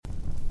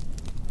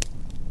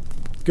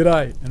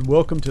G'day and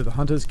welcome to the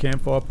Hunters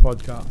Campfire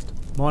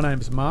podcast. My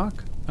name's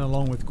Mark and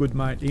along with good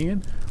mate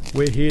Ian,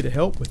 we're here to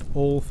help with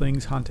all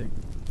things hunting.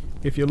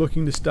 If you're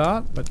looking to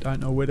start but don't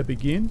know where to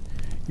begin,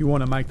 you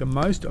want to make the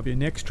most of your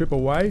next trip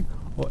away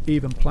or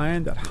even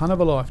plan that hunt of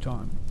a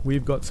lifetime,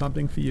 we've got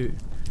something for you.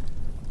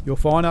 You'll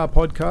find our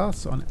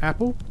podcasts on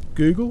Apple,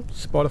 Google,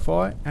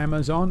 Spotify,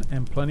 Amazon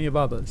and plenty of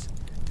others.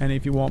 And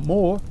if you want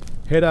more,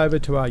 head over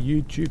to our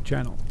YouTube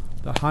channel,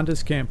 the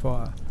Hunters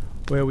Campfire,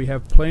 where we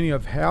have plenty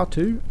of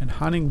how-to and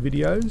hunting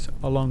videos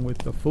along with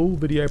the full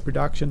video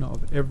production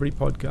of every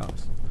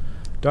podcast.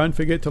 Don't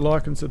forget to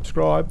like and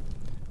subscribe,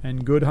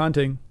 and good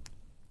hunting.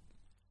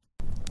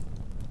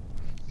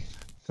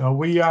 So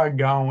we are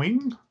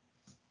going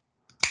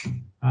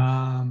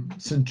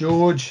St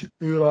George,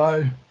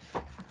 Ulo,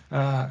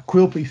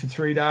 Quilpie for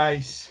 3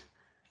 days,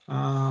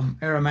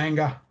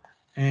 Eromanga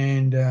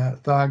and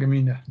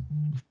Thargomindah.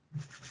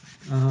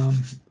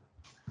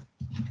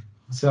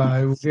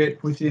 So we'll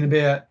get within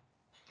about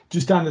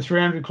just under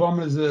 300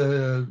 kilometres of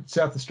the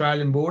South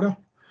Australian border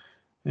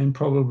and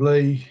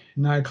probably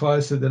no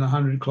closer than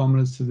 100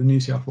 kilometres to the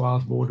New South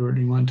Wales border at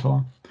any one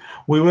time.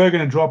 We were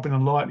going to drop in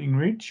a lightning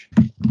ridge,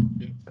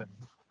 but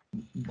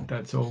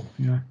that's all,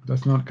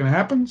 that's not going to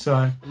happen.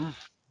 So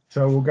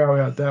we'll go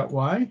out that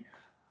way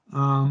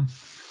and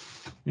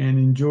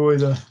enjoy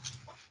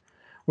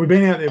we've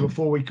been out there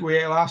before. We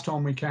last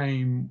time we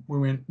came, we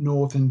went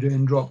north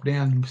and dropped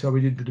down. So we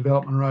did the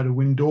development road of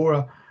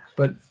Windora,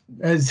 but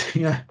as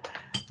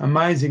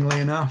amazingly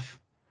enough,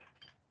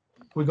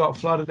 we got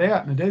flooded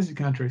out in the desert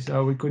country,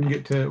 so we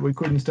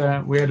couldn't stay.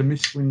 We had to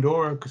miss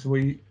Windora because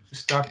we're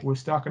stuck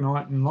a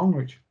night in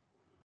Longreach.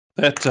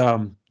 That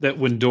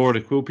Windora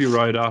to Quilpie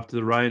road after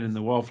the rain and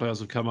the wildflowers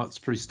have come up, it's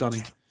pretty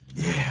stunning.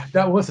 Yeah,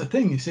 that was the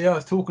thing. You see, I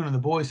was talking to the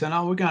boys saying,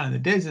 "Oh, we're going to the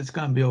desert. It's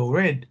going to be all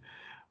red."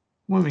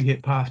 When we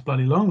get past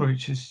bloody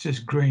Longreach, it's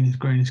just green as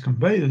can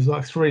be. There's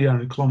like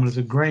 300 kilometres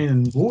of green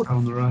and water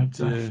on the road.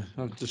 So. Yeah,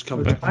 I've just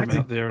come back from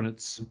out there, and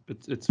it's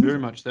very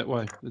much that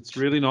way. It's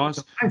really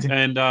nice,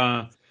 and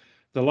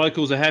the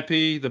locals are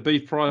happy. The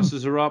beef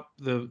prices are up,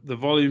 the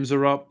volumes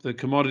are up, the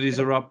commodities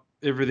are up,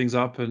 everything's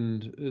up,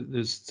 and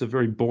it's a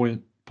very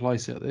buoyant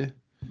place out there.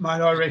 Mate,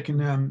 I reckon,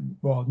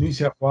 New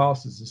South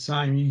Wales is the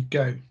same. You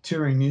go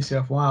touring New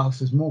South Wales,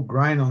 there's more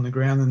grain on the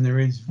ground than there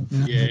is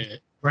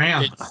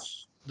ground.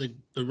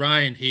 The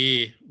rain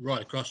here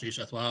right across New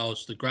South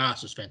Wales, the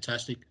grass is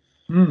fantastic.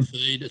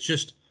 Feed. It's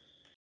just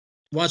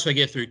once we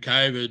get through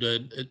COVID,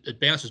 it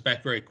bounces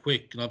back very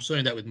quick, and I'm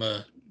seeing that with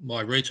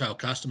my retail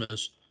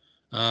customers.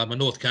 My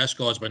North Coast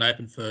guys have been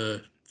open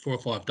for 4 or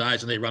 5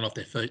 days, and they run off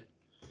their feet.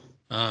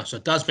 So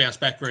it does bounce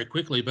back very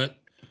quickly, but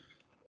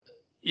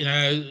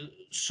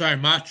so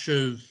much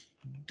of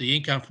the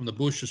income from the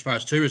bush, as far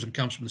as tourism,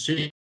 comes from the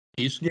cities,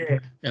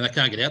 and they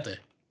can't get out there.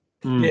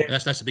 Yeah,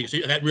 that's the biggest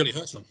thing. That really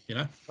hurts them,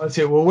 That's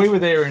it. Well, we were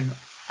there in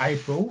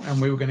April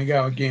and we were going to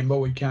go again, but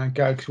we can't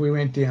go because we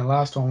went down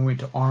last time. We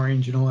went to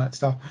Orange and all that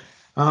stuff.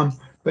 But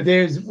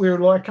we were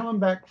like coming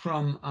back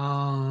from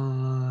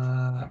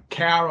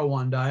Cowra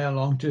one day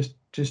along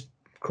just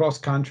cross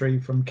country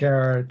from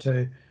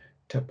Cowra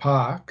to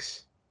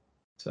Parks.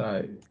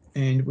 So,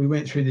 and we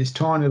went through this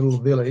tiny little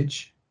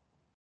village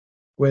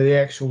where the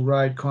actual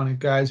road kind of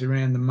goes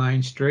around the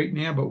main street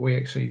now, but we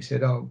actually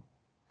said,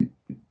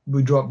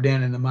 we dropped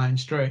down in the main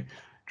street,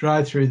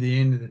 drove through the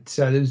end of it.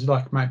 So there was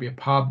like maybe a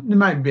pub,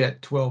 maybe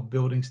about 12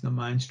 buildings in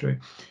the main street.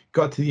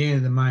 Got to the end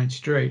of the main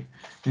street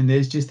and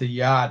there's just a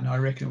yard, and I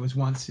reckon it was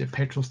once a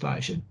petrol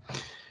station.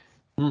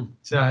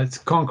 So it's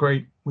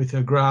concrete with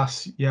a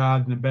grass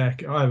yard in the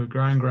back,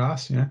 overgrown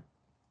grass,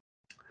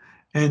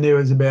 And there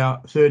was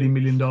about $30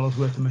 million worth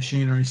of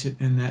machinery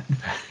sitting in that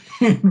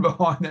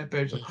behind that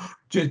petrol,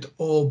 just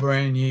all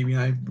brand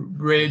new,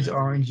 reds,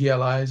 orange,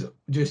 yellows,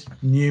 just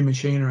new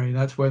machinery.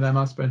 That's where they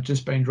must have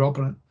just been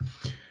dropping it.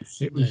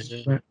 It was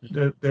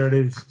there it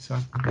is. So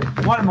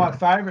one of my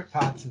favourite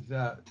parts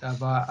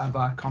of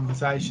our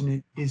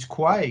conversation is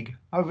quaig.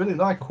 I really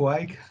like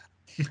quaig.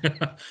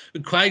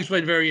 Quaig's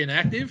been very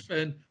inactive,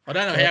 and I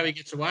don't know how he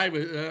gets away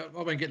with.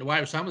 I've been getting away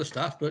with some of the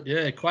stuff, but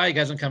Quaig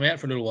hasn't come out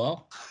for a little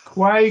while.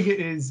 Quaig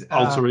is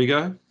alter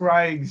ego.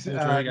 Craig's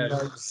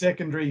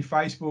secondary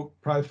Facebook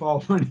profile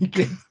when he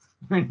gets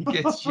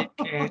shit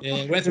canned.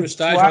 Yeah, went through a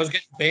stage where I was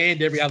getting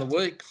banned every other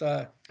week.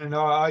 So, and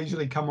I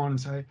usually come on and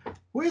say,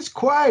 "Where's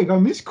Quaig? I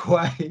miss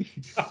Quaig."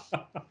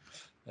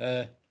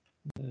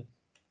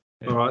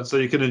 All right, so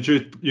you can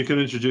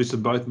introduce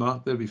them both,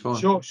 Mark. That'll be fine.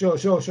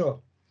 Sure.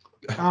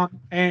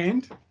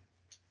 And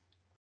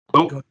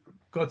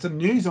got some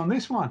news on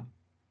this one.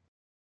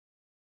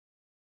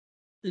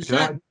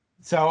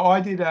 So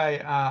I did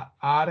a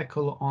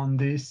article on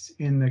this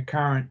in the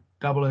current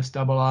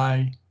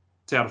SSAA.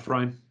 It's out of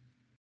frame.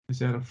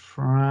 It's out of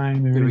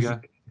frame. There we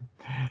go.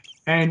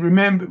 And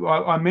remember,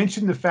 I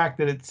mentioned the fact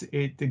that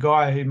the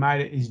guy who made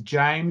it is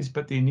James,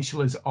 but the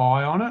initial is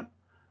I on it.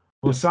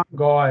 Well, some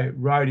guy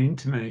wrote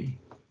into me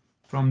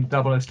from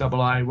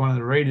SSAA, one of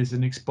the readers,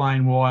 and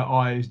explained why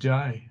I is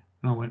J.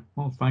 And I went,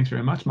 well, thanks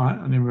very much, mate.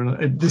 I never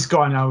really, this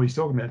guy knows what he's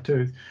talking about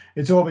too.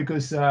 It's all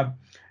because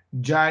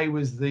Jay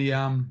was the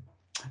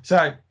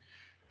so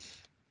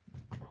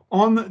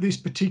on this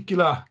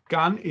particular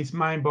gun, it's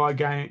made by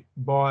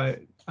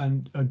a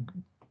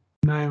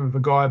name of a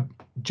guy,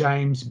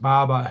 James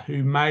Barber,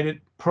 who made it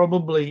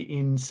probably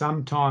in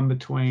some time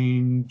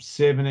between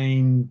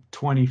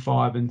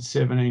 1725 and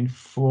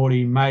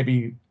 1740,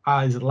 maybe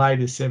as late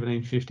as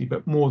 1750,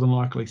 but more than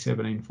likely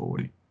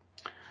 1740.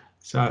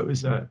 So it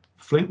was a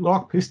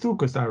flintlock pistol,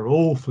 because they were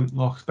all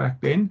flintlocks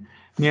back then.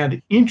 Now,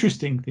 the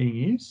interesting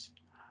thing is,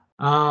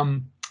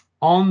 on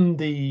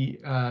the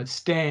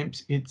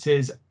stamps, it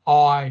says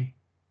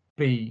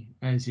IB,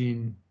 as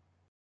in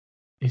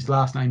his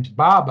last name's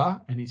Barber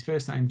and his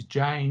first name's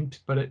James,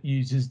 but it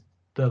uses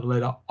the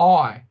letter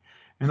I.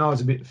 And I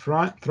was a bit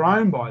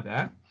thrown by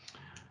that.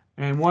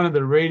 And one of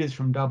the readers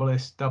from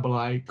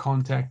SSAA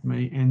contacted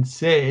me and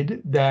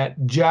said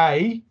that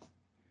J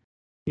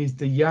is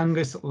the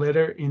youngest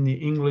letter in the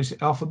English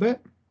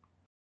alphabet,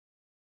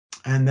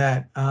 and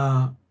that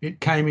it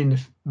came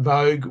into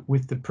vogue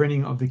with the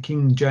printing of the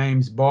King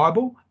James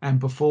Bible, and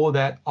before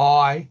that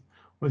I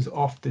was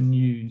often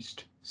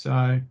used.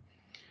 So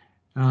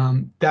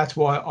that's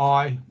why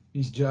I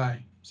is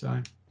J.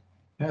 So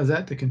how's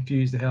that to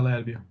confuse the hell out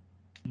of you?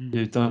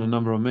 You've done a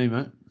number on me,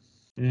 mate.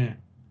 Yeah,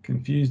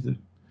 confused it.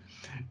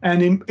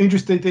 And the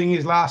interesting thing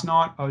is, last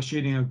night I was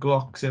shooting a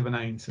Glock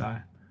 17, so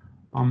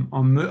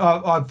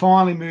I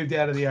finally moved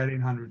out of the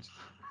 1800s.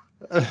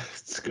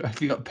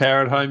 Have you got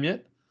power at home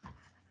yet?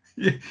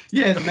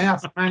 Yeah, the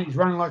mouse, man, he's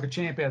running like a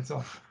champ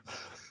outside.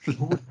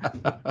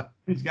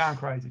 He's going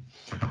crazy.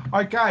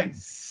 Okay,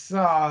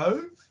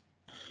 so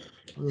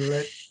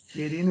let's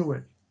get into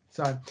it.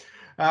 So,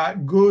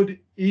 good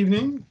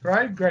evening,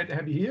 Craig. Great to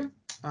have you here.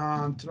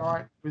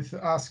 Tonight with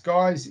us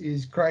guys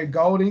is Craig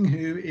Golding,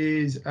 who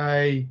is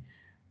a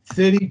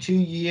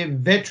 32-year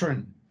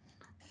veteran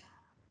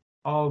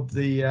of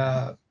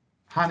the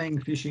hunting,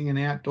 fishing, and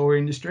outdoor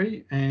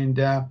industry. And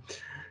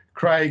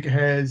Craig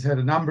has had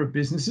a number of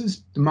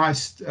businesses. The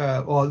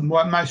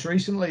most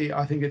recently,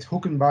 I think it's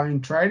Hook and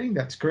Bone Trading.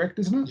 That's correct,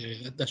 isn't it?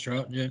 Yeah, that's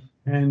right. Yeah.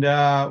 And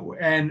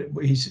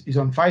he's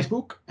on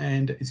Facebook,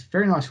 and it's a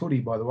very nice hoodie,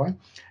 by the way.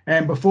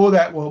 And before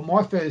that, well,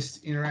 my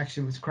first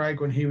interaction with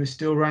Craig when he was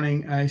still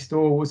running a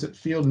store was at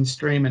Field and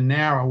Stream in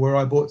Nowra, where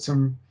I bought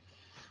some.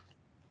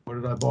 What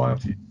did I buy?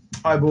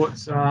 I bought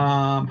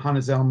some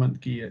Hunter's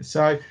Element gear.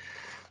 So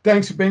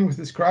thanks for being with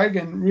us, Craig.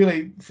 And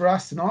really, for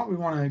us tonight, we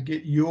want to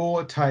get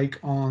your take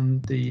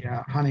on the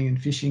hunting and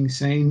fishing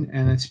scene,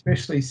 and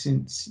especially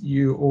since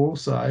you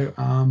also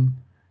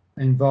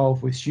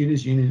involved with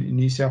Shooters Union in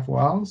New South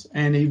Wales,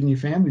 and even your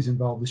family's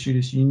involved with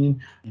Shooters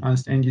Union. I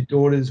understand your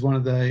daughter's one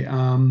of the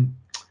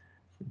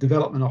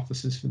development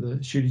officers for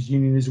the Shooters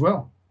Union as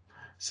well.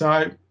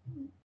 So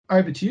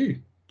over to you.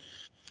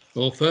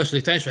 Well,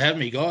 firstly, thanks for having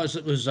me, guys.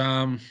 It was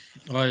I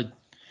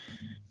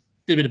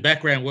did a bit of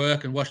background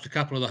work and watched a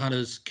couple of the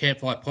Hunters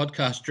Campfire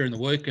podcasts during the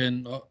week,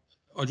 and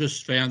I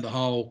just found the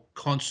whole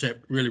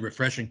concept really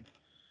refreshing.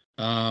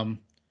 The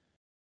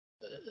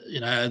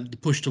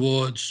push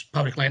towards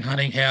public land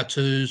hunting,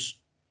 how-tos,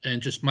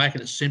 and just making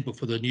it simple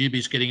for the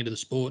newbies getting into the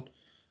sport.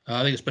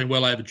 I think it's been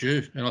well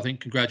overdue, and I think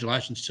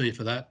congratulations to you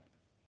for that.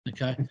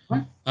 Okay.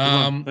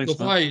 Thanks,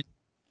 look,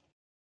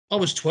 I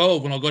was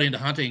 12 when I got into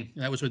hunting.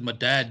 That was with my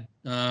dad.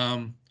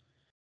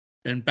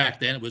 And back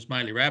then it was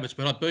mainly rabbits,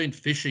 but I've been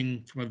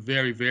fishing from a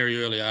very,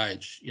 very early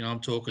age. I'm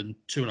talking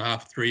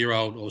 2.5,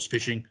 3-year-old. I was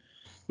fishing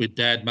with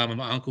dad, mum, and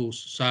my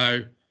uncles.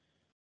 So,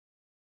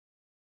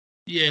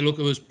 yeah, look,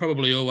 it was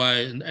probably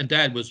always, and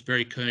dad was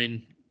very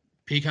keen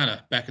pig hunter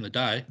back in the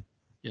day,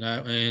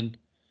 and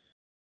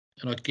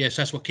I guess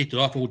that's what kicked it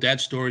off. All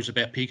dad's stories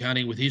about pig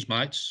hunting with his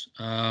mates,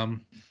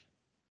 and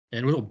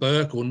little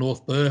Burke or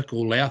North Burke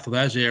or Louth or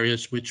those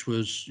areas, which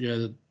was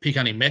the pig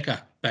hunting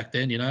mecca back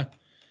then,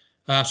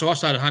 So I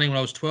started hunting when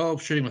I was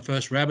 12, shooting my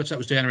first rabbits. That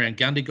was down around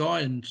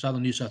Gundagai in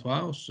southern New South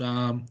Wales.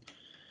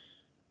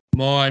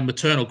 My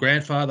maternal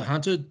grandfather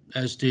hunted,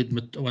 as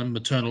did one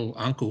maternal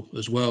uncle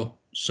as well.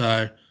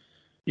 So,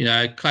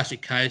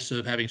 classic case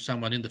of having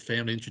someone in the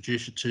family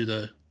introduce you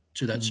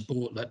to that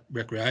sport, that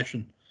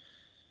recreation.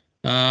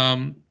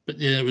 But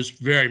yeah, it was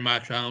very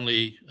much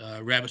only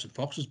rabbits and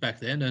foxes back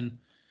then, and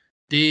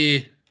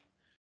deer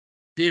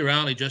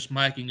only just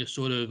making a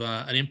sort of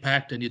an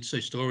impact, and you'd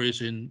see stories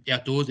in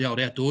Outdoors, the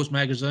old Outdoors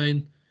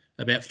magazine,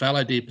 about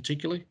fallow deer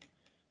particularly.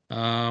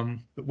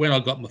 But when I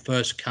got my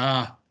first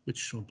car,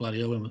 which bloody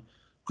hell, I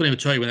couldn't even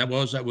tell you when that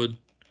was. That would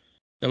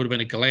have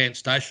been a Galant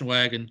station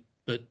wagon,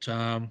 but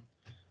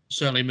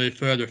certainly moved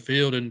further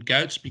afield, and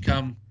goats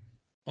become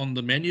on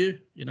the menu.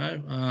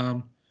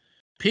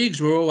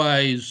 Pigs were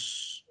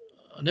always.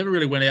 I never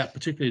really went out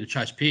particularly to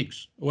chase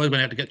pigs. Always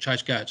went out to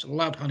chase goats. I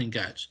loved hunting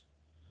goats.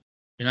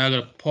 I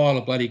got a pile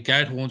of bloody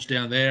goat horns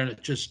down there, and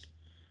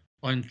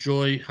I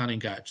enjoy hunting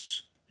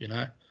goats,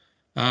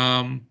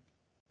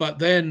 But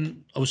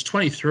then I was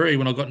 23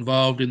 when I got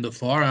involved in the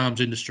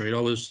firearms industry.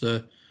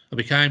 I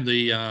became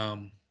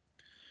the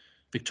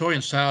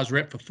Victorian sales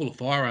rep for Fuller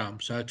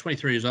Firearms, so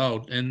 23 years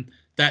old, and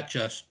that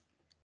just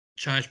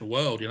changed my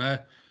world,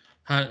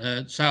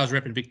 sales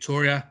rep in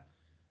Victoria,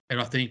 And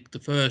I think the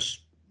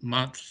first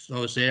month I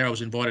was there, I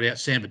was invited out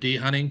sambar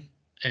deer hunting,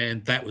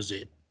 and that was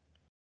it.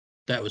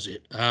 That was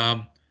it.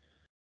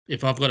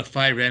 If I've got a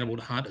favourite animal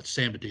to hunt, it's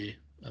sambar deer.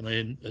 I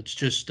mean, it's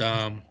just,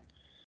 and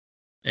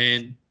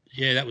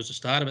yeah, that was the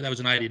start of it. That was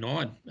in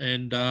 '89.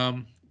 And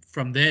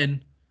from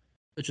then,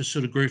 it just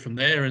sort of grew from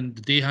there. And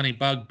the deer hunting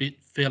bug bit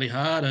fairly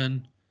hard.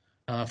 And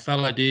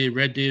fallow deer,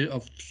 red deer,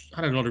 I've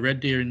hunted a lot of red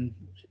deer in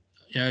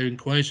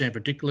Queensland,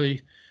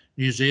 particularly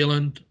New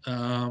Zealand.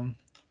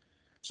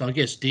 So I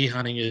guess deer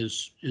hunting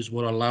is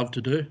what I love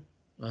to do.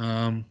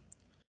 But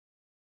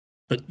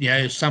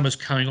yeah, summer's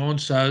coming on,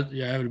 so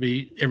yeah, it'll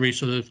be every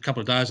sort of couple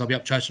of days I'll be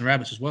up chasing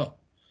rabbits as well.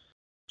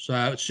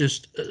 So it's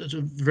a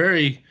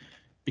very,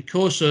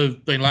 because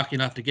I've been lucky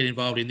enough to get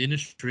involved in the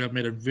industry, I've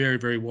met a very,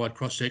 very wide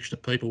cross section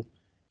of people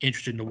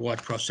interested in the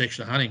wide cross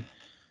section of hunting.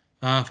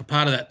 For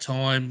part of that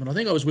time, and I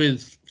think I was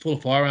with Full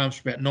of Firearms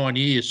for about 9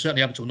 years,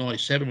 certainly up until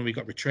 '97 when we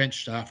got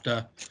retrenched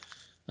after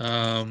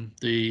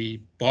the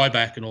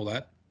buyback and all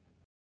that.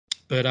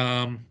 But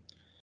I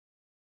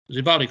was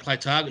involved in clay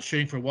target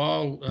shooting for a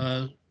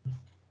while,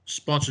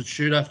 sponsored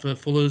shooter for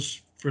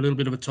Fuller's for a little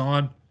bit of a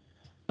time,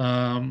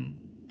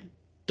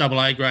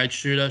 AA grade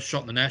shooter,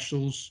 shot in the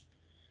Nationals.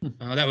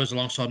 That was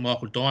alongside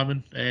Michael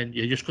Diamond, and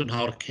you just couldn't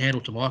hold a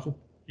candle to Michael,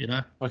 you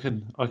know. I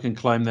can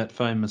claim that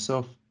fame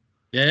myself.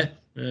 Yeah.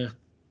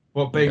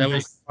 What, being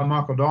by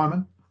Michael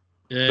Diamond?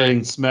 Yeah.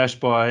 Being smashed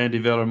by Andy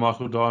Vella and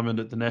Michael Diamond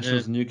at the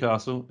Nationals in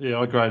Newcastle. Yeah,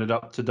 I graded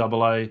up to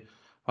AA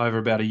over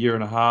about a year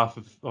and a half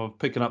of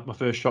picking up my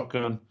first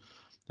shotgun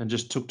and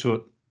just took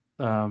to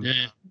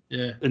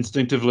it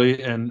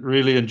instinctively and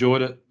really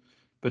enjoyed it.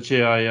 But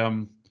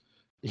yeah,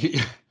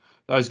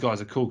 those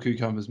guys are cool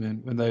cucumbers,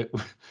 man. When they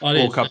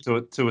walk up to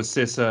it to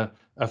assess a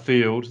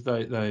field,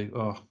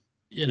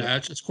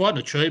 it's quite an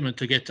achievement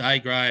to get to A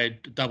grade,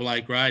 AA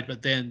grade,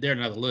 but then they're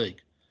another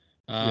league.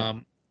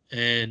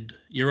 And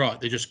you're right,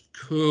 they're just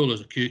cool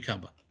as a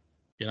cucumber,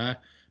 you know.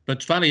 But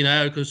it's funny,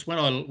 because when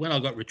I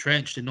got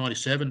retrenched in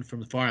 '97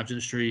 from the firearms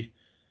industry,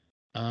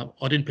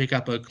 I didn't pick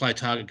up a clay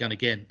target gun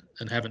again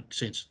and haven't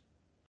since.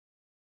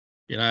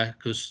 You know,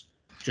 because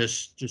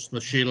just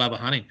the sheer love of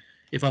hunting.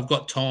 If I've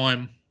got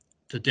time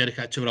to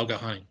dedicate to it, I'll go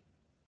hunting.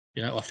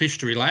 You know, I fish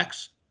to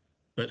relax,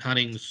 but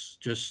hunting's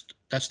just,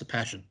 that's the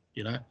passion,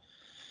 you know.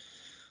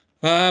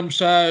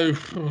 So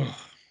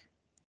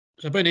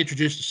I've been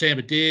introduced to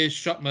sambar deer,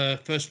 shot my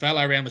first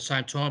fallow around the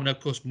same time, and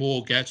of course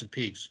more goats and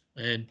pigs.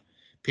 And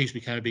pigs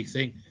became a big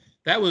thing.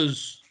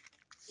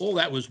 All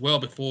that was well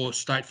before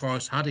state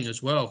forest hunting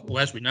as well, or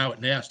as we know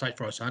it now, state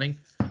forest hunting.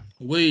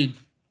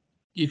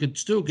 You could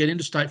still get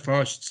into state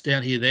forests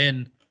down here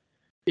then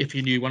if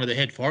you knew one of the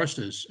head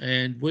foresters.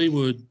 And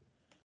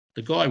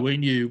the guy we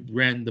knew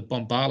ran the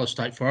Bombala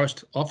State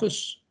Forest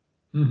Office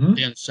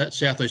down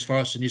Southeast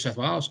Forest in New South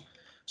Wales.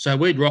 So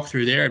we'd rock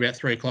through there about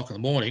 3 o'clock in the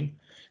morning,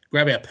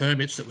 grab our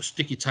permits that were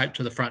sticky taped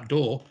to the front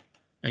door,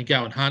 and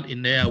go and hunt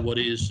in now what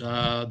is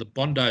the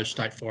Bondo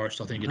State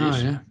Forest, I think it is. Oh,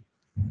 yeah.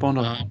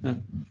 Bondo.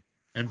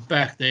 And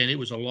back then it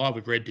was alive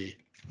with red deer.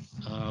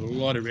 A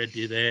lot of red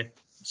deer there.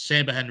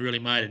 Sambar hadn't really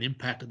made an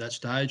impact at that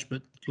stage,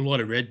 but a lot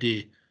of red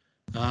deer.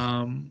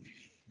 A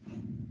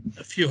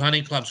few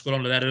hunting clubs got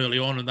onto that early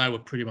on, and they were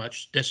pretty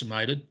much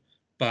decimated.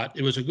 But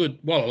it was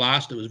while it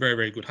lasted, it was very,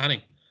 very good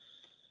hunting.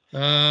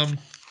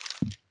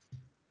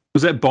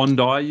 Was that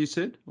Bondi, you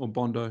said, or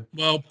Bondo?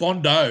 Well,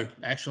 Bondo,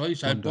 actually.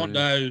 So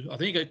Bondo, I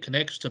think it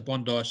connects to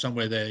Bondi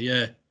somewhere there,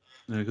 yeah.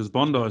 Yeah, because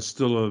Bondi is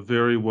still a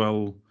very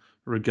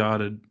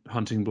well-regarded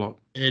hunting block.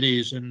 It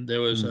is, and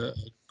there was a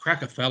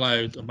cracker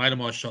fallow, a mate of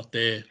mine shot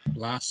there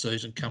last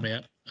season, come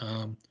out.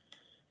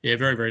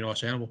 Very, very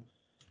nice animal.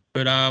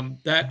 But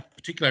that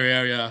particular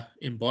area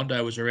in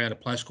Bondi was around a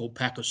place called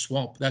Packer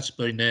Swamp. That's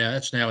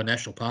now a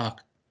national park.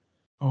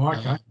 Oh,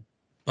 okay.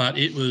 But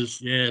it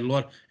was, a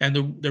lot.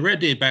 And the red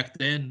deer back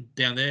then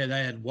down there,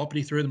 they had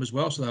wapiti through them as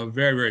well, so they were a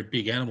very, very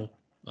big animal.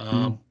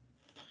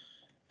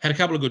 Had a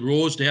couple of good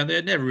roars down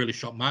there. Never really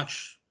shot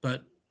much,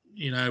 but,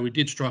 we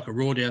did strike a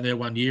roar down there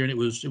one year, and it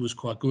was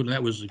quite good. And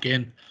that was,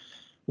 again,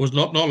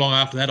 not long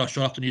after that I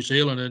shot up to New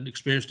Zealand and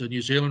experienced a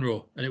New Zealand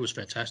roar, and it was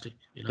fantastic.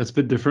 That's a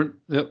bit different.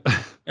 Yep.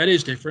 It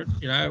is different,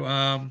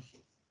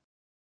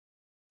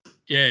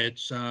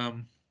 it's I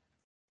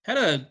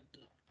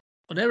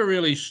never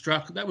really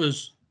struck.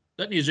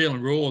 That New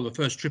Zealand roar, the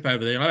first trip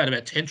over there. And I've had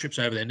about 10 trips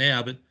over there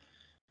now, but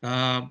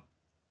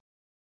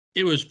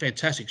it was a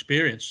fantastic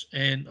experience.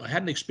 And I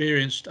hadn't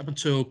experienced up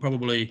until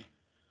probably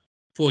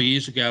 4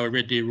 years ago a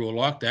red deer roar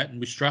like that. And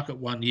we struck it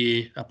one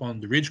year up on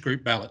the Ridge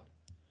Group ballot,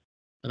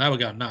 and they were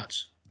going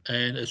nuts.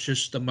 And it's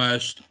just the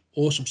most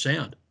awesome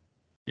sound,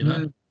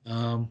 But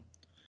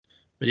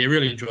yeah,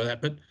 really enjoy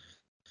that. But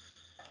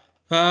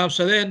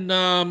so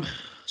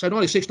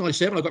 96,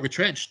 97, I got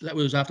retrenched. That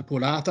was after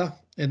Port Arthur.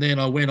 And then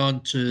I went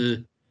on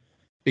to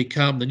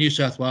become the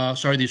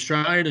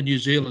Australian and New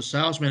Zealand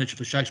sales manager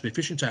for Shakespeare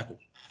Fishing Tackle.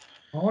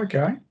 Oh,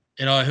 okay.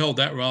 And I held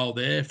that role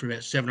there for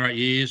about 7 or 8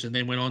 years, and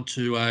then went on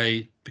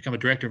to become a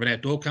director of an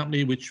outdoor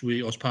company, which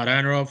I was part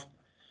owner of.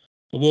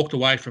 I walked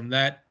away from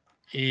that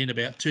in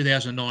about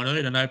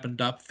 2019 and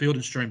opened up Field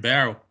and Stream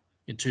Barrel,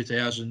 in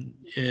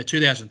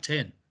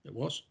 2010 it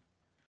was.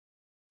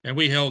 And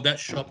we held that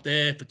shop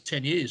there for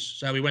 10 years.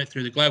 So we went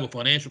through the global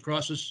financial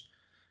crisis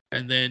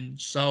and then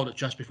sold it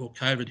just before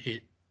COVID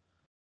hit.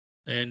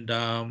 And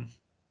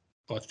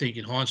I think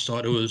in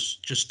hindsight, it was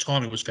just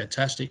timing was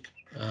fantastic.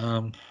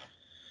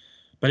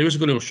 But it was a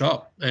good little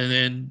shop. And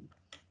then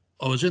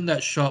I was in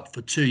that shop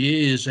for 2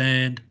 years,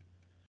 and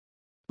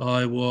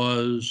I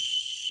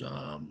was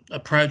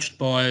approached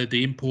by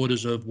the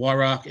importers of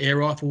Wyrak air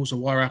rifles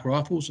and Wyrak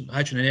rifles and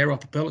H&N air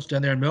rifle pellets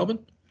down there in Melbourne,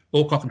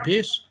 Alcock and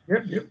Pearce.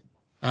 Yep.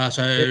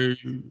 So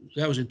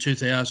that was in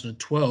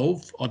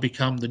 2012. I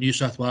become the New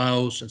South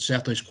Wales and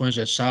South East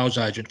Queensland sales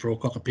agent for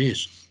Alcock and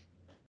Pearce.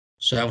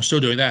 So I'm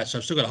still doing that. So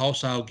I've still got a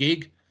wholesale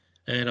gig,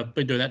 and I've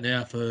been doing that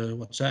now for,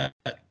 what's that?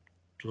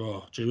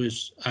 Oh,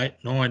 geez,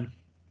 9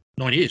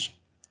 years.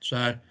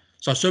 So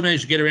I still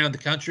managed to get around the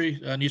country,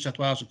 New South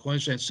Wales and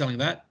Queensland, selling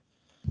that.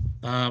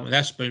 And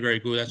that's been very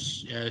good.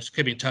 That's it's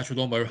keeping in touch with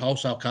all my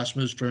wholesale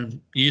customers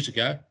from years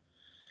ago.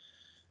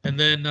 And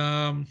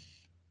then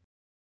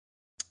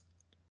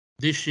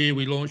this year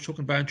we launched Hook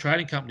and Bone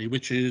Trading Company,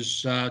 which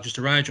is just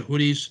a range of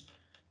hoodies,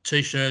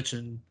 T-shirts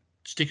and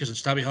stickers and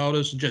stubby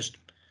holders, and just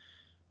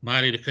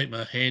mainly to keep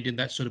my hand in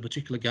that sort of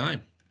particular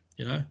game,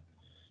 you know.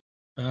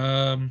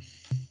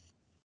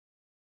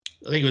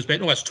 I think it was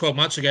about almost 12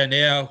 months ago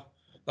now,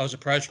 I was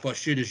approached by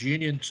Shooters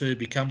Union to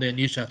become their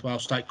New South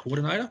Wales State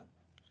Coordinator.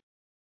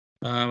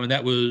 And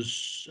that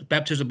was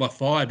baptism by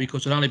fire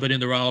because I'd only been in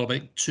the role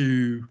about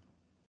 2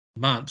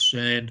 months,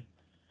 and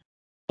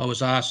I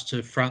was asked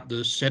to front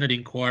the Senate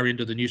inquiry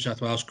into the New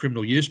South Wales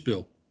Criminal Use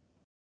Bill.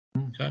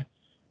 Okay.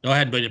 Now, I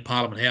hadn't been in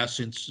Parliament House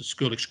since the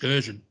school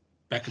excursion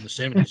back in the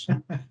 70s.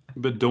 A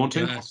bit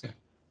daunting. It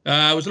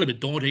was a little bit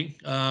daunting.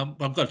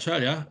 But I've got to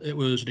tell you, it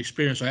was an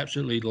experience I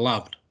absolutely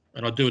loved,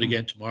 and I'd do it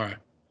again tomorrow.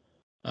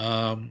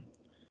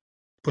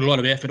 Put a lot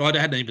of effort. I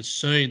hadn't even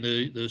seen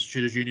the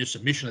Shooters Union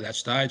submission at that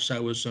stage, so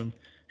it was some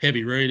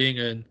heavy reading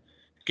and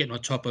getting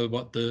on top of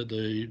what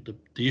the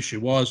issue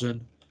was. And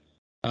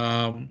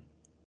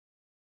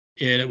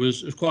it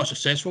was quite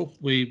successful.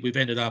 We've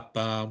ended up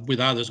with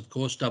others, of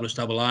course,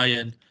 WSAA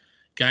and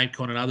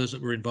GameCon and others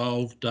that were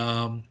involved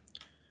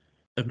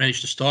have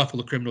managed to stifle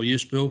the criminal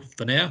use bill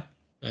for now.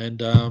 And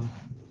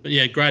but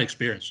yeah, great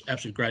experience,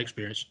 absolutely great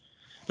experience.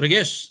 But I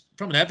guess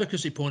from an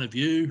advocacy point of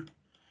view,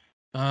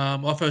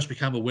 I first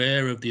became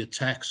aware of the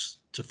attacks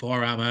to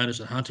firearm owners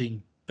and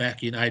hunting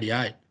back in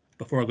 '88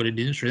 before I got into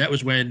the industry. That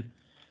was when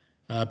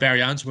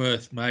Barry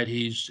Unsworth made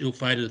his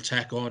ill-fated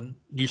attack on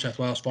New South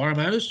Wales firearm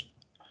owners.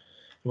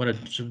 He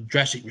wanted some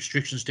drastic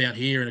restrictions down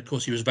here, and of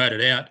course he was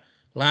voted out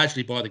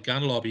largely by the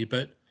gun lobby.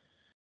 But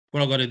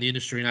when I got in the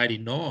industry in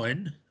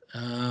 '89,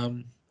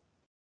 the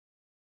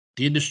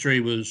industry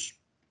was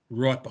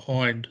right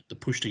behind the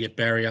push to get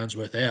Barry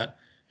Unsworth out,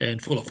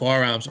 and Full of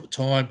Firearms at the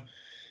time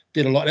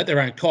did a lot at their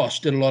own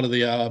cost, did a lot of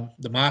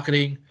the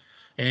marketing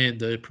and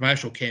the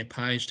promotional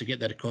campaigns to get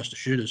that across to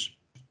shooters.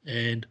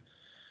 And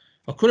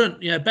I couldn't,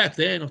 back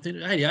then, I'm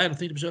thinking, '88, I'm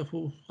thinking to myself,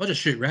 well, I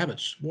just shoot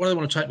rabbits. Why do they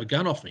want to take my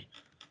gun off me?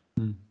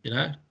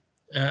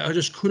 I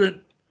just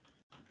couldn't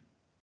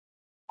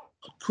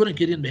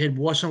get in my head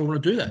why someone would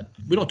want to do that.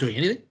 We're not doing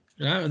anything,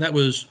 and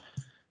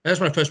that's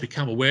when I first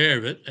became aware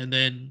of it. And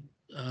then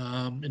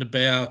in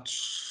about,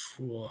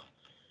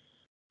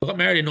 I got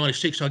married in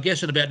 '96, so I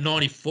guess in about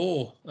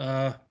 '94,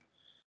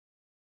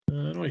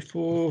 it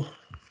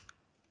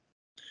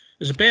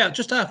was about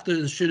just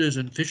after the Shooters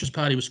and Fishers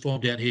Party was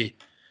formed down here.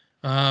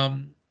 I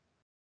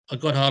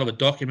got hold of a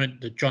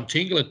document that John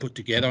Tingle had put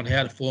together on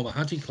how to form a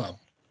hunting club.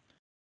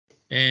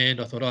 And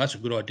I thought, that's a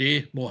good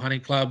idea. More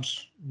hunting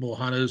clubs, more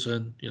hunters,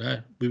 and,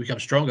 we become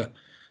stronger.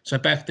 So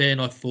back then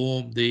I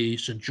formed the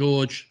St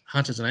George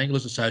Hunters and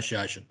Anglers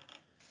Association.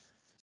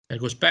 And of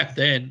course, back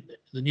then,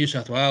 the New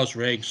South Wales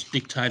regs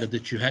dictated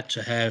that you had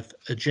to have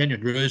a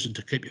genuine reason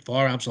to keep your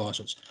firearms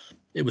licence.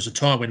 It was a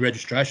time when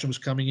registration was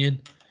coming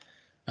in.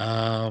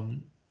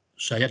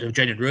 So you had to have a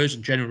genuine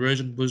reason. Genuine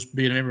reason was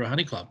being a member of a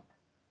hunting club.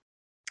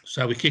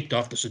 So we kicked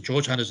off the St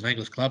George Hunters and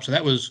Anglers Club. So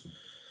that was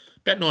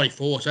about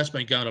 '94. So that's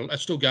been going.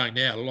 That's still going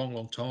now, a long,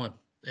 long time.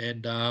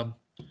 And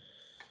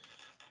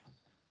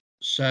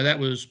so that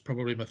was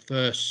probably my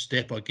first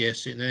step, I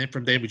guess. And then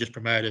from there, we just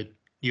promoted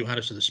new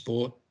hunters to the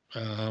sport,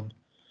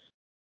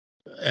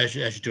 as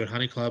you do at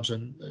hunting clubs.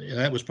 And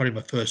that was probably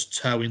my first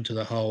toe into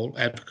the whole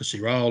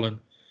advocacy role. And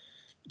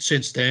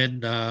since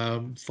then,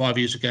 5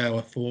 years ago,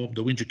 I formed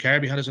the Windsor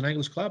Caribou Hunters and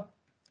Anglers Club.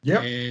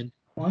 Yep. And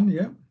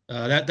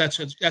that's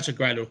a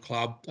great little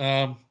club.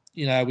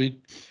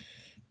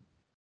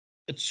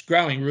 It's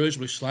growing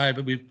reasonably slow,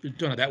 but we've been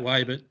doing it that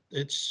way. But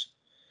it's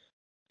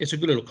a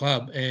good little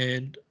club.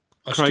 And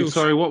Craig,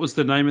 sorry, what was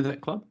the name of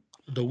that club?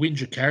 The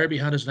Windsor Caribou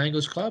Hunters and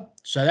Anglers Club.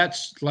 So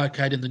that's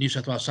located in the New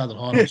South Wales Southern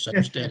Highlands, so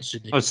it's down in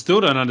Sydney. I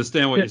still don't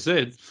understand what you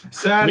said.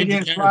 Say it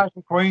again, slow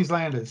for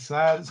Queenslanders.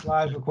 Say it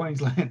slow for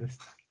Queenslanders.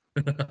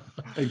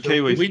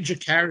 Kiwis. Windsor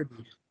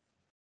Caribou.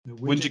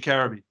 Windsor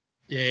Caribou.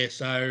 Yeah,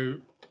 so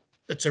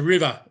it's a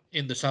river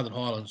in the Southern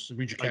Highlands, the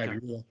Windsor Caribou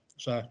River.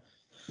 So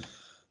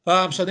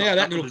So now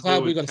that little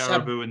club, we've got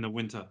caribou in the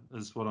winter,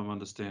 is what I'm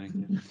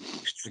understanding.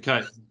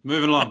 Okay,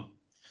 moving along.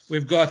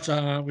 We've got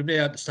we're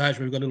now at the stage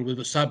where we've got a little bit of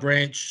a sub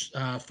ranch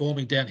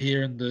forming down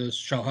here in the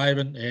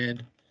Shoalhaven,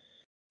 and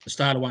the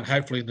start of one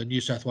hopefully in the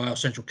New South Wales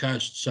Central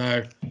Coast.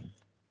 So,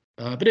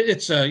 but I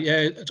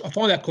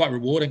find that quite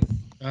rewarding.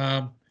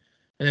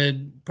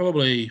 And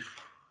probably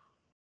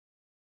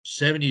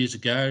 7 years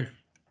ago,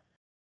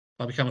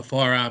 I became a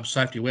firearms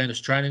safety awareness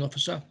training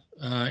officer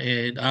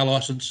and R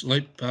licence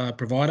LEAP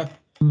provider.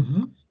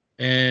 Mm-hmm.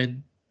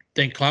 And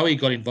then Chloe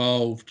got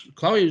involved.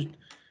 Chloe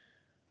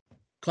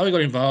got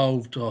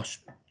involved.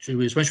 She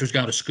was when she was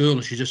going to school,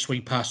 and she just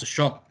swing past the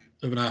shop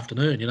of an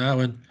afternoon, you know.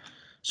 And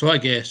so I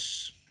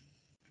guess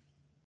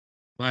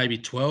maybe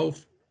 11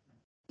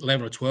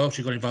 or 12,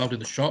 she got involved in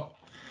the shop.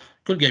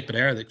 Couldn't keep her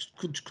out of there.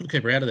 Couldn't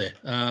keep her out of there.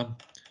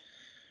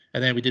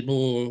 And then we did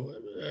more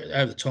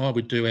over the time.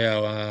 We'd do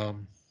our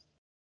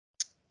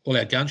all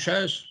our gun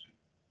shows,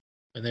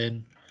 and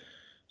then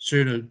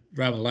sooner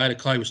rather than later,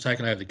 Chloe was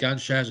taking over the gun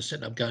shows and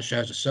setting up gun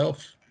shows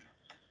herself.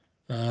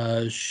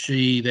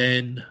 She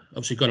then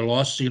obviously got a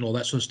licensing and all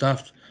that sort of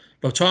stuff.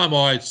 By the time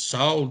I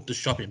sold the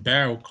shop in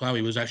Barrel,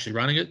 Chloe was actually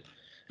running it,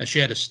 and she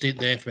had a stint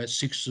there for about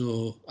 6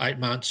 or 8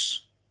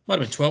 months, might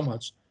have been 12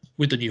 months,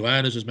 with the new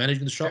owners as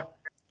managing the shop.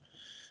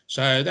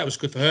 So that was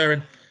good for her,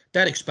 and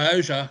that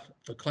exposure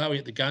for Chloe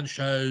at the gun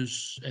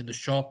shows and the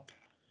shop.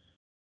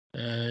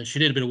 She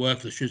did a bit of work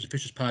for the Shooters and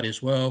Fishers Party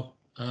as well.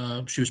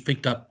 She was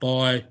picked up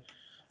by,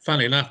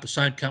 funnily enough, the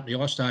same company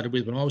I started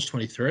with when I was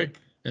 23,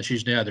 and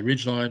she's now the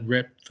Ridgeline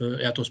rep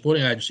for outdoor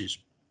sporting agencies.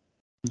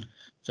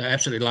 So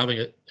absolutely loving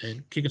it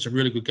and kicking some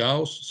really good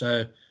goals.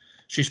 So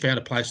she's found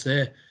a place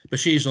there. But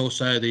she's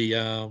also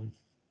the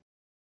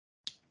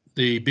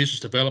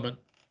business development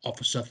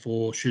officer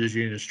for Shooters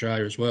Union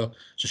Australia as well.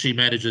 So she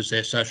manages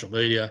their social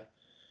media,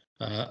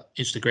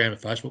 Instagram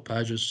and Facebook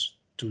pages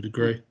to a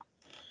degree.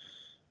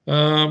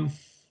 One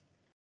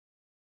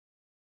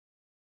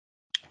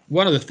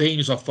of the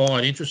things I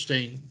find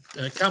interesting,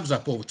 and it comes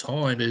up all the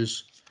time,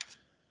 is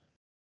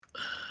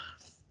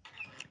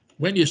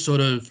when you're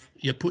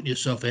putting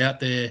yourself out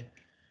there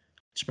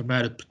to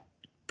promote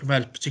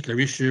a particular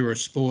issue or a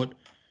sport,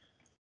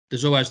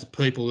 there's always the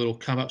people that'll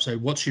come up and say,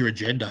 what's your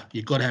agenda?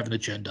 You've got to have an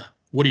agenda.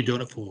 What are you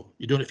doing it for?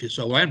 You're doing it for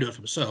yourself. Well, I am doing it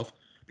for myself,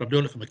 but I'm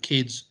doing it for my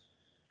kids.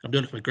 I'm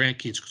doing it for my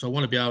grandkids because I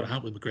want to be able to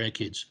hunt with my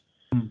grandkids.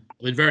 I've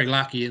been very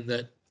lucky in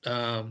that,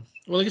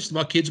 well, I guess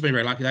my kids have been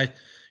very lucky. They,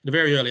 at a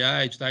very early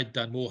age, they'd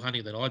done more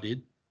hunting than I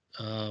did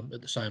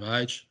at the same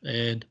age.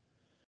 And,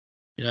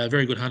 you know,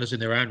 very good hunters in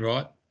their own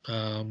right.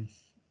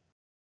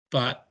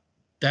 But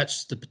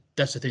that's the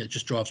thing that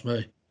just drives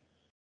me,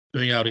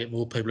 being able to get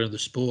more people into the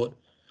sport.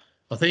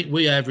 I think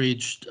we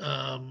averaged,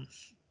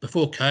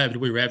 before COVID,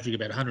 we were averaging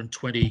about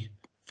 120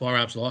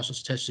 firearms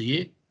licence tests a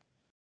year.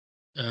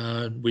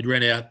 We'd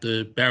rent out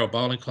the Barrel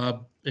Bowling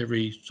Club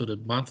every sort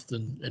of month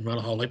and run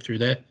a whole heap through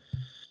there.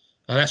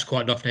 That's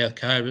quite off now with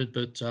COVID,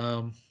 but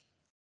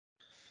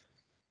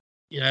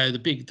you know, the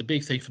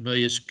big thing for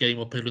me is getting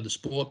more people in the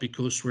sport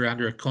because we're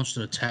under a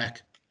constant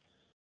attack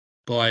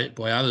by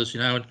others, you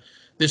know. And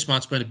this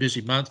month's been a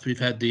busy month. We've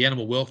had the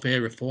animal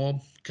welfare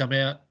reform come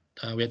out.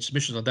 We had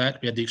submissions on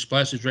that. We had the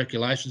explosives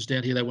regulations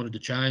down here they wanted to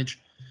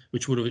change,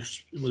 which would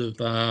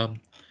have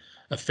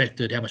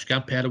affected how much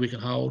gunpowder we can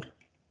hold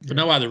for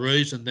no other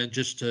reason than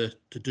just to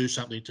do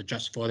something to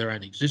justify their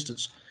own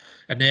existence.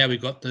 And now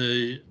we've got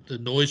the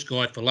noise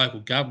guide for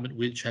local government,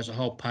 which has a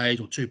whole page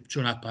or two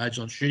and a half pages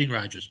on shooting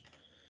ranges.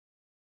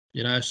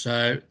 You know,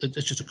 so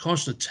it's just a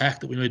constant attack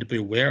that we need to be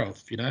aware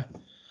of, you know.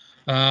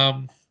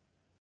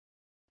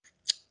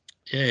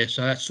 Yeah,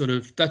 so that's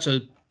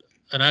an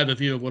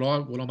overview of what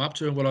I'm up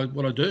to and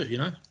what I do, you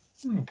know.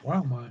 Oh,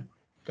 wow, mate.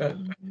 But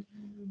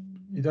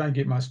you don't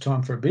get much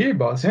time for a beer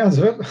by the sounds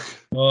of it.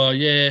 Oh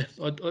yeah,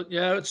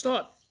 yeah. It's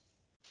not.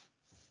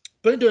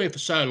 Been doing it for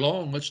so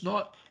long. It's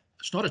not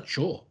a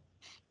chore.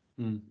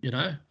 You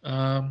know.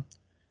 I'm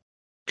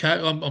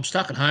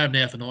stuck at home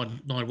now for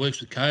nine weeks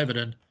with COVID,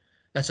 and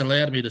that's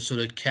allowed me to sort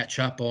of catch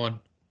up on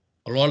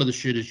a lot of the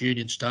Shooters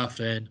Union stuff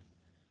and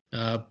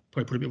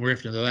probably put a bit more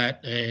effort into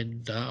that.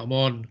 And I'm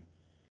on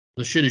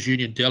the Shooters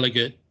Union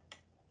delegate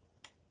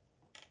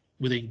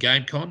within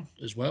GameCon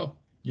as well.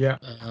 Yeah.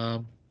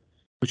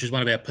 Which is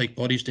one of our peak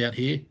bodies down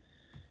here.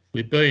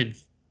 We've been,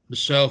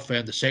 myself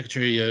and the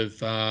secretary of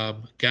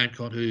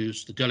GameCon,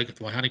 who's the delegate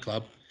for my hunting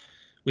club,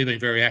 we've been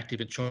very active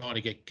in trying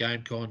to get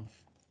GameCon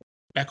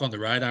back on the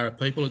radar of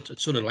people.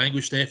 It's sort of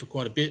languished there for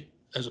quite a bit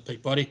as a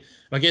peak body.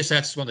 I guess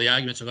that's one of the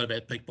arguments I've got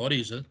about peak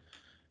bodies.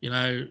 You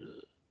know,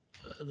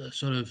 there's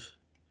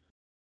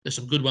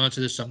some good ones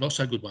and there's some not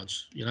so good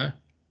ones, you know.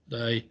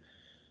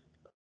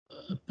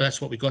 That's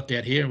what we got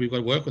down here and we've got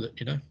to work with it,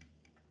 you know.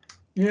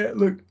 Yeah,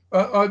 look,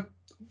 I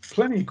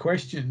plenty of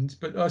questions,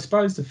 but I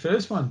suppose the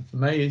first one for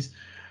me is,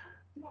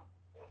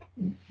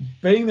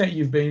 being that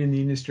you've been in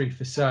the industry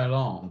for so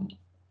long,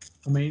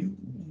 I mean,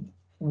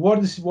 what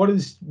is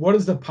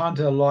the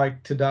punter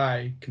like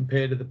today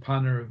compared to the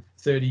punter of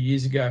 30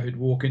 years ago who'd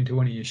walk into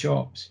one of your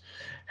shops?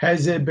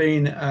 has there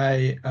been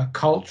a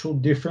cultural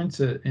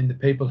difference in the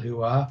people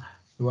who are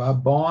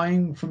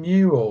buying from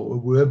you or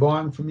were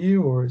buying from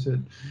you, or is it?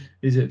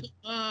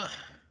 I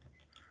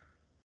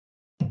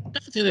don't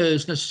think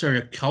there's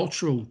necessarily a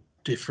cultural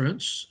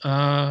difference.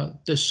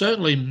 There's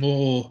certainly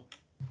more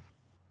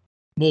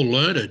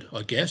learned,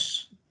 I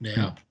guess,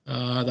 now.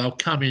 They'll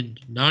come in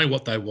knowing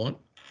what they want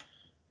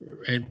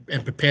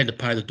and prepared to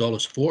pay the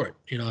dollars for it.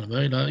 You know what I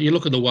mean? You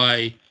look at the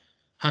way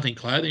hunting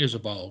clothing has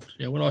evolved.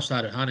 You know, when I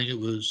started hunting, it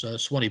was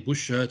Swanee bush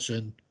shirts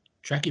and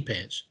trackie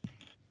pants.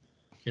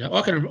 You know,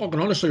 I can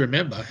honestly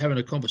remember having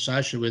a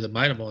conversation with a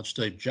mate of mine,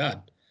 Steve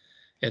Judd,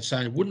 and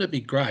saying, wouldn't it be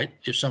great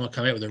if someone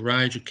came out with a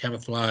range of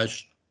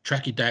camouflage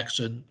trackie dacks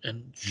and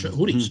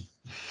hoodies?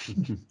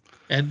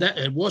 And that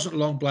it wasn't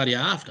long bloody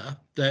after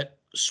that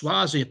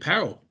Swazi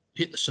apparel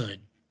hit the scene.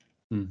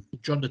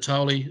 John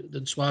Natoli,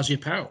 then Swazi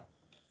apparel.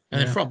 And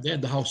then from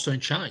then, the whole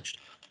scene changed,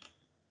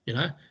 you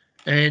know,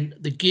 and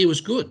the gear was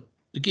good.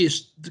 The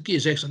gear's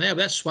excellent now.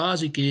 But that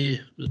Swazi gear,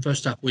 the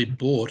first stuff we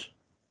bought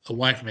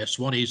away from our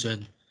Swannies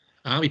and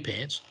army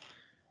pants,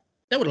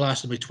 that would have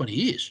lasted me 20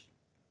 years.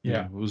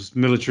 Yeah, it was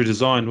military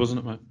designed, wasn't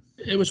it, mate?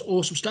 It was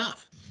awesome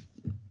stuff,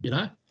 you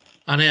know.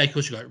 And now, of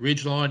course, you got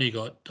Ridgeline, you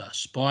got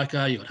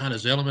Spiker, you got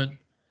Hunter's Element,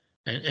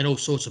 and all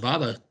sorts of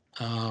other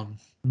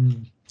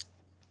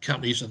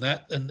companies and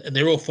that, and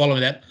they're all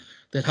following that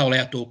whole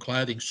outdoor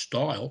clothing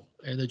style,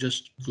 and they're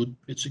just good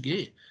bits of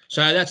gear.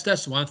 So that's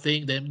the one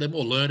thing. They're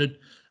more learned.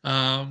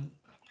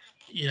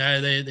 You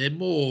know, they're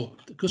more,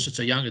 because it's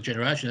a younger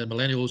generation, the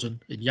millennials and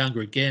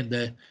younger again.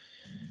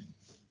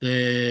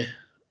 They're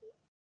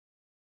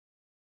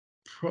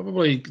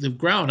probably, they've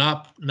grown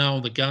up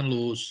knowing the gun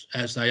laws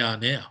as they are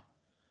now.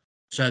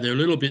 So they're a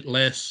little bit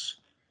less,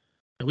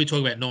 and we talk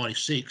about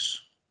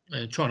 96,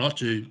 and try not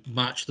to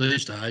much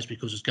these days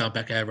because it's going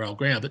back over old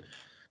ground, but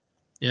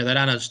you know, they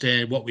don't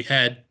understand what we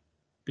had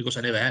because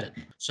they never had it.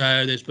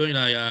 So there's been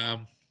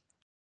a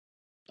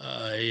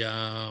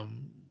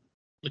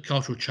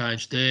cultural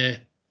change there,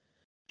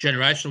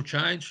 generational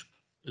change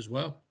as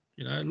well.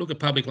 You know, look at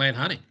public land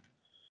hunting.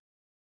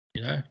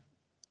 You know,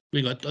 I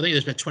think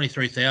there's about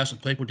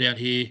 23,000 people down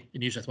here in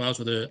New South Wales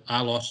with the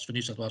R license for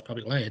New South Wales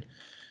public land,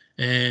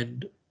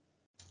 and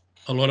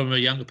a lot of them are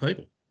younger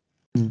people.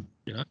 You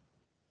know.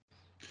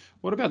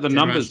 What about the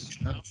numbers?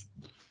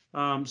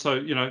 So,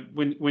 you know,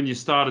 when you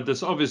started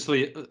this,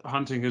 obviously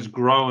hunting has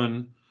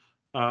grown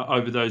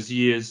over those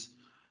years,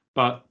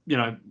 but, you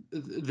know,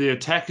 the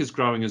attack is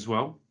growing as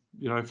well,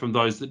 you know, from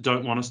those that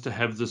don't want us to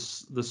have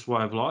this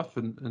way of life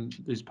and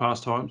these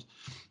pastimes.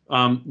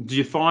 Do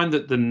you find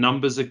that the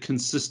numbers are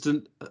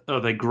consistent?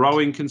 Are they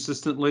growing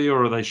consistently,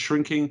 or are they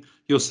shrinking?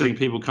 You're seeing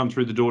people come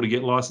through the door to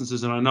get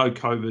licenses, and I know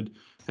COVID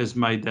has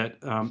made that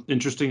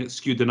interesting. It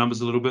skewed the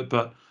numbers a little bit,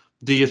 but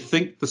do you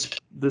think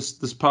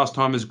this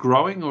pastime is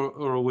growing, or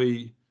are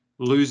we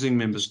losing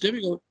members? It's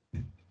difficult.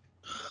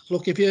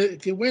 Look, if you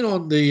went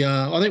on the,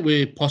 I think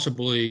we're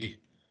possibly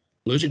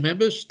losing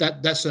members.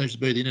 That seems to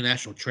be the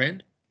international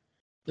trend.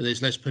 That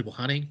there's less people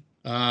hunting.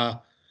 The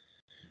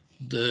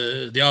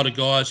older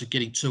guys are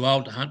getting too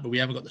old to hunt, but we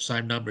haven't got the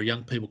same number of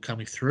young people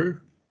coming through.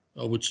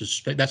 I would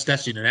suspect that's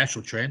the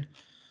international trend.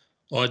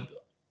 I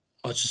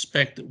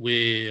suspect that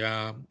we're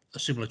a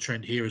similar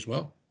trend here as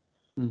well.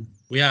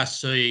 We are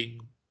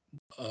seeing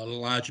a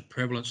larger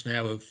prevalence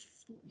now of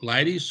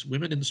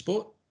women in the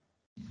sport,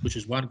 which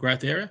is one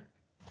growth area.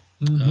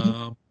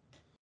 But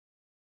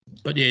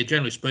yeah,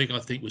 generally speaking, I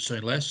think we're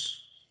seeing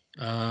less.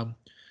 The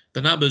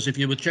numbers, if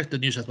you would check the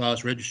New South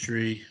Wales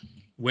Registry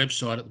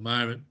website at the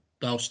moment,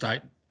 they'll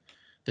state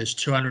there's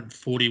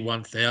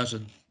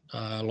 241,000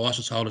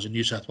 licence holders in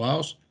New South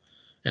Wales,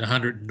 and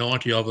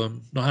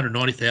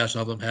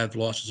 190,000 of them have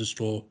licences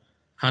for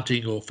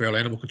hunting or feral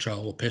animal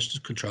control or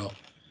pest control.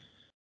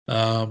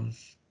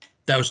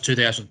 That was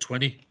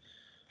 2020.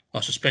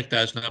 I suspect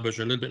those numbers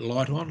are a little bit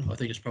light on. I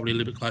think it's probably a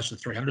little bit closer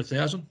to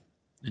 300,000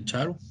 in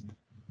total.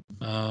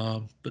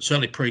 But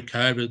certainly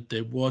pre-COVID,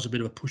 there was a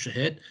bit of a push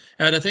ahead.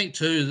 And I think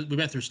too, we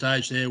went through a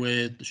stage there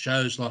where the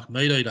shows like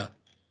Meat Eater,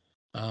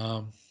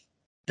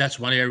 that's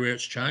one area where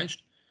it's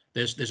changed.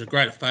 There's a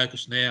greater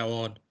focus now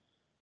on,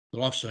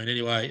 well, I've seen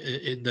anyway,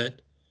 in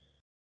that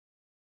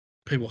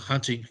people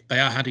they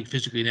are hunting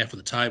physically now for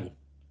the table.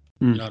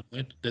 You know what I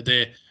mean? That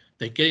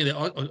they're getting there.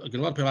 I get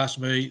a lot of people ask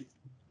me,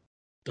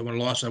 they want a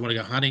license, they want to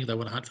go hunting, they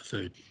want to hunt for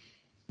food.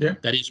 Yeah.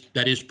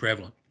 That is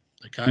prevalent.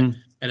 Okay.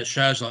 And it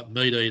shows like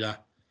Meat Eater,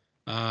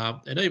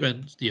 and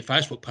even your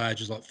Facebook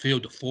pages like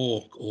Field to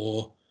Fork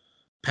or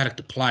Paddock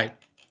to Plate.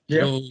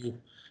 Yeah.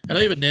 And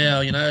even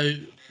now, you know,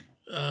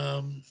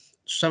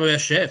 some of our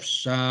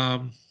chefs,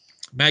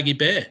 Maggie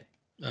Bear,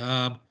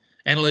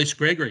 Annalise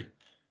Gregory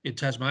in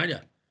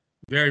Tasmania,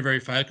 very, very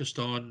focused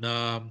on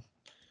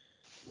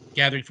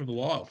gathering from the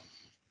wild.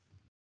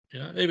 You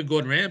know, even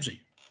Gordon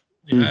Ramsay,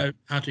 you know,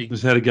 hunting.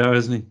 He's had a go,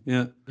 hasn't he?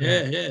 Yeah.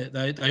 Yeah.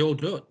 They all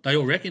do it. They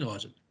all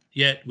recognise it.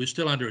 Yet we're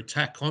still under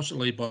attack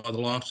constantly by the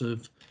likes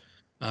of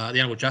the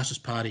Animal Justice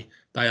Party.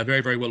 They are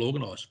very, very well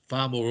organised,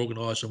 far more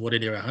organised than what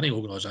any of our hunting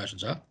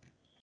organisations are.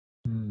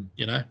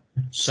 You know,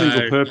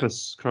 single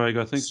purpose, Craig.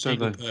 I think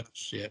single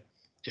purpose. Yeah.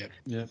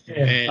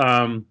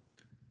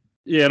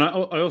 Yeah, and I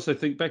also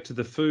think back to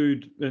the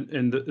food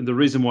and the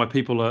reason why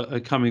people are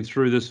coming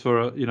through this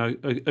for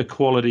a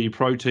quality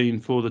protein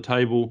for the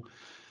table.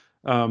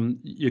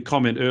 Your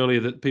comment earlier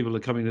that people are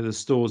coming to the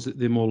stores, that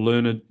they're more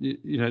learned.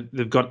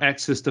 They've got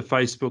access to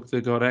Facebook,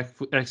 they've got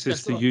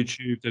access to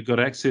YouTube, they've got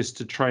access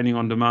to training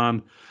on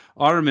demand.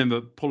 I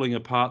remember pulling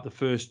apart the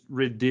first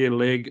red deer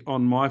leg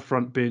on my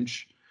front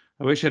bench.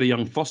 I actually had a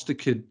young foster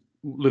kid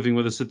living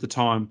with us at the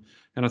time,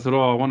 and I thought,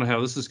 I wonder how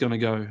this is going to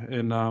go.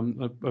 And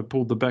I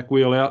pulled the back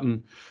wheel out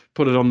and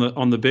put it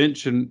on the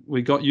bench, and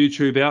we got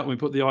YouTube out and we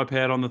put the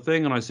iPad on the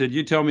thing, and I said,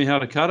 you tell me how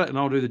to cut it and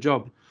I'll do the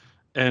job.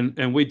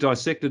 And we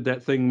dissected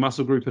that thing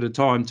muscle group at a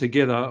time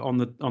together on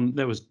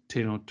that was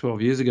 10 or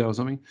 12 years ago or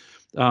something.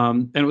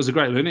 And it was a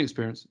great learning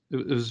experience.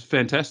 It was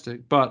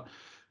fantastic. But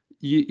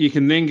you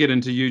can then get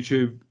into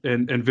YouTube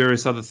and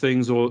various other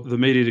things, or the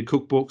meat eater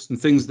cookbooks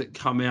and things that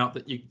come out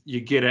that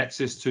you get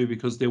access to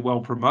because they're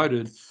well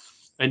promoted,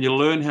 and you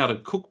learn how to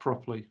cook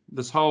properly.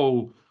 This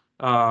whole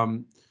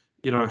home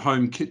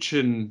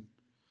kitchen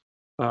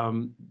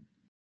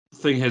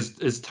thing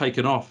has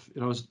taken off.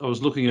 I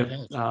was looking at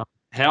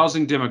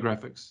housing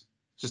demographics,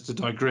 just to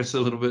digress a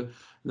little bit.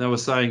 They were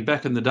saying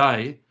back in the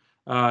day,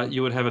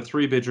 you would have a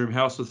 3-bedroom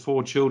house with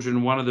 4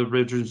 children. One of the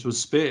bedrooms was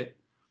spare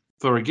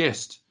for a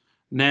guest.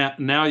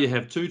 Now you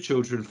have 2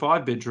 children,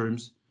 5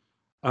 bedrooms,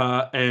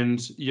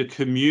 and your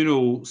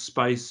communal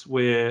space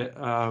where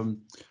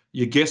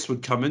your guests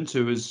would come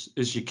into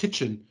is your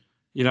kitchen,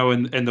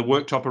 and the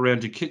worktop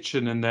around your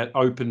kitchen and that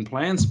open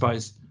plan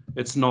space.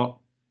 It's not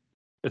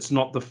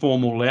the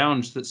formal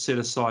lounge that's set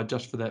aside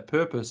just for that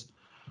purpose.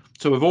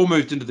 So we've all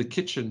moved into the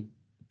kitchen,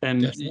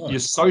 and you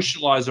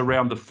socialize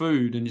around the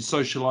food, and you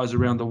socialize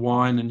around the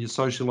wine, and you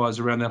socialize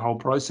around that whole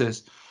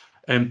process.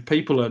 And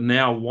people are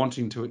now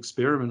wanting to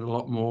experiment a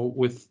lot more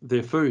with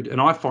their food.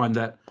 And I find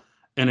that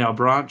in our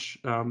branch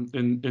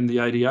in the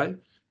ADA,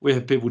 we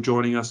have people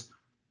joining us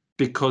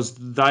because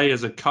they,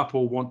 as a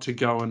couple, want to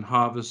go and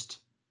harvest,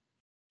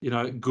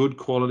 good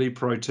quality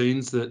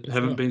proteins that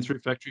haven't been through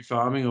factory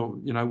farming, or,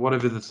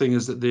 whatever the thing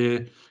is that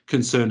they're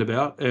concerned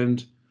about.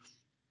 And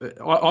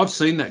I've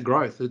seen that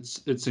growth.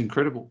 It's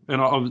incredible.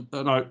 And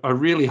I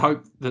really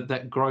hope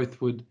that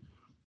growth would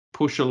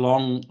push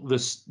along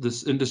this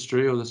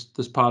industry, or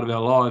this part of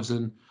our lives,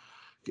 and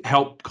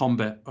help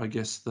combat, I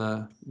guess,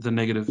 the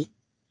negative.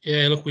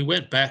 Yeah, look, we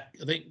went back.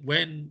 I think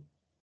when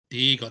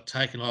deer got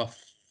taken off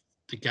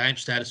the game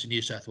status in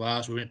New South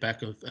Wales, we went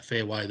back a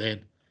fair way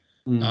then,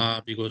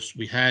 because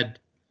we had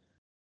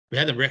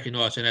them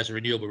recognised as a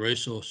renewable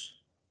resource.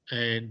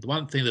 And the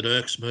one thing that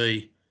irks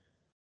me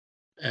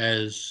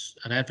as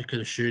an advocate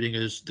of shooting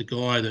is the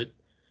guy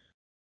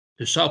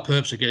whose sole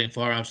purpose of getting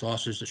firearms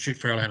license is to shoot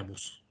feral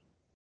animals.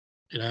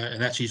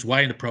 And that's his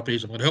way into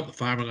properties. I'm going to help the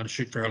farmer. I'm going to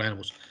shoot feral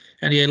animals.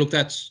 And yeah, look,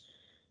 that's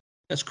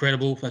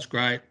credible. That's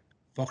great.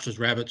 Foxes,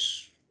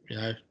 rabbits,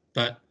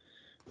 but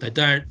they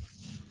don't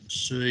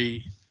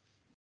see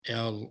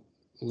our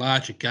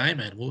larger game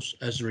animals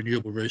as the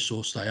renewable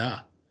resource they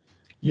are.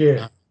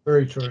 Yeah,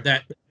 very true.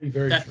 That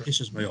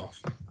pisses me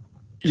off.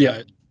 You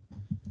know,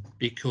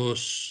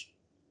 because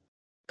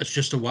it's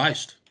just a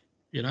waste.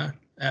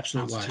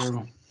 Absolute waste.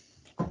 Terrible.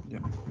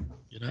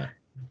 Yeah.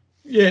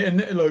 Yeah,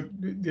 and look,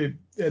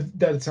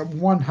 that's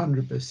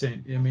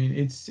 100%. I mean,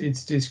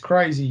 it's this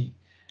crazy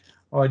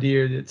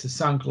idea that it's a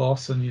sunk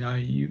loss, and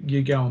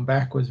you're going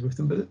backwards with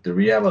them. But the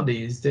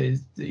reality is,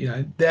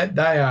 that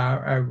they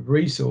are a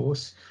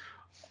resource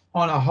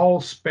on a whole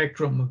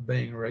spectrum of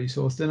being a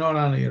resource. They're not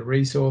only a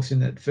resource in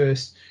that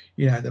first,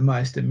 the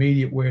most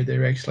immediate, where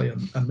they're actually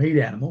a meat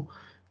animal.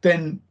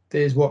 Then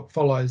there's what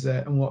follows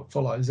that, and what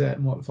follows that,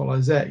 and what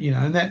follows that.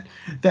 And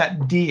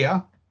that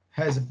deer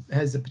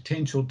has the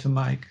potential to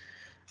make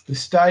the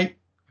state,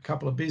 a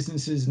couple of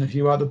businesses, and a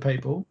few other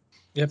people,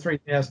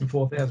 $3,000,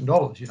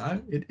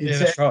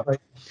 $4,000.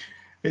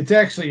 It's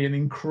actually an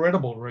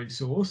incredible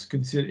resource.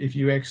 Consider if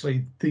you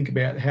actually think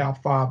about how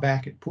far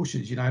back it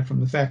pushes.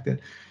 From the fact that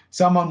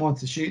someone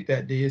wants to shoot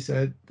that deer,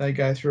 so they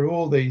go through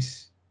all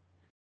these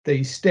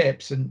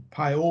steps and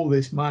pay all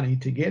this money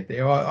to get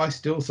there. I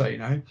still say,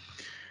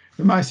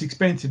 the most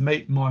expensive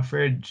meat in my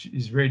fridge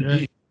is red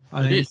deer.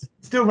 I think it's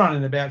still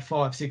running about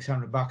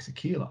 $500-600 a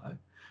kilo.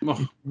 If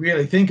you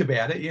really think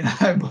about it,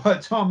 by the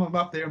time I'm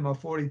up there in my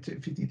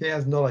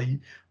 $40,000-$50,000,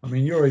 I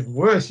mean, you're even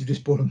worse. You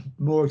just bought a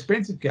more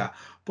expensive car.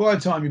 By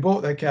the time you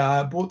bought that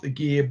car, bought the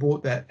gear,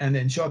 bought that, and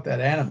then shot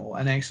that animal,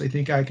 and actually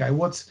think, okay,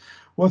 what's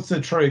the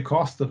true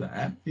cost of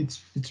that?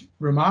 It's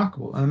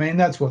remarkable. And I mean,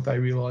 that's what they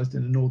realised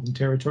in the Northern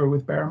Territory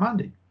with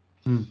barramundi.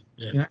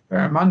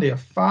 Barramundi are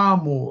far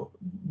more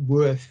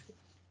worth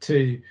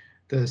to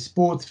the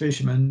sports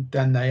fisherman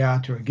than they are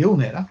to a gill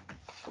netter.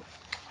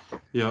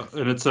 Yeah,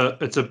 and it's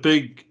a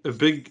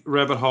big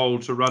rabbit hole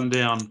to run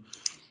down.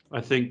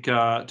 I think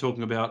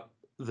talking about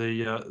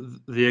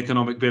the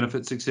economic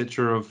benefits,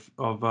 etc.,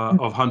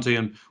 of hunting,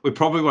 and we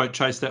probably won't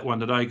chase that one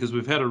today because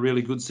we've had a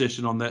really good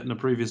session on that in a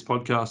previous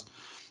podcast.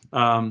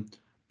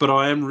 but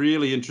I am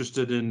really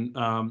interested in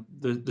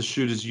the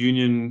Shooters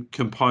Union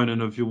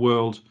component of your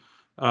world,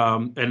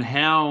 and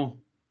how.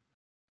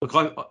 Look,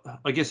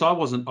 I guess I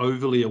wasn't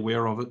overly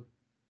aware of it,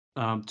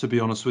 to be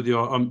honest with you.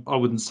 I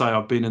wouldn't say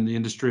I've been in the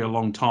industry a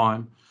long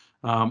time.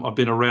 I've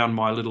been around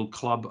my little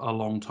club a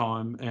long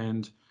time,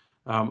 and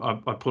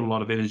I put a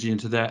lot of energy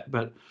into that.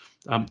 But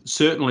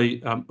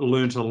certainly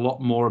learned a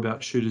lot more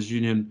about Shooters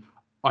Union.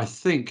 I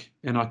think,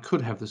 and I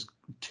could have this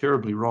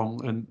terribly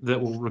wrong, and that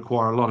will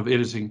require a lot of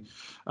editing.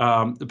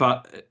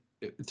 But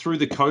through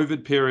the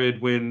COVID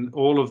period, when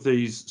all of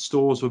these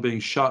stores were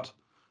being shut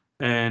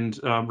and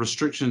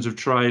restrictions of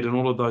trade and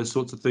all of those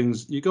sorts of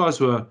things, you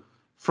guys were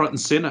front and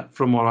center,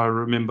 from what I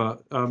remember,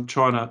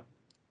 trying to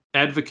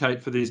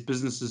advocate for these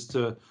businesses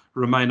to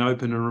remain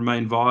open and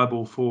remain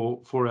viable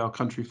for our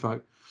country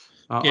folk.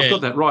 I've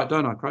got that right,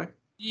 don't I, Craig?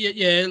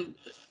 Yeah.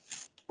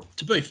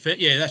 To be fair,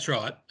 yeah, that's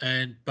right.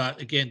 But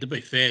again, to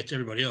be fair to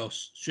everybody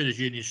else, Shooters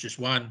Union is just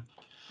one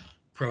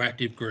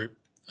proactive group.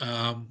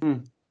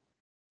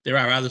 There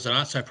are others that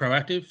aren't so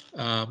proactive,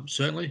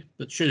 certainly,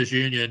 but Shooters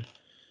Union,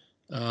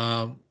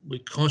 we're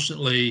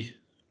constantly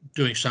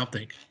doing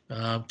something.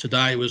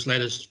 Today was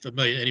letters, for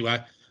me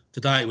anyway,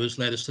 today it was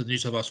letters to the New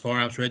South Wales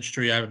Firearms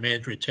Registry over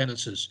mandatory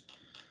attendances.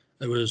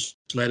 There was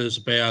letters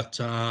about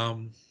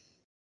the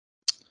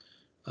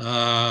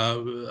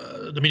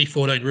Mini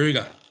 14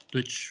 Ruger,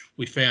 which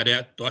I found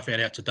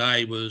out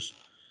today was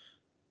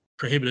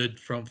prohibited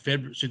from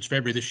since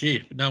February this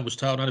year, but no one was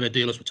told, none of our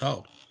dealers were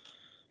told.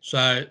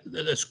 So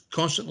there's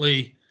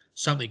constantly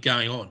something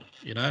going on,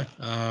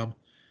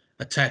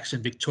 attacks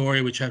in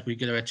Victoria, which have to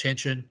get our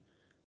attention.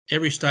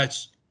 Every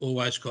state's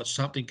always got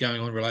something going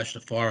on in relation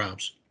to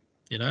firearms,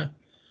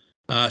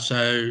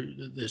 so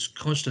there's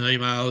constant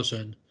emails,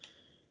 and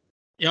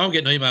I'm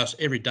getting emails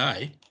every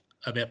day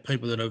about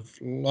people that have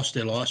lost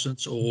their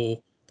license,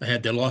 or they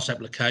had their license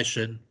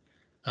application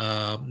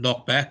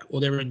knocked back, or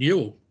their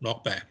renewal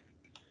knocked back.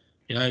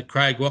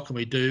 Craig, what can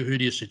we do? Who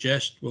do you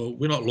suggest? Well,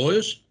 we're not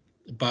lawyers,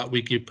 but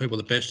we give people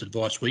the best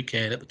advice we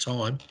can at the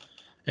time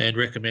and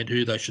recommend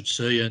who they should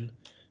see, and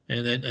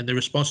the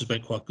response has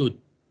been quite good,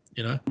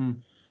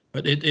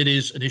 But it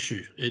is an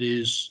issue. It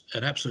is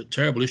an absolute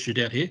terrible issue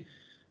down here.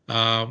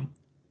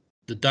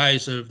 The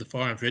days of the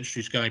firearms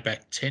registries going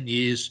back 10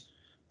 years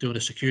doing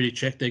a security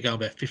check, they're going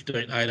back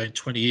 15, 18,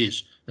 20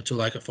 years until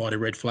they can find a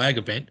red flag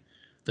event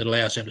that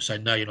allows them to say,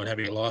 no, you're not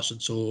having a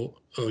license, or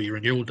your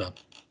renewal done,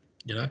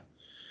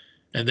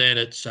 And then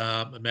it's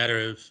a matter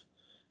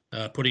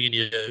of putting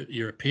in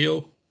your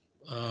appeal,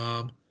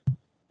 and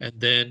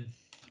then,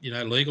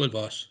 legal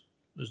advice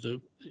as to,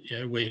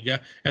 where you go.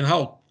 And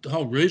the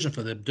whole reason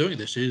for them doing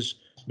this is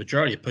the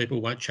majority of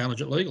people won't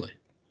challenge it legally,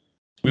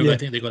 whether they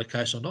think they've got a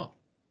case or not.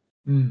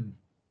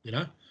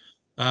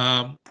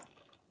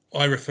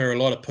 I refer a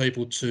lot of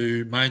people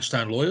to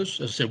Mainstone lawyers.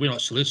 As I said, we're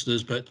not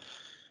solicitors, but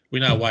we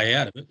know a way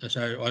out of it. And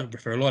so I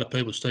refer a lot of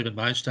people to Stephen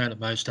Mainstone at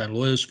Mainstone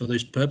Lawyers for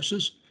these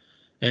purposes,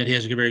 and he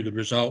has a very good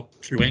result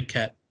through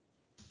NCAT.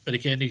 But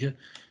again,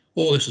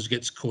 all this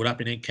gets caught up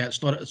in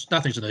NCAT.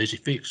 Nothing's an easy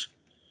fix.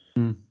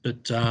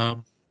 But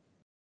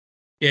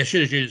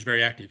Shooters Union is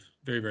very active,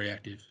 very, very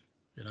active.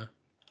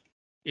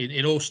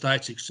 In all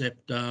states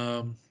except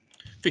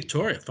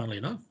Victoria. Funnily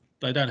enough,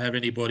 they don't have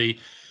anybody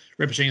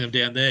representing them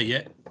down there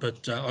yet,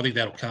 but I think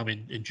that'll come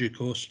in due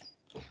course.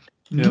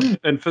 Yeah,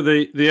 and for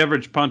the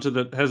average punter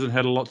that hasn't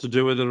had a lot to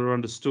do with it or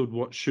understood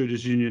what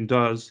Shooters Union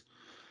does,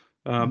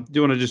 do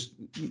you want to just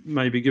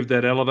maybe give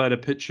that elevator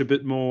pitch a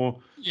bit more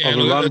of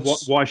a run?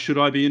 Why should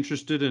I be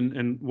interested,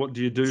 and what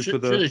do you do for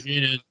the Shooters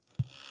Union?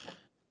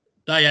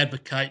 They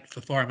advocate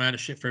for firearm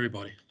ownership for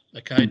everybody.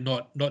 Okay,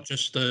 not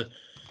just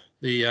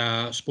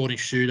the sporting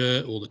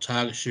shooter or the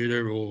target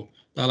shooter, or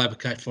they'll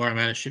advocate firearm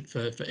ownership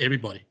for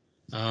everybody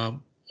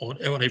on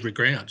every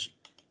grounds.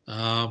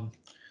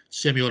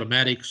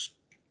 Semi-automatics,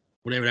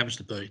 whatever it happens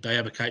to be, they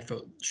advocate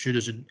for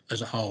shooters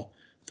as a whole,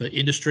 for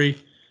industry,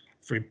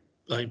 for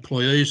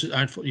employees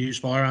that use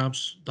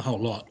firearms, the whole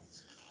lot.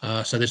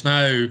 So there's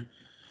no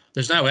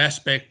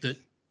aspect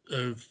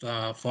of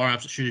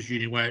firearms that Shooters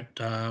Union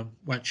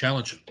won't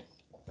challenge.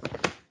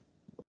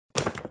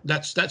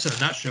 That's in a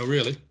nutshell,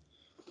 really.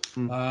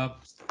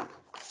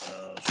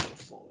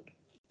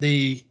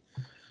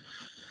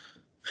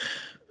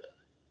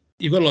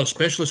 You've got a lot of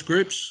specialist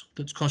groups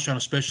that concentrate on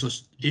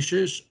specialist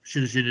issues.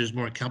 Shooters Union is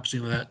more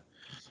encompassing than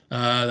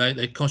that.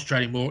 They're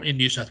concentrating more in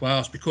New South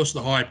Wales because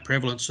of the high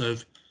prevalence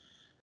of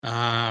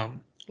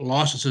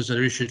licences that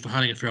are issued for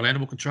hunting and feral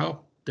animal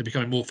control. They're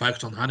becoming more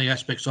focused on the hunting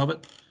aspects of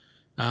it.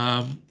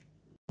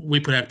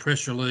 We put out a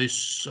press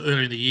release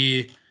earlier in the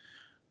year.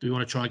 Do we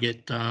want to try and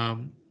get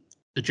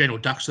the general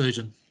duck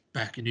season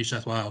back in New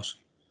South Wales?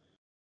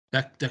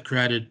 That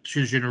created,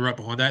 Shooters Union right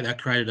behind that. That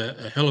created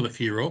a hell of a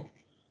furore.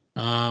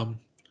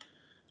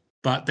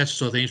 But that's the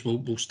sort of things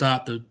we'll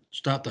start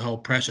the whole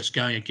process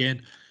going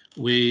again.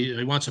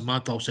 We once a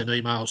month I'll send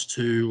emails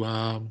to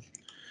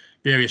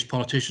various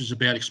politicians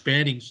about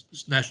expanding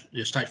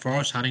state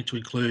forest hunting to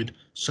include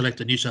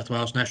selected New South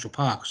Wales national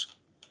parks.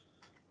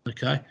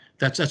 Okay,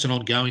 that's an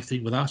ongoing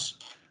thing with us.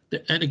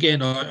 And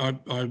again,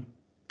 I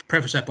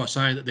preface that by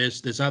saying that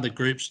there's other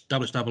groups,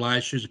 WSAA,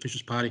 Shooters and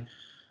Fishers Party,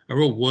 are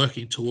all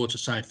working towards the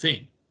same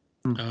thing.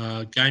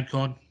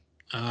 GameCon,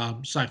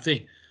 same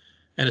thing.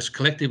 And it's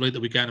collectively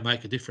that we're going to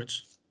make a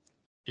difference,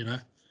 you know.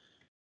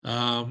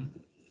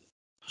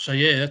 So,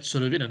 yeah, that's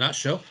sort of in a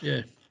nutshell,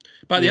 yeah.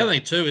 But the other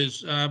thing too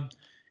is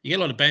you get a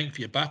lot of bang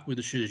for your buck with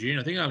the Shooters Union.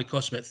 I think it only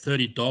costs about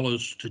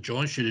 $30 to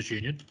join Shooters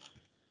Union.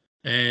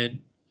 And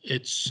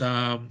it's...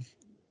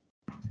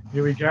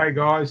 Here we go,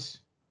 guys.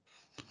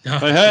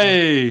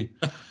 Hey!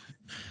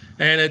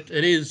 And it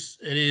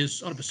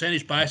is on a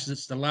percentage basis,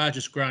 it's the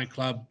largest growing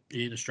club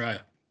in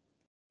Australia.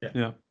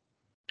 Yeah.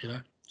 You know,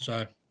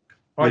 so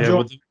I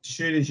joined the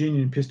Shooters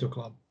Union Pistol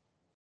Club.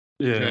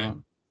 Yeah.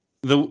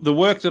 The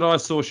work that I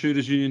saw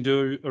Shooters Union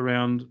do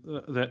around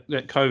that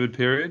COVID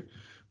period,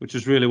 which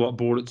is really what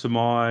brought it to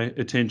my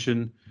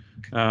attention,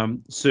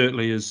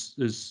 certainly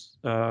is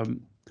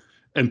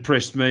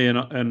impressed me,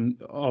 and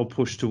I'll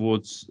push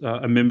towards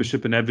a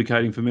membership and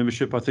advocating for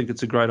membership. I think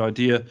it's a great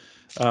idea.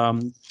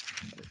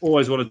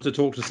 Always wanted to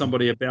talk to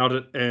somebody about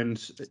it and,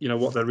 you know,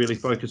 what they really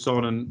focus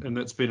on, and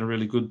that's been a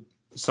really good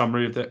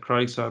summary of that,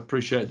 Craig, so I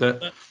appreciate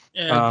that.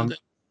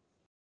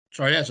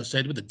 Sorry, as I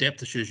said, with the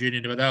depth of Shooters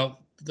Union,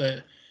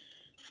 but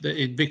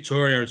in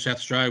Victoria and South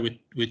Australia,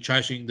 we're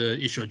chasing the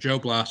issue of gel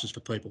blasters for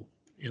people,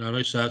 you know what I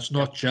mean? So it's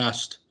not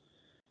just,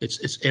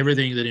 it's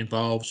everything that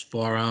involves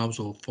firearms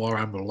or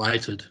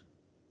firearm-related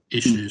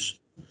issues,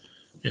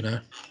 you know?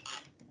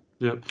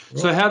 Yeah.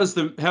 So how does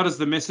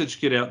the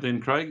message get out then,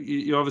 Craig?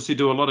 You obviously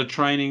do a lot of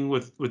training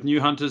with new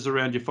hunters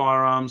around your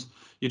firearms.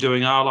 You're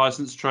doing R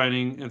license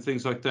training and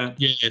things like that.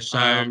 Yeah.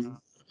 So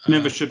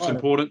membership's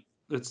important.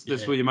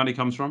 That's where your money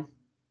comes from.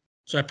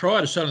 So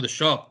prior to starting the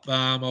shop,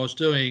 I was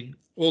doing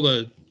a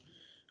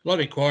lot of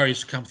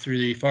inquiries come through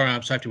the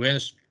Firearm Safety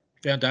Awareness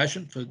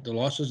Foundation for the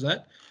license of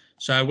that.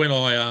 So when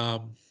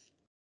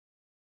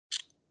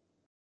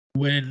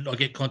I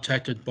get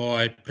contacted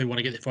by people who want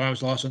to get their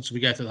firearms license, we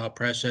go through the whole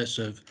process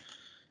of,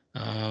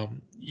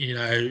 you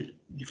know,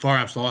 your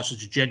firearms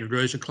license, your genuine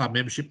reason, club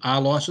membership, R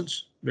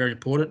license, very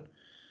important.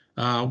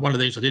 One of the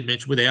things I did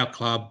mention with our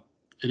club,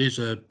 it is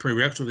a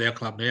prerequisite with our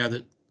club now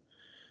that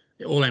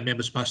all our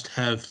members must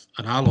have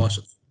an R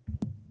license.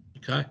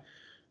 Okay,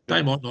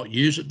 they might not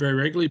use it very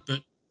regularly,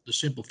 but the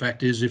simple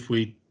fact is, if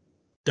we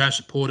don't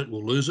support it,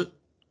 we'll lose it.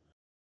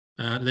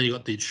 And then you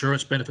got the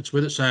insurance benefits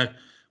with it. So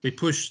we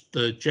push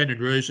the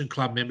genuine reason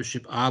club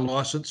membership R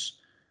license,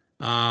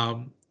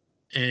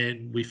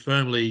 and we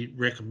firmly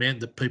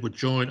recommend that people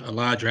join a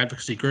larger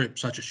advocacy group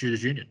such as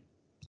Shooters Union.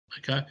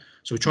 Okay,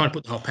 so we try and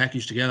put the whole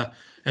package together,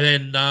 and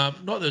then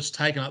not that it's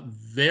taken up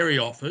very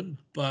often,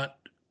 but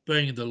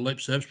being the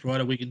Leap service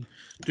provider, we can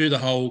do the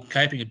whole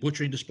caping and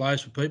butchering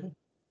displays for people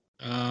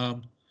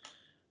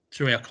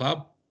through our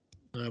club.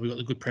 We've got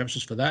the good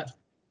premises for that.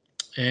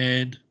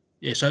 And,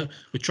 yeah, so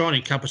we're trying to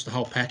encompass the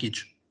whole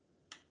package,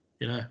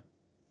 you know.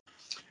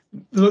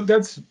 Look,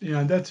 that's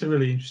a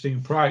really interesting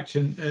approach.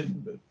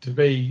 And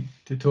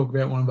to talk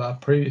about one of our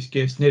previous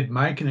guests, Ned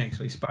Macon,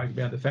 actually spoke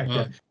about the fact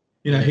that,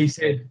 you know, he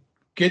said,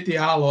 get the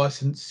R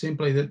license,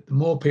 simply that the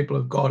more people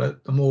have got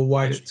it, the more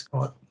weight it's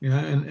got, you know,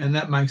 and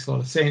that makes a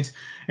lot of sense.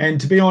 And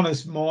to be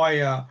honest,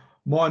 my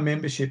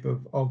membership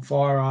of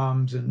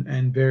firearms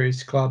and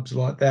various clubs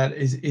like that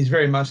is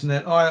very much in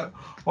that. I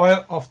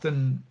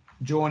often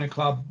join a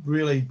club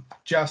really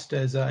just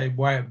as a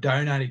way of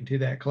donating to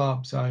that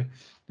club. So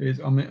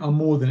I'm in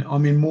more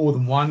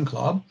than one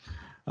club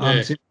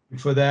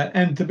for that.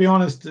 And to be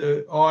honest,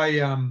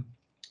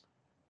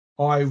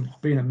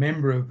 I've been a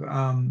member of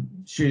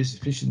Shooters,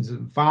 Fishers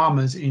and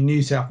Farmers in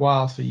New South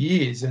Wales for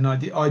years, and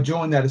I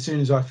joined that as soon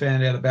as I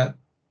found out about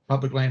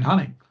public land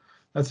hunting.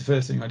 That's the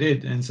first thing I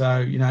did. And so,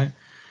 you know,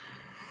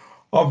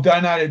 I've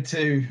donated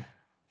to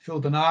Phil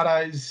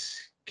Donato's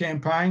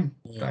campaign.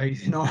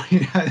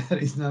 That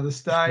is another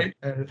state,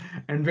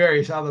 and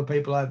various other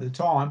people over the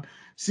time,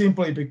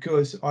 simply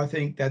because I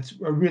think that's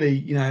a really,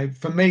 you know,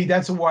 for me,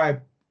 that's a way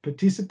of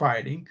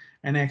participating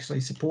and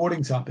actually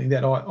supporting something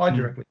that I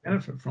directly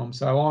benefit from.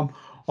 So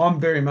I'm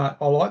very much,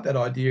 I like that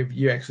idea of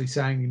you actually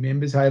saying to your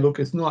members, hey, look,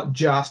 it's not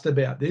just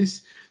about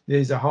this.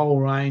 There's a whole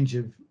range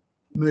of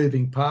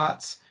moving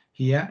parts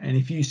here, and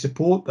if you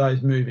support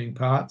those moving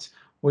parts,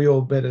 we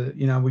all better,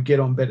 you know, we get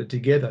on better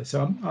together.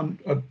 So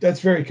that's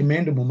very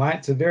commendable, mate.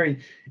 It's a very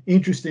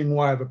interesting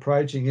way of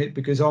approaching it,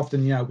 because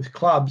often, you know, with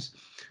clubs,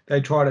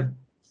 they try to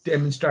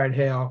demonstrate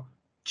how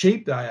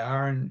cheap they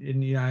are, and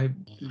you know,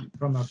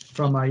 from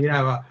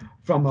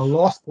a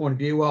loss point of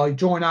view, well, you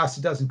join us,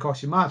 it doesn't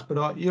cost you much,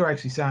 but you're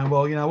actually saying,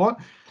 well, you know what,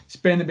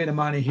 spend a bit of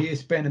money here,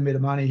 spend a bit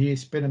of money here,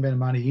 spend a bit of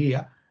money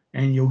here,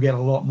 and you'll get a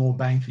lot more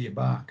bang for your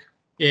buck.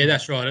 Yeah,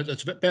 that's right.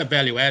 It's about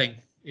value adding,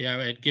 you know,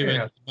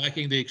 and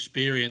making the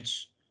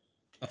experience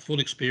a full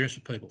experience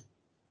for people.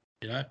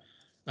 You know,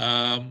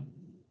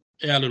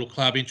 our little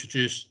club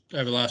introduced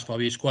over the last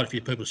 5 years quite a few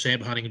people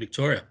sambar hunting in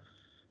Victoria.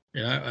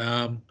 You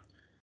know,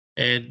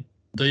 and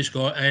these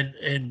guys,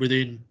 and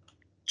within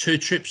 2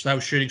 trips they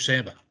were shooting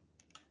sambar.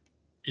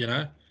 You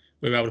know,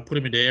 we were able to put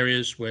them into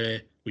areas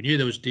where we knew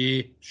there was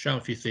deer, show them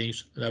a few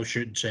things, and they were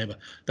shooting sambar.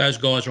 Those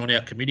guys are on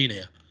our committee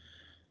now.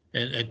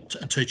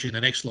 and teaching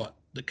the next lot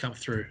that come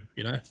through,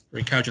 or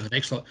encouraging the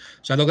next lot.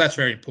 So look, that's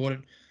very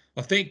important.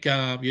 I think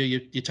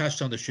you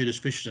touched on the Shooters,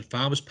 Fishers and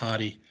Farmers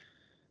Party.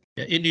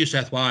 In New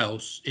South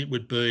Wales, we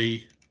would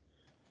be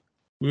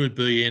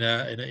in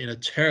a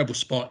terrible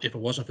spot if it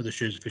wasn't for the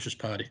Shooters and Fishers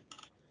Party.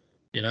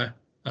 They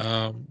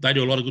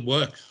do a lot of good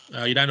work.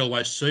 You don't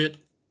always see it,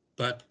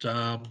 but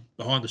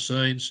behind the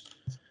scenes,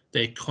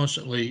 they're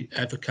constantly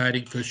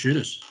advocating for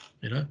shooters.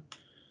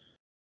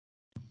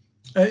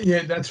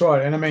 Yeah, that's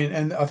right. And I mean,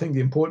 and I think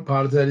the important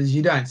part of that is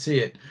you don't see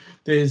it.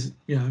 There's,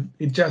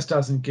 it just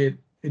doesn't get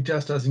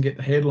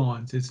the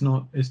headlines. It's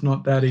not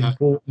that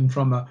important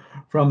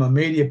from a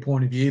media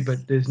point of view.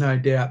 But there's no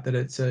doubt that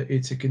it's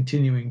a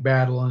continuing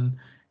battle, and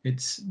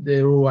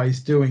they're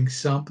always doing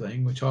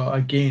something. Which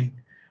I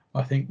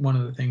think one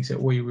of the things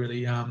that we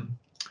really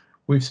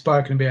we've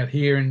spoken about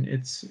here, and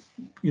it's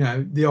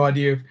the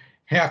idea of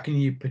how can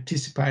you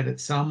participate at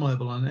some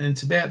level, and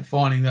it's about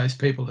finding those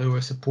people who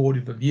are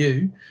supportive of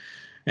you.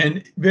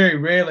 And very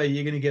rarely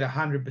you're going to get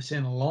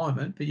 100%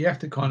 alignment, but you have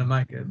to kind of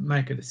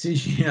make a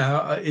decision.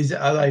 Are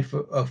they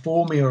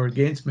for me or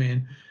against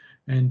me,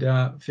 and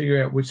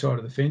figure out which side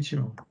of the fence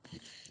you're on.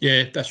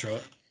 Yeah, that's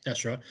right.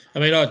 That's right. I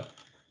mean,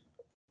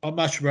 I'd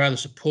much rather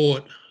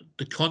support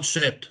the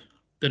concept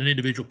than an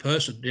individual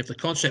person. If the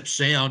concept's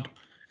sound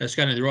and it's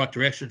going in the right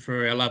direction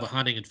for our love of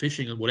hunting and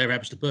fishing and whatever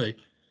happens to be,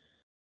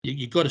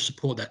 you've got to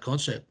support that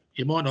concept.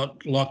 You might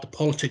not like the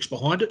politics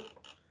behind it.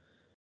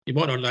 You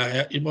might not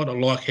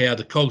like how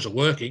the cogs are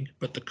working,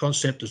 but the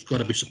concept has got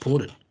to be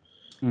supported.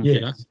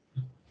 Yes.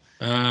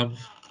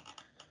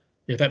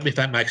 If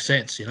that makes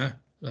sense, and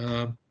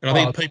I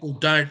think people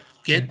don't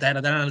get that,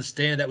 or they don't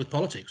understand that with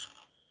politics.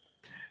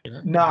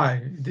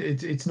 No,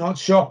 it's not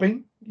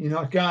shopping. You're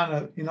not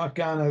going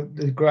to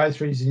the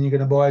groceries and you're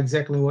going to buy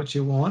exactly what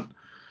you want.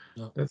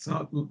 No. That's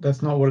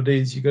not what it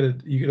is. You got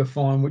to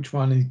find which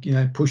one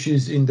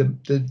pushes in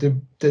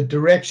the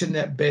direction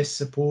that best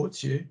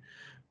supports you.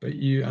 But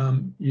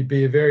you'd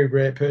be a very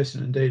rare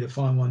person indeed to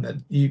find one that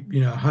you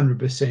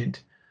 100%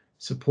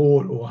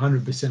 support or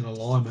 100%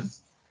 alignment.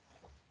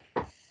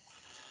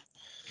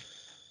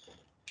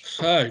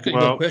 So, got any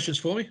more questions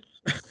for me?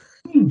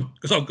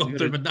 Because I've gone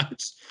through my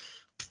notes.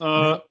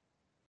 I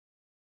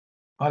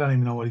don't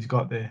even know what he's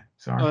got there.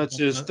 Sorry. It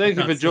says, thank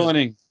you for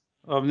joining.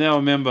 I'm now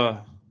a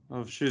member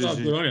of Shooters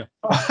Union.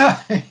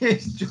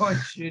 He's joined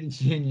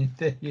Shooters Union.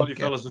 While you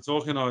fellas were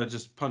talking, I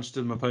just punched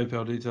in my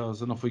PayPal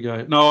details and off we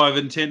go. No, I've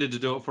intended to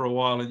do it for a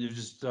while, and you've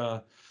just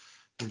got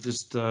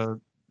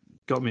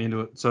me into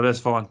it. So that's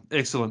fine.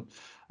 Excellent.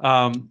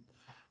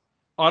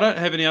 I don't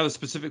have any other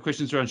specific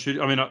questions around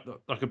shooting. I mean,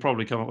 I could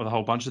probably come up with a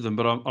whole bunch of them,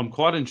 but I'm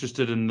quite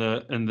interested in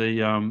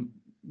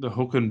the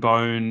hook and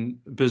bone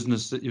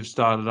business that you've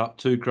started up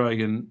too,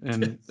 Craig,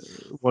 and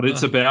what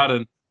it's about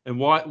and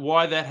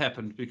why that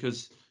happened,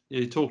 because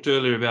you talked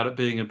earlier about it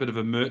being a bit of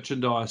a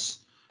merchandise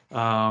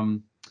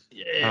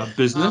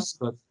business.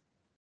 But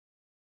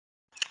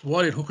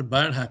why did hook and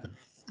bone happen?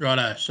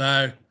 Righto.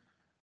 So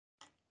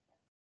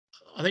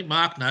I think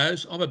Mark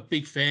knows I'm a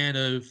big fan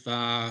of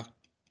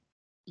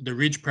the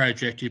Ridge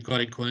project you've got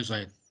in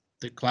Queensland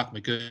that Clark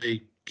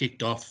McGee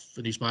kicked off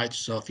and his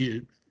mates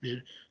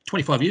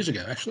 25 years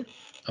ago, actually,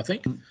 I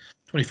think,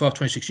 25,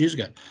 26 years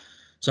ago.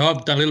 So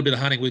I've done a little bit of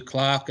hunting with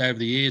Clark over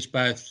the years,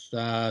 both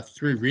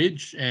through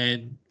Ridge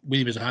and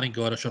with him as a hunting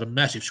guide. I shot a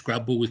massive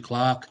scrub bull with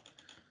Clark.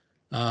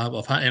 And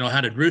I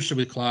hunted rooster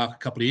with Clark a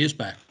couple of years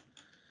back.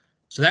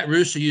 So that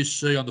rooster you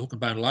see on the hook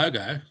and bone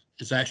logo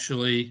is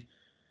actually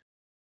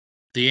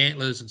the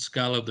antlers and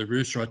skull of the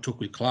rooster I took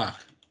with Clark.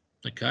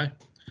 Okay.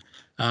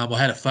 I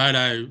had a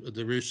photo of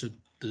the rooster,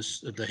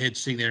 the head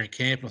sitting there in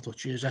camp, and I thought,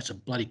 geez, that's a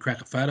bloody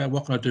cracker photo.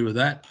 What can I do with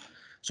that?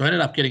 So I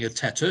ended up getting a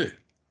tattoo,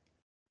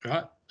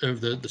 right, of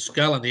the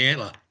skull and the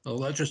antler.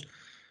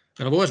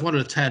 And I've always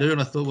wanted a tattoo,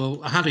 and I thought,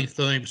 well, a hunting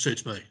theme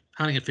suits me,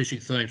 hunting and fishing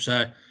theme.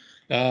 So,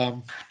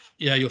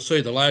 you'll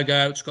see the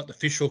logo. It's got the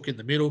fish hook in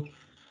the middle.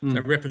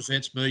 That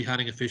represents me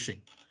hunting and fishing.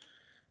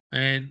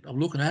 And I'm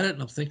looking at it,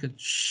 and I'm thinking,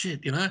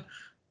 shit,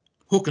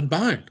 hook and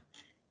bone,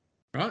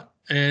 right?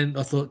 And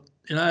I thought,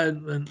 and I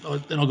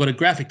got a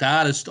graphic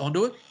artist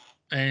onto it,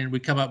 and we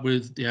come up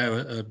with,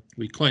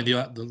 we cleaned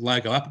the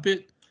logo up a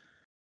bit.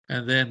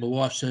 And then my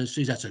wife says,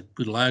 geez, that's a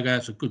good logo.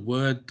 It's a good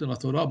word. And I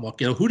thought, I might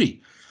get a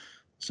hoodie.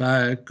 So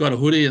I got a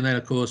hoodie. And then,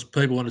 of course,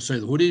 people want to see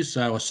the hoodies.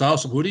 So I sold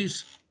some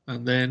hoodies.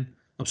 And then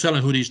I'm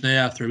selling hoodies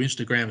now through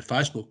Instagram and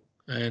Facebook.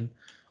 And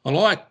I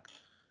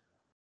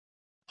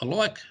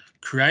like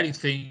creating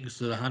things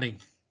that are hunting,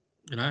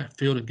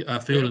 field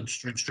and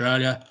stream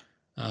Australia,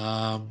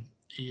 and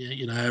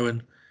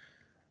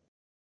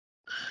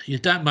you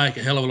don't make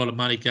a hell of a lot of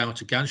money going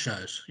to gun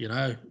shows,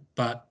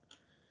 but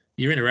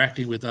you're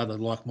interacting with other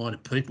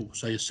like-minded people.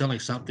 So you're selling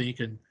something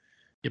and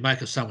you're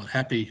making someone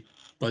happy.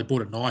 They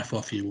bought a knife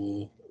off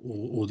you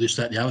or this,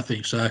 that, and the other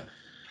thing. So,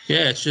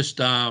 yeah, it's just,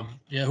 hook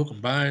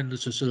and bone.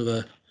 It's a sort of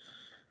a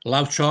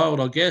love child,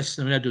 I guess.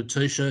 And we're now doing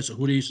T-shirts and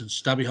hoodies and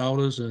stubby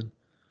holders. And,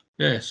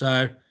 yeah,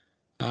 so,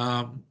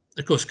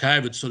 of course,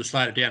 COVID sort of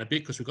slowed it down a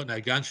bit because we've got no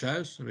gun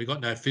shows and we've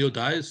got no field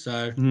days.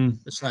 So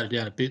it slowed it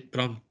down a bit.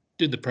 But I'm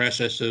did the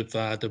process of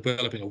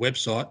developing a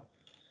website,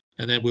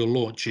 and then we'll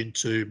launch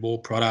into more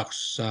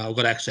products. We've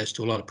got access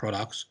to a lot of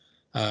products,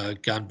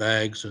 gun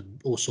bags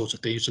and all sorts of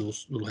things. So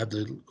we'll have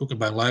the Hook and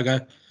Bone logo,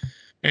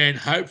 and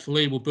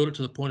hopefully we'll build it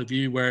to the point of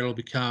view where it'll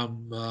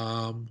become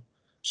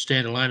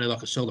standalone, and I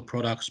can sell the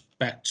products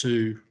back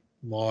to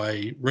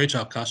my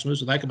retail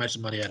customers, and they can make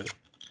some money out of it.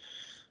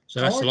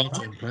 So that's the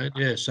long-term plan.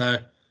 Yeah. So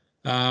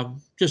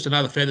just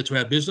another feather to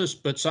our business,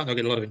 but something I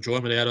get a lot of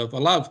enjoyment out of. I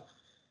love,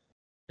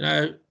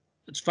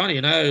 it's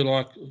funny,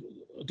 like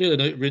I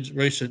did a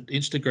recent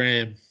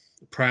Instagram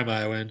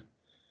promo, and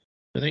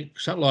I think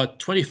something like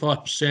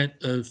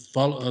 25%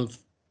 of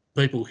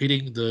people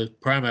hitting the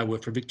promo were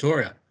from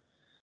Victoria,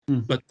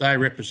 but they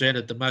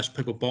represented the most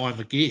people buying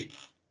the gear.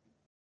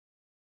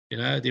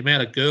 The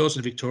amount of girls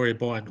in Victoria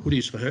buying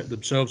hoodies for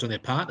themselves and their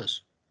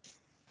partners.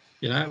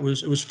 It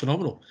was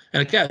phenomenal,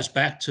 and it goes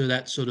back to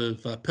that sort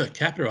of per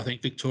capita. I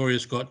think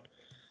Victoria's got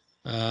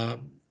the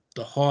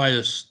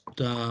highest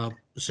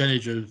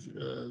percentage of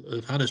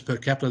hunters per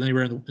capita than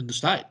anywhere in the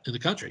state, in the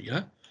country.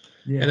 And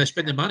they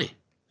spend their money.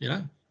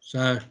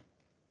 So.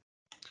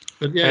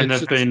 But yeah, and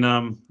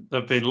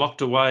they've been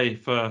locked away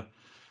for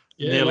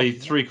nearly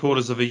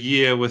 3/4 of a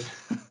year with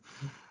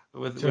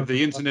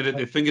the internet at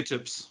their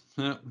fingertips.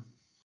 Yeah.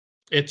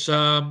 It's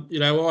I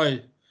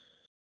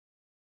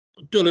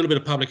do a little bit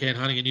of public hand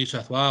hunting in New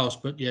South Wales,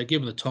 but yeah,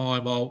 given the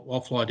time,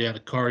 I'll fly down to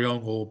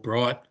Corryong or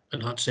Bright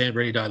and hunt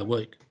sambar any day of the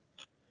week.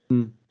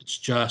 It's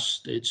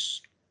just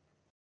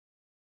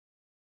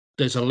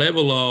there's a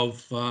level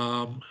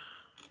of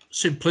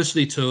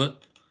simplicity to it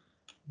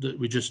that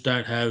we just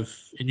don't have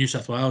in New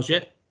South Wales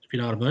yet, if you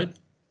know what I mean.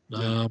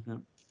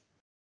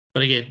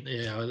 But again,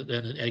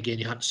 and again,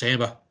 you hunt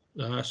sambar,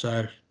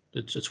 so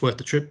it's worth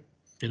the trip,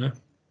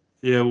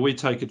 Yeah, we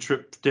take a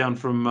trip down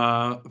from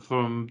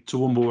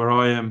Toowoomba, where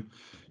I am,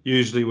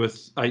 usually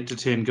with 8 to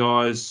 10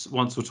 guys,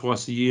 once or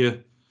twice a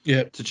year,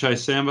 to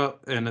chase sambar,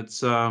 and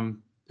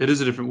it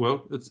is a different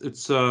world.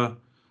 It's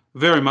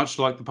very much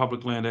like the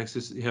public land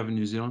access that you have in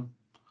New Zealand.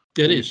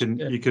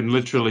 You can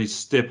literally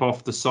step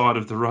off the side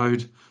of the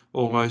road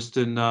almost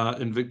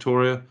in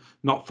Victoria,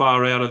 not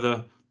far out of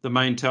the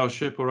main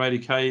township or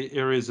 80k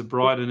areas of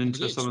Brighton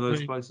into some of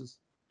those places.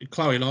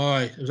 Chloe and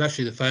I, it was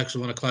actually the focus of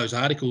one of Chloe's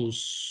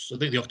articles, I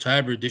think the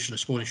October edition of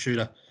Sporting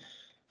Shooter.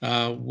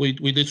 We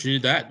literally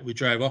did that. We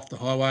drove off the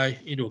highway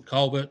into a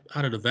culvert,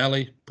 hunted a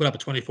valley, put up a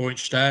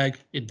 24-inch stag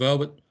in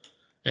velvet,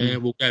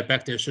 and we'll go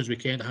back there as soon as we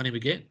can to hunt him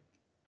again.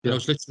 And I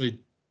was literally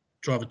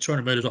driving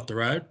 200 metres off the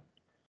road,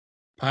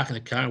 parking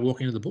the car and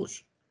walking into the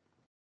bush.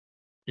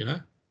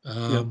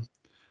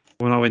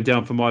 When I went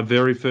down for my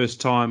very first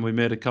time, we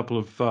met a couple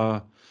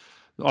of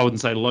I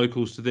wouldn't say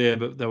locals to there,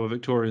 but they were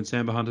Victorian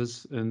sambar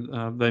hunters, and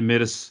they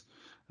met us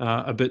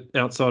a bit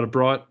outside of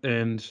Bright,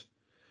 and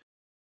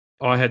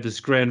I had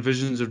this grand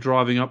visions of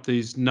driving up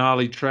these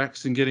gnarly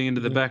tracks and getting into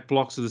the back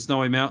blocks of the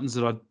Snowy Mountains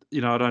that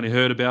I'd only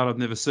heard about, I've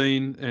never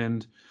seen,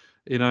 and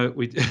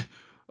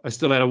I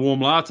still had a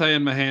warm latte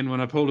in my hand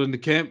when I pulled into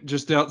camp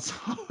just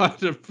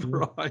outside of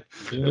Bright.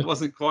 It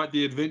wasn't quite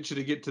the adventure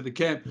to get to the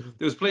camp.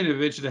 There was plenty of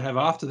adventure to have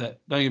after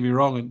that. Don't get me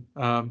wrong,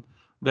 and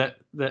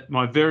that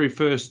my very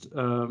first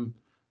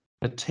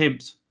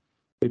attempt,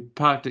 we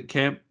parked at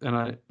camp,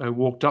 and I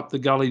walked up the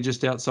gully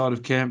just outside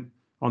of camp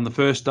on the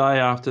first day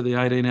after the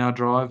 18-hour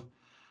drive,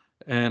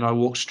 and I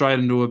walked straight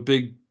into a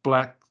big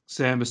black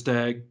sambar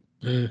stag.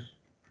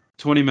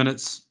 20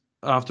 minutes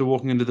after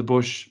walking into the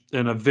bush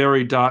in a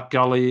very dark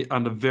gully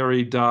under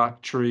very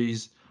dark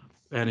trees,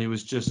 and he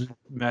was just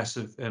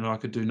massive, and I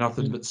could do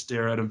nothing but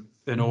stare at him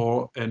in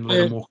awe and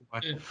let him walk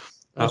away.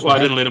 Well, I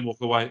didn't let him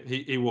walk away.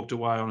 He walked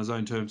away on his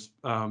own terms.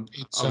 I was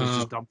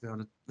just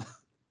dumbfounded.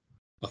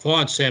 I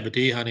find sambar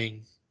deer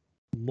hunting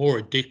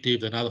more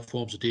addictive than other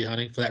forms of deer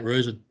hunting for that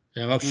reason.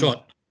 I've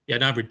shot a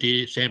number of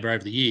deer sambar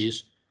over the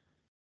years,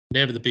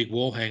 never the big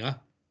wall hanger,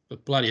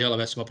 but bloody hell,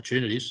 I've had some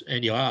opportunities.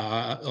 And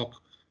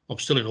I'm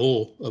still in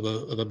awe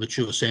of a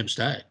mature sambar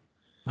stag.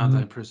 Aren't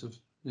they impressive?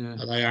 Yeah,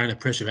 they are an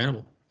impressive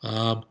animal.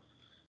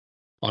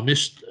 I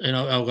missed,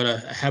 I've got a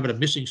habit of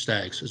missing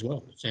stags as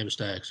well, sambar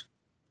stags.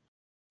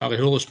 I can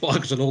hit all the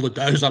spikes and all the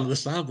does under the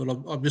sun,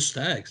 but I miss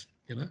stags.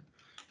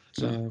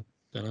 So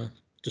don't know.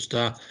 Just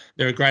they're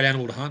a great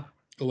animal to hunt.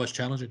 Always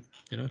challenging.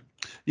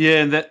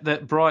 Yeah, and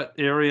that Bright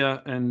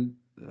area, and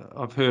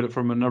I've heard it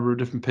from a number of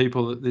different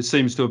people, that there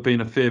seems to have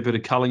been a fair bit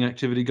of culling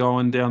activity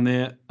going down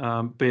there,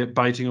 be it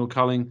baiting or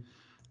culling,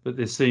 but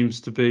there seems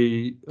to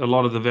be a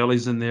lot of the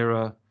valleys in there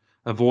are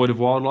void of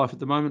wildlife at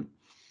the moment.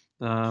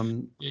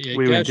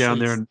 We went down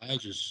there and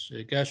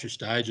it goes through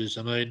stages.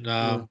 I mean,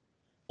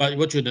 but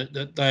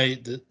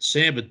the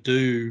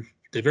sambar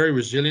they're very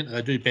resilient, and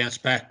they do bounce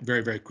back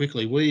very, very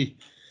quickly. We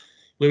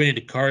went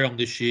into Corryong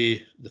this year,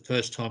 the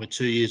first time in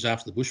 2 years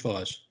after the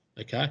bushfires,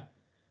 okay?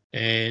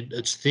 And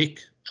it's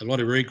thick, a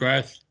lot of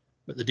regrowth,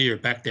 but the deer are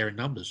back there in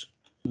numbers.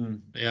 Now,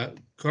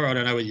 I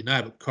don't know whether you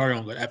know, but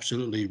Corryong got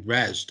absolutely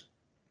razzed,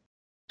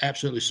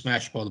 absolutely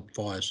smashed by the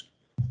fires.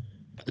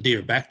 But the deer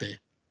are back there,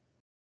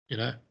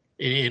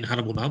 in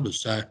huntable numbers.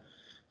 So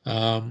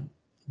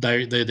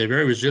they're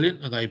very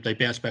resilient and they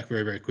bounce back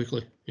very, very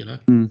quickly. You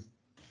know.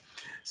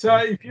 So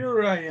if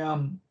you're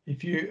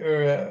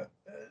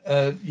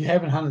you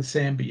haven't hunted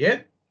sambar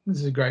yet, this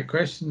is a great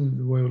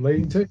question we were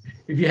leading to.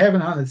 If you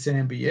haven't hunted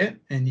sambar yet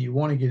and you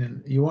want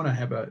to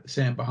have a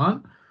sambar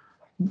hunt,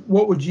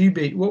 what would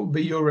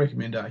be your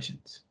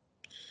recommendations?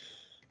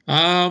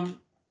 I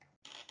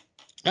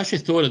actually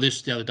thought of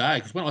this the other day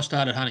because when I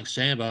started hunting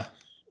sambar,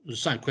 it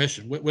was the same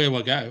question: where do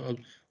I go?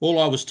 All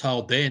I was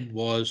told then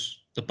was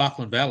the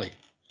Buckland Valley,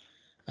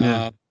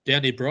 down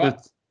near Bright.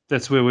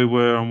 That's where we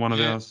were on one of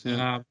ours.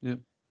 Yeah.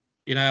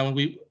 You know, when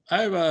we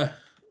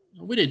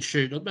didn't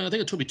shoot. I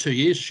think it took me 2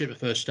 years to shoot my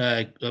first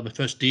stag, my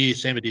first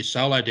sambar deer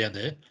solo down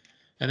there.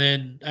 And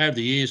then over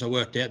the years, I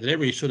worked out that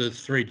every sort of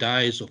 3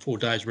 days or 4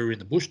 days we were in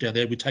the bush down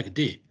there, we'd take a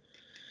deer.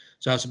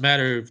 So it's a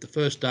matter of the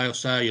first day or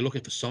so, you're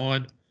looking for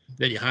sign,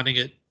 then you're hunting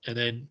it, and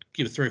then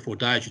give it 3 or 4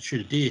 days, you'd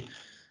shoot a deer.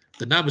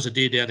 The numbers of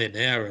deer down there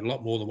now are a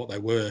lot more than what they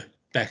were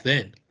back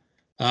then.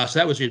 So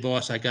that was the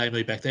advice they gave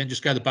me back then.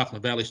 Just go to the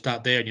Buckland Valley,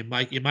 start there, and you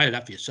made it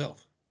up for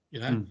yourself, you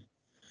know.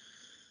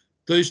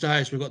 These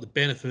days, we've got the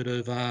benefit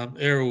of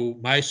Errol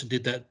Mason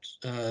did that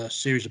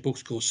series of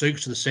books called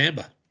Secrets of the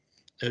Sambar.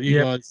 Are you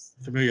guys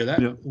familiar with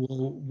that? Yep.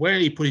 Well, when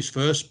he put his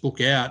first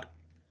book out,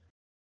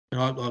 and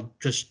I don't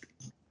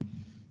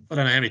know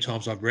how many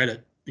times I've read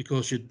it,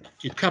 because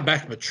you'd come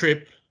back from a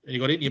trip and you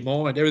got in your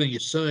mind everything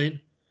you've seen,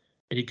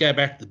 and you go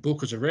back to the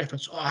book as a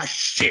reference. Oh,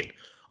 shit,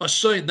 I've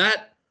seen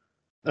that.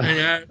 And, you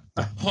know,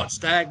 hot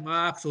stag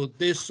marks or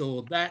this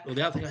or that or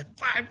the other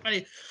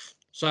thing.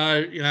 So,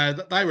 you know,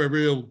 they were a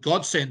real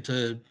godsend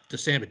to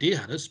sambar deer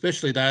hunters,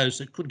 especially those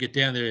that couldn't get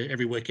down there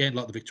every weekend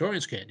like the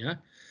Victorians can, you know.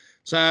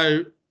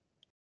 So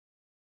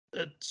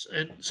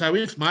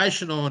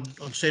information on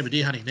sambar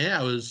deer hunting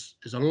now is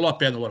a lot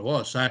better than what it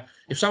was. So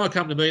if someone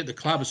come to me at the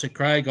club and said,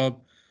 Craig, I've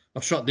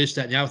shot this,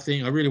 that, and the other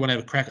thing, I really want to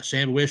have a crack at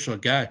sambar, where should I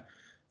go?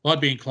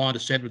 I'd be inclined to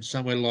send them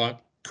somewhere like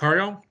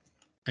Corryong,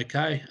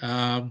 okay?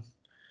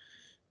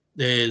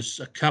 There's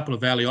a couple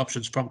of valley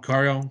options from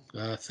Corryong,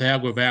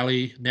 Thalgwa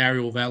Valley,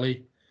 Narrowal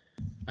Valley,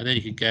 and then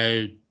you could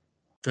go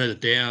further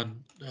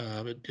down.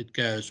 It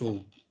goes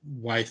all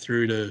way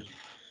through to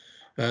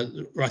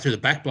right through the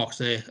back blocks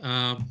there.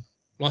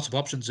 Lots of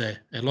options there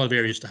and a lot of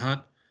areas to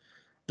hunt.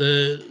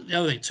 The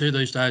other thing too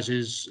these days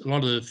is a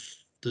lot of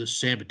the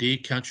sambar deer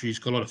country's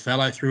got a lot of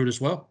fallow through it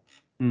as well.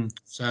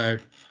 So,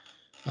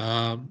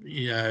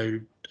 you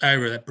know,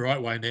 over that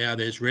Brightway now,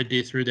 there's red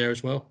deer through there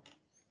as well.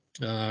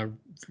 So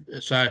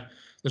there's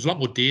a lot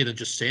more deer than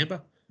just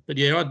sambar. But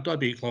yeah, I'd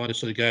be inclined to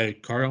sort of go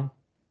Corryong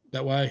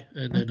that way,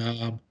 and then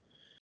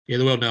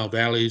the well-known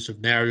valleys of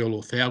Narrowal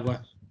or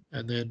Thalgwa,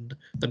 and then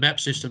the map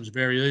system's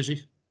very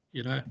easy,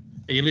 you know.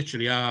 And you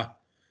literally are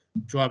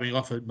driving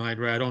off a main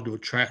road onto a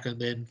track, and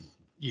then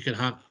you can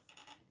hunt,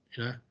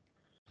 you know.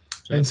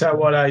 And so,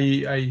 what are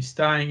you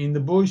staying in the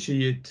bush? Are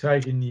you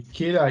taking your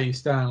kid? Are you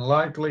staying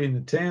locally in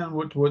the town?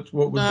 What would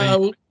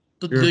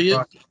be?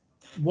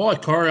 Why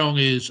Corryong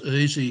is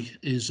easy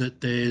is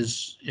that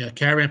there's a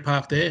caravan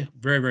park there,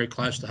 very, very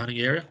close to the hunting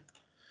area.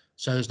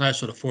 So there's no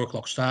sort of 4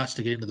 o'clock starts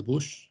to get into the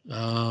bush.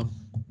 The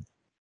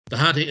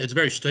hunting, it's a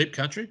very steep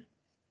country,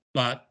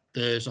 but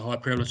there's a high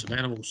prevalence of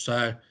animals.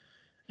 So,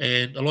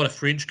 and a lot of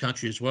fringe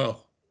country as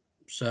well.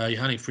 So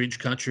you're hunting fringe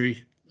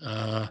country.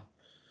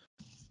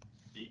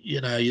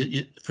 You know,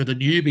 for the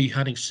newbie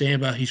hunting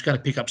sambar, he's going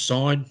to pick up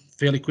sign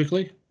fairly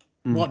quickly.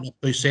 Might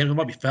not be sambar,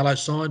 might be fallow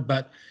sign,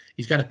 but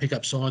he's going to pick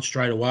up sign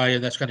straight away,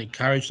 and that's going to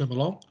encourage them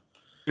along.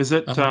 Is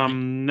it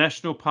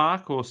national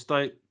park or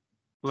state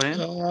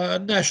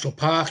land? National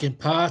park in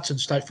parts and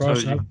state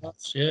forest in other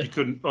parts. Yeah. You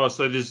couldn't. Oh,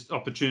 so there's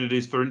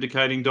opportunities for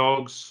indicating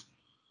dogs,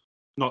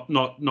 not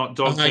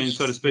dog teams,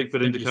 so to speak,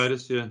 but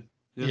indicators. Yeah.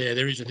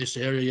 There is in this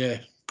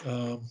area.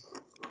 Yeah.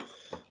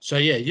 So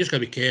yeah, you just got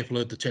to be careful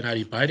of the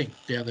 1080 baiting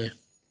down there.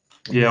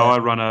 Yeah, I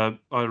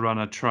run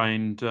a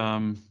trained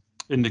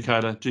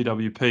indicator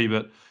GWP,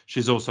 but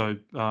she's also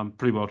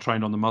pretty well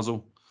trained on the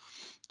muzzle.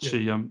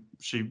 Yeah.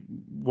 She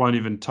won't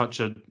even touch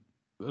a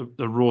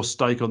raw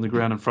steak on the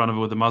ground in front of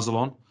her with the muzzle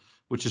on,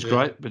 which is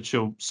great, but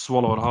she'll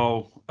swallow it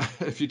whole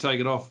if you take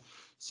it off.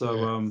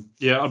 So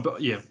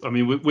I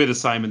mean we're the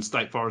same in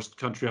state forest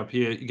country up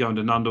here. You go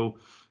into Nundle,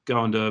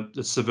 go into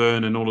the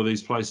Severn and all of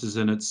these places,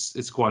 and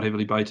it's quite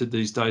heavily baited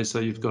these days. So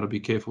you've got to be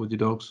careful with your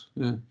dogs.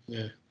 Yeah.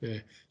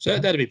 So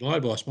that'd be my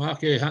advice,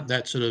 Mark. Yeah, hunt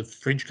that sort of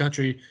fringe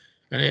country,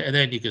 and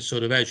then you can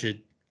sort of, as you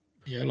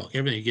like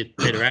everything, you get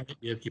better at it.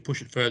 You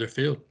push it further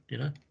afield. You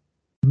know.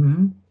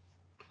 Mm-hmm.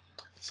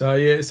 So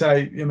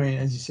I mean,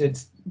 as you said,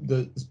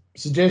 the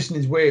suggestion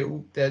is where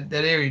that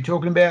area you're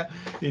talking about.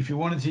 If you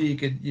wanted to, you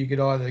could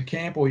either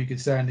camp or you could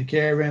stay in the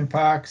caravan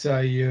park. So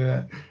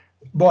you,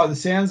 by the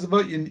sounds of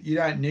it, you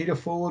don't need a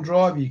 4-wheel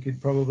drive. You could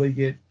probably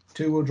get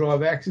 2-wheel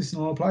drive access in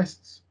a lot of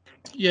places.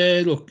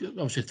 Yeah, look,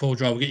 obviously 4-wheel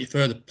drive will get you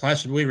further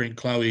places. We were in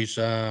Chloe's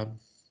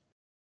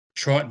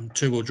Triton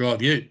 2-wheel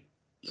drive ute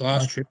the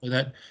last trip, and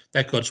that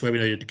got us where we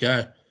needed to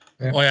go.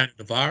 Yeah. I own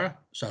a Navara,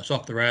 so it's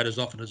off the road as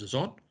often as it's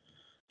on.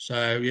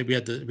 So yeah, we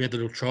had the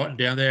little Triton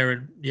down there,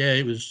 and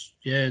it was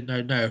no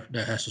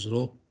hassles at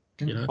all.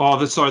 You know.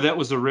 Oh, sorry, that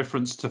was a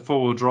reference to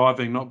four-wheel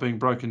driving not being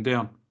broken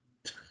down.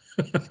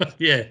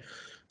 Yeah.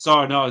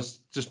 Sorry, no, I was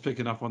just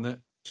picking up on that.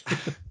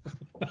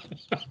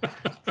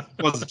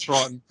 Wasn't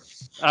trying.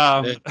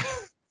 Yeah.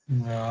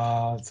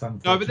 Oh, it's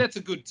unfortunate. No, but that's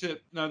a good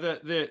tip. No,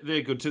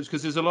 they're good tips,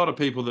 because there's a lot of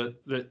people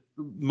that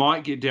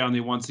might get down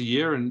there once a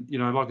year, and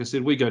like I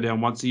said, we go down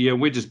once a year,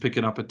 and we're just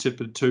picking up a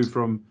tip or two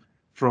from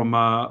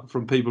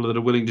people that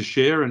are willing to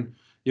share, and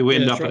you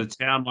end up at a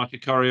town like a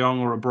Corryong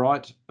or a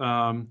Bright.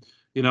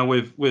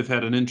 We've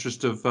had an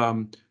interest of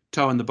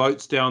towing the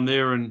boats down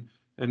there and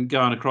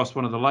going across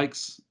one of the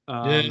lakes.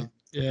 Yeah.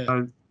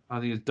 I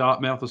think it's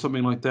Dartmouth or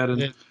something like that,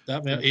 and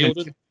Dartmouth,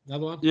 Eildon,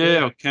 another one.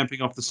 Yeah, or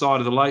camping off the side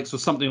of the lakes or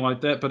something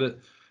like that. But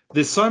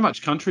there's so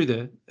much country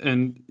there,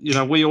 and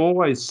we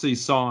always see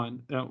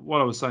sign. What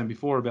I was saying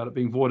before about it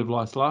being void of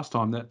life last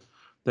time,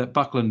 that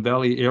Buckland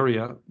Valley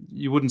area,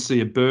 you wouldn't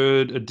see a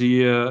bird, a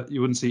deer,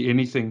 you wouldn't see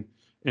anything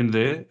in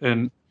there.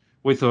 And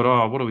we thought,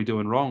 oh, what are we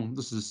doing wrong?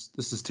 This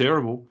is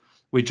terrible.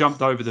 We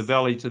jumped over the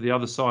valley to the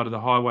other side of the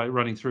highway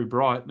running through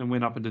Bright and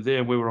went up into there,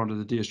 and we were onto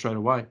the deer straight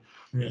away.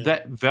 Yeah.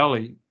 That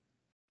valley.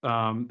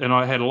 And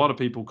I had a lot of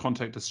people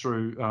contact us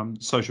through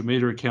social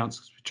media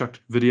accounts. We chucked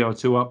a video or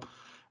two up,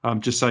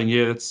 just saying,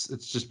 it's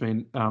just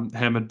been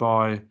hammered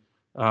by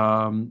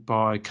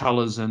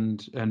colours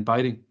and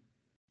baiting.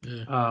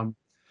 Yeah.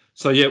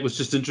 It was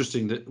just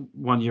interesting that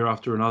one year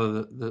after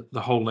another,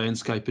 the whole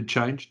landscape had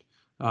changed.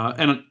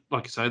 And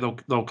like I say,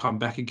 they'll come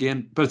back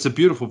again. But it's a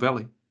beautiful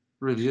valley, it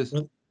really is.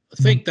 Well, I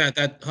think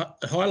that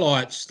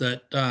highlights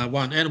that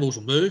one, animals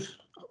will move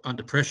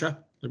under pressure,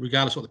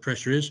 regardless of what the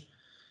pressure is.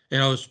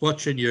 And I was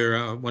watching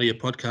one of your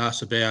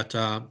podcasts about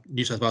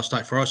New South Wales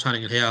state forest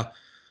hunting and how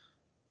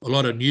a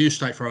lot of new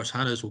state forest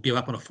hunters will give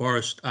up on a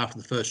forest after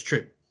the first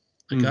trip.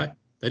 Okay,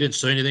 They didn't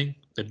see anything.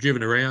 They've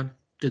driven around,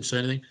 didn't see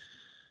anything.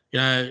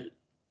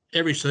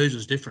 Every season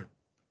is different,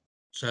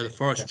 so the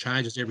forest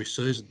changes every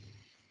season.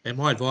 And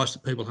my advice to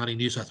people hunting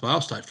New South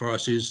Wales state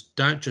forest is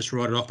don't just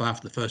write it off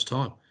after the first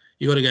time.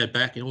 You got to go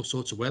back in all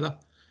sorts of weather.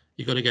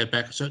 You got to go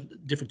back at certain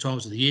different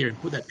times of the year and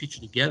put that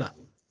picture together.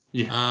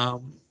 Yeah.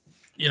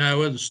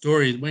 The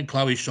story when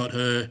Chloe shot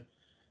her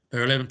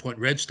 11-point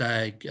red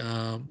stag,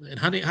 and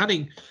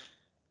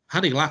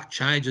hunting luck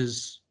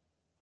changes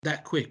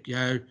that quick.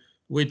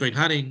 We'd been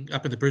hunting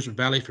up in the Brisbane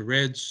Valley for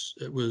reds.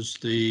 It was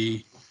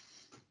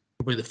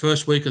probably the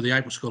first week of the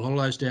April school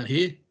holidays down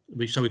here,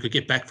 so we could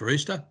get back for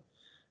Easter.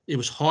 It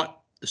was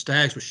hot. The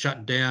stags were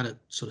shutting down at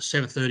sort of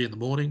 7:30 in the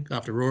morning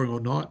after roaring all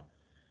night.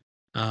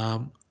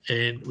 And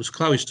it was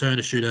Chloe's turn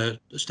to shoot a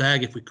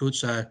stag if we could.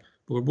 So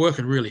we were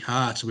working really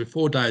hard. So we're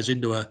 4 days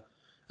into a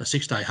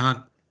 6-day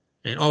hunt,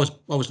 and I was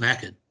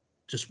knackered.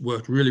 Just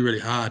worked really, really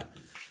hard.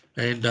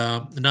 And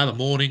another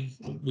morning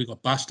we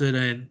got busted,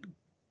 and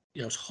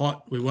it was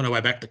hot. We went our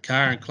way back to the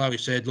car, and Chloe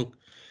said, "Look,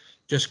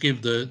 just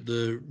give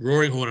the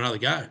roaring horn another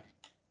go."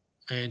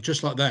 And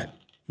just like that,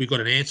 we got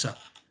an answer.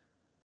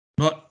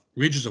 Not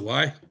ridges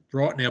away,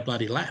 right in our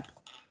bloody lap.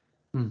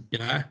 And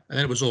then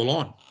it was all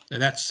on. And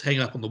that's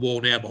hanging up on the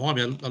wall now behind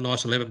me, a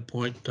nice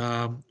 11-point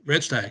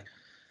red stag.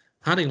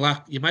 Hunting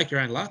luck, you make your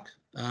own luck.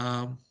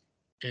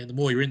 And the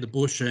more you're in the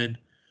bush and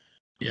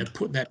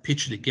putting that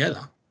picture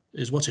together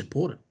is what's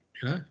important,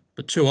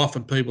 But too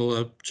often people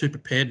are too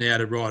prepared now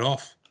to write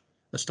off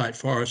a state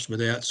forest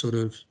without sort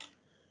of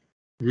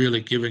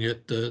really giving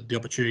it the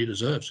opportunity it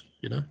deserves,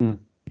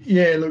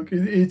 Yeah, look,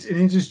 it's an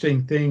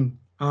interesting thing.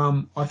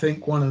 I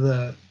think one of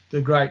the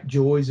great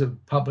joys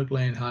of public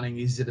land hunting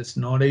is that it's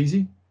not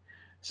easy.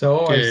 So I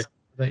always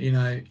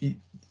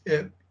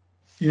that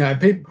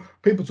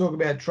people talk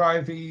about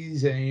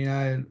trophies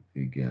and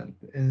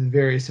and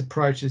various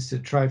approaches to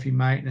trophy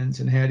maintenance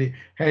and how do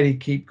you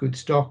keep good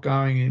stock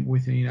going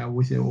with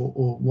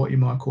or what you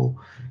might call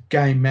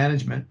game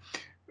management.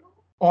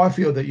 I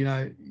feel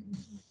that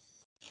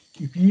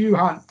if you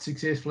hunt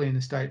successfully in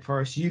the state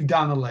forest, you've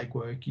done the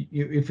legwork.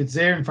 If it's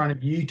there in front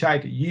of you, you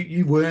take it.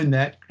 You've earned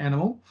that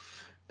animal.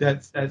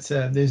 That's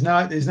there's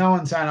no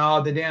one saying,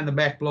 oh, they're down the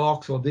back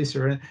blocks or this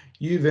or that.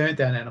 You've earned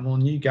that animal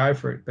and you go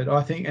for it. But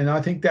I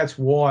think that's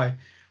why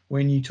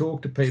when you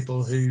talk to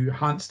people who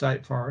hunt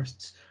state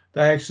forests,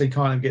 they actually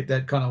kind of get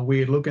that kind of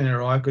weird look in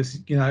their eye because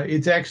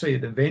it's actually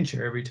an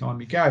adventure every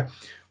time you go.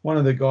 One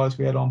of the guys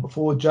we had on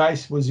before,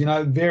 Jace, was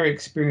very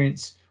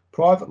experienced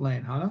private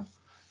land hunter.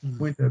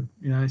 Went to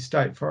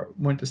state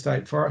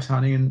forest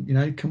hunting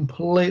and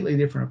completely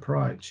different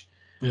approach.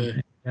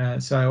 Yeah.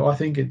 So I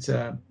think it's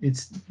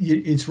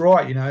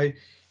right.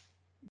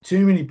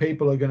 Too many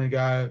people are going to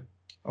go,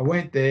 I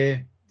went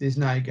there, there's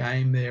no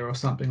game there or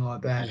something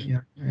like that.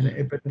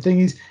 But the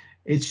thing is,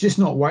 it's just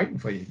not waiting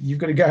for you. You've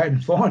got to go out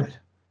and find it.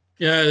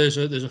 Yeah, there's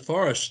a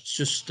forest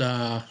just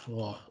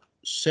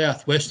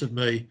southwest of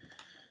me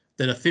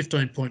that a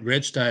 15-point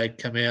red stag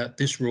come out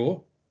this raw,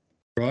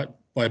 right,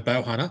 by a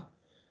bow hunter.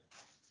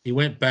 He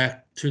went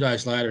back 2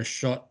 days later and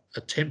shot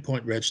a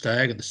 10-point red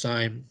stag in the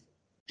same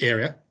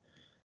area.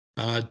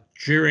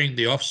 During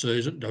the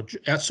off-season,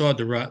 outside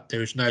the rut,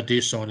 there is no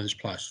deer sign in this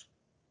place.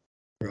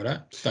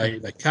 Right?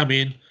 They come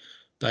in,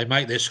 they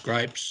make their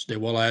scrapes, their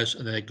wallows,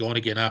 and then they're gone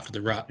again after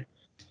the rut.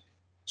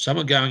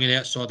 someone going in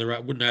outside the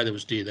rut wouldn't know there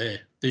was deer there.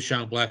 This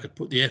young bloke had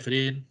put the effort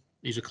in.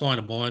 He's a client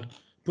of mine,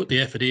 put the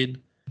effort in,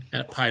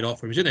 and it paid off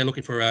for him. He was in there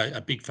looking for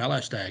a big fallow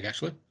stag,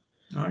 actually.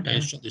 Okay. And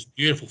he shot this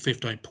beautiful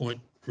 15-point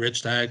red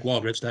stag,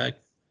 wild red stag,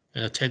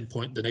 and a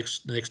 10-point the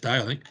next day,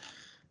 I think.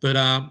 But,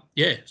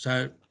 yeah,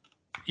 so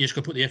you just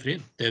got to put the effort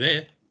in. They're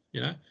there,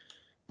 you know.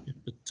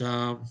 But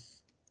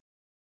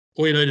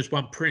all you need is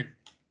one print.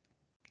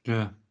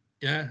 Yeah.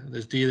 Yeah,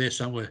 there's deer there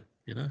somewhere,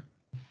 you know.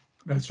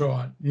 That's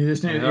right. You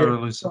just need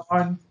a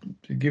sign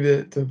to give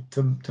it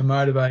to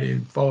motivate you,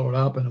 follow it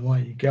up, and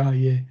away you go.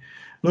 Yeah.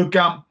 Look,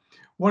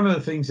 one of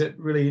the things that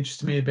really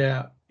interests me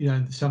about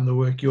some of the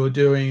work you're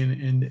doing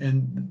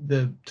and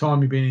the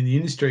time you've been in the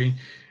industry,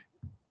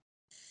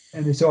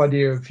 and this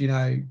idea of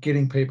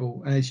getting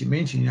people, and as you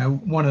mentioned,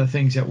 one of the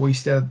things that we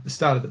started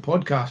the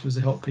podcast was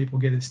to help people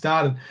get it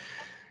started.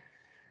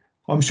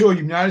 I'm sure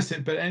you've noticed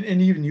it, but and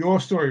even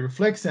your story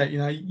reflects that.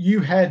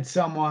 You had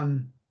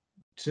someone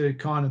to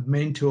kind of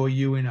mentor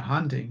you into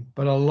hunting,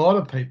 but a lot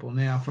of people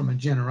now, from a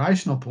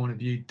generational point of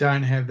view,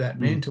 don't have that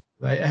mentor.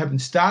 They haven't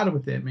started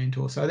with their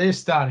mentor, so they're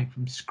starting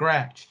from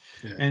scratch.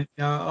 Yeah.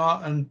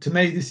 And to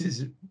me, this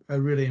is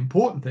a really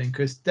important thing,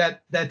 because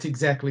that's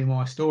exactly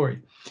my story.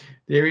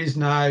 There is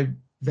no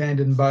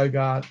Vanden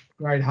Bogart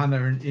great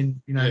hunter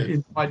in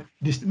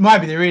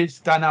maybe there is,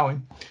 don't know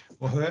him,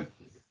 or her,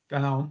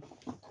 don't know him.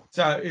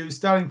 So it was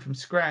starting from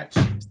scratch.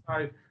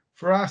 So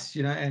for us,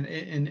 and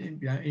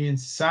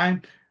Ian's the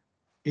same.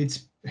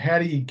 It's how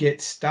do you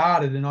get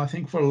started? And I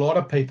think for a lot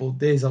of people,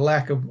 there's a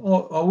lack of,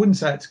 I wouldn't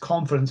say it's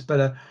confidence,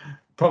 but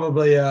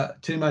probably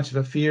too much of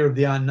a fear of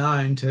the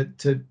unknown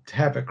to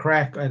have a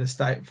crack at a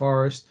state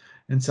forest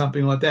and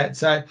something like that.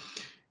 So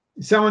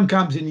someone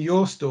comes into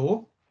your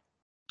store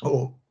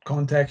or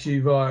contacts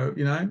you via,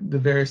 the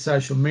various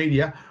social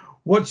media.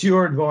 What's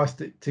your advice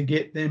to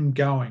get them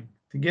going,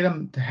 to get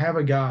them to have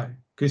a go?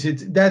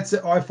 Because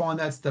I find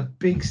that's the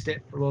big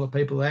step for a lot of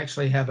people to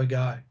actually have a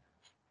go.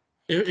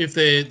 If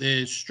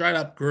they're straight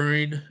up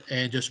green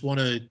and just want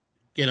to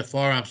get a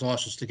firearms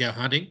license to go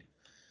hunting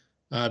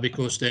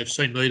because they've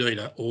seen Meat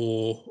Eater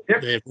or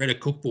they've read a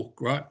cookbook,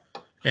 right?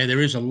 And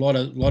there is a lot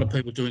of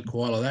people doing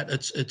quite a lot of that.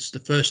 It's the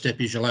first step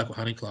is your local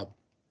hunting club.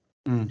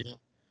 Okay.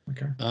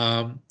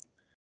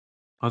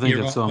 I think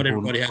that's so important. Not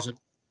everybody has it.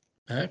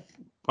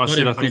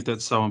 I think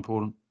that's so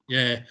important.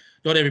 Yeah,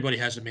 not everybody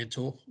has a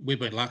mentor. We've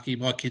been lucky.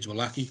 My kids were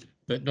lucky,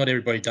 but not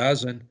everybody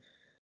does. And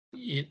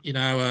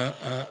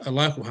a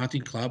local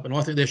hunting club, and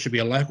I think there should be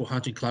a local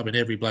hunting club in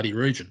every bloody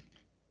region.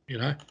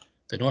 They're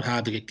not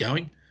hard to get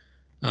going,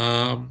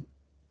 and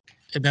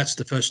that's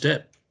the first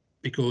step,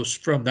 because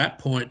from that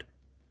point,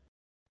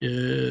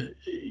 you're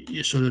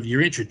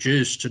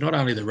introduced to not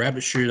only the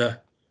rabbit shooter,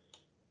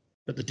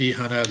 but the deer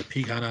hunter, the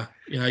pig hunter.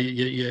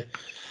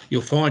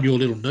 You'll find your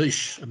little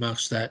niche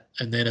amongst that,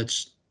 and then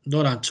it's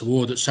not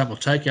untoward that some will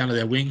take you under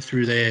their wing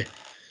through their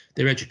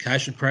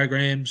education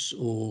programs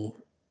or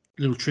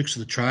little tricks of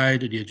the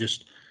trade, and you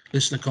just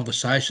listen to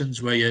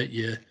conversations where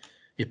you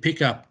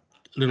pick up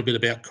a little bit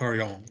about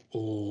Corryong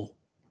or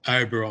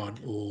Oberon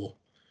or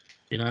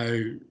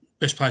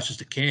best places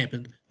to camp,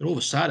 and all of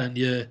a sudden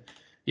you're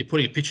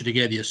putting a picture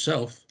together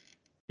yourself.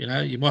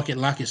 You might get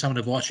lucky if someone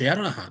invites you out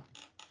on a hunt.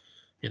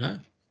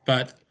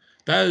 But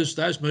those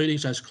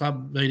meetings, those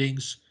club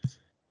meetings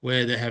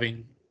where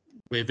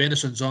where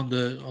venison's on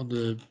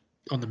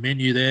the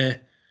menu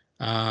there,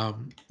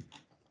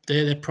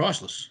 they're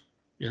priceless.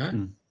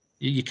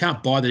 You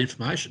can't buy that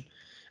information.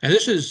 And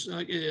this is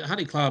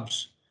hunting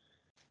clubs.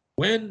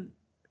 When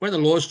the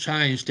laws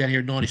changed down here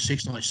in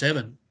 96,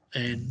 97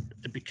 and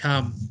it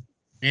became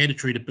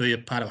mandatory to be a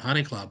part of a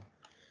hunting club,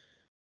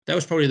 that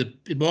was probably,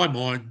 in my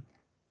mind,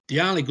 the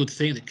only good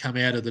thing that came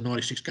out of the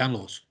 96 gun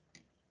laws.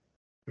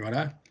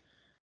 Righto?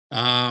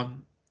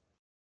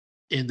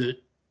 It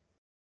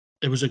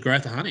was a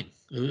growth of hunting.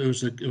 It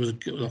was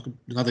like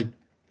another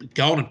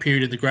golden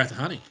period in the growth of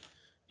hunting.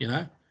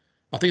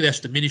 I think that's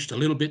diminished a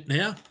little bit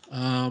now,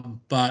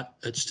 but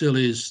it still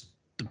is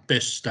the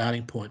best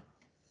starting point.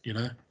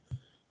 And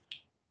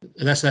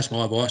that's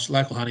my advice.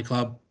 Local hunting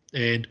club,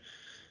 and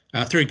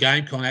through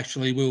GameCon,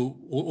 actually,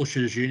 or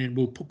Shooters Union,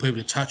 we'll put people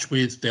in touch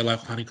with their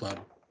local hunting club.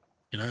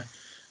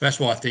 That's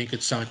why I think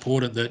it's so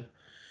important that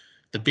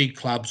the big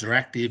clubs are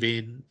active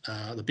in,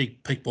 the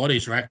big peak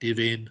bodies are active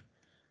in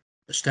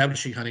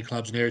establishing hunting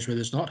clubs in areas where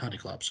there's not hunting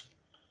clubs.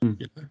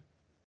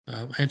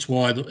 Hence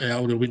why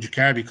our little Windsor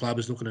Caribou Club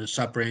is looking at a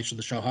sub-branch in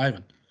the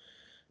Shoalhaven.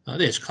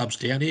 There's clubs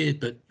down here,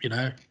 but,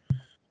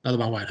 another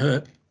one won't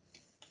hurt,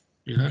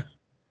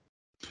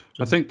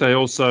 I think they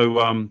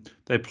also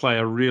they play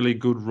a really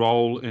good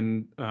role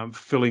in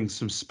filling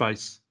some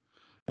space.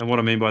 And what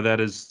I mean by that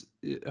is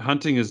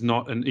hunting is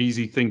not an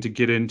easy thing to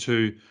get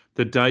into.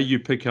 The day you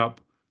pick up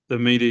the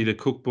Meat Eater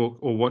cookbook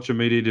or watch a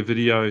Meat Eater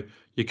video,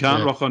 you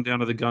can't rock on down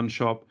to the gun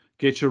shop,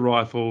 get your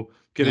rifle,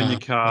 get in your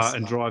car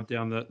and drive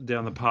down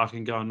the park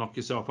and go and knock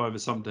yourself over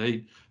something to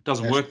eat. It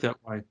doesn't work that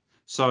way.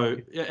 So,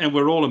 and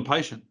we're all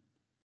impatient.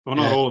 Well,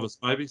 not all of us,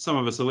 maybe. Some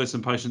of us are less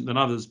impatient than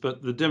others,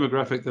 but the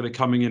demographic that are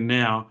coming in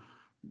now,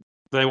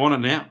 They want it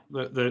now.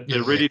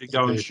 They're ready to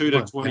go and shoot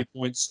a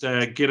 20-point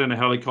stag, get in a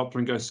helicopter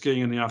and go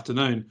skiing in the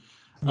afternoon.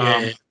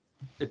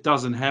 It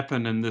doesn't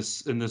happen in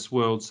this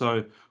world.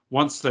 So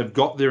once they've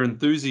got their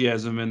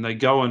enthusiasm and they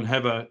go and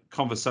have a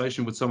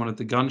conversation with someone at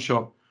the gun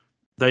shop,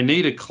 they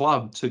need a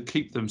club to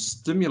keep them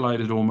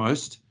stimulated,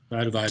 almost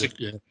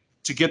motivated,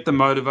 to get them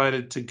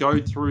motivated to go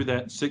through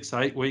that 6,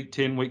 8 week,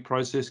 10-week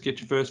process, get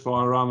your first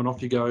firearm and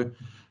off you go,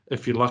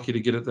 if you're lucky to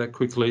get it that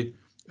quickly,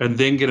 and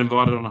then get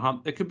invited on a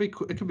hunt. It could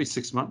be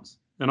 6 months.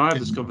 And I have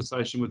this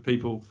conversation with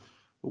people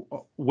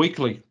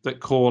weekly that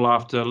call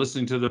after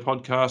listening to the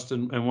podcast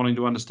and wanting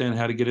to understand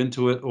how to get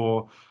into it,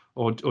 or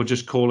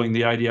just calling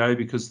the ADA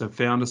because they've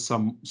found us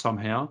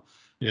somehow.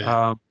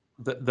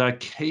 They're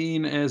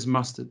keen as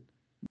mustard,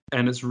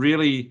 and it's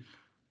really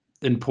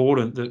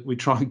important that we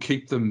try and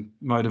keep them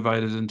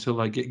motivated until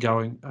they get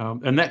going.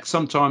 And that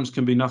sometimes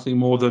can be nothing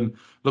more than,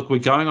 look, we're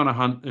going on a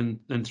hunt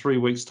in 3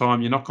 weeks'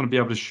 time. You're not going to be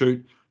able to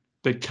shoot,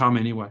 but come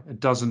anyway. It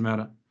doesn't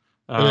matter.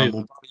 We'll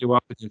put you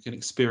up and you can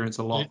experience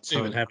a lot.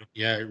 Even having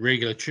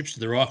regular trips to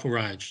the rifle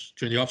range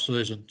during the off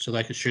season, so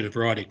they can shoot a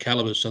variety of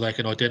calibers, so they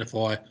can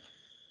identify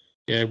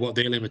what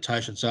their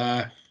limitations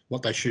are,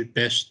 what they shoot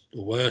best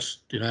or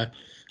worst. I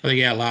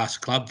think our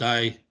last club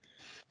day,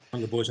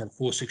 one of the boys had a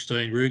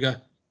 416 Ruger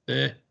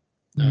there.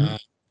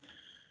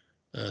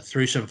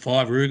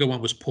 375 Ruger,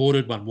 one was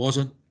ported, one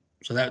wasn't.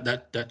 So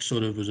that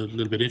sort of was a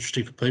little bit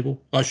interesting for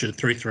people. I shoot a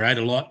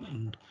 338 a lot,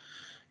 and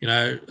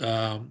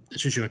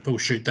especially when people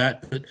shoot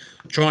that. But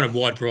trying a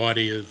wide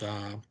variety of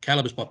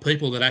calibers by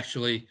people that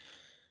actually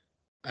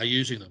are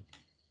using them.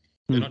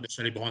 They're not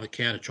necessarily behind the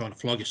counter trying to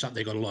flog you something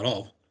they got a lot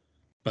of,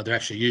 but they're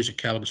actually using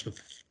calibers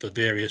for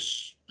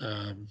various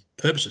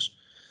purposes.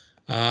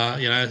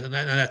 And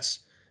that's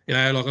like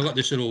I've got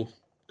these little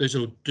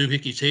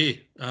doohickeys here.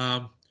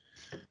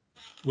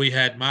 We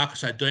had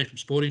Marcus O'Dean from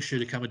Sporting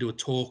Shooter come and do a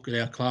talk at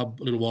our club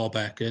a little while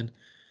back. And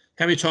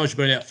how many times you've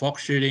been out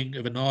fox shooting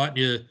of a night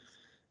and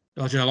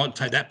I like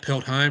to take that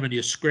pelt home and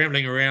you're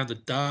scrambling around the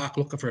dark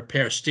looking for a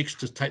pair of sticks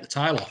to take the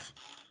tail off.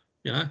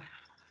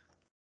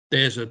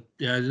 There's a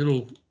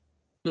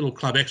little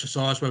club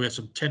exercise where we had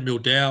some 10 mil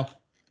dowel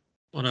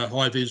on a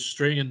high vis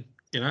string, and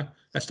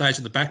that stays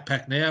in the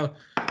backpack now.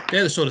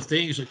 They're the sort of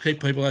things that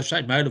keep people, as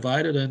I say,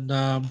 motivated and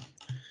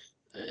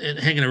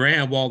hanging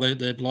around while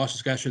their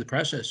license goes through the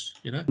process.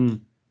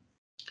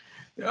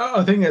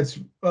 I think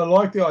I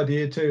like the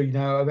idea too,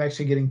 of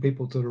actually getting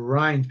people to the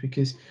range,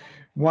 because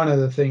one of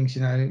the things,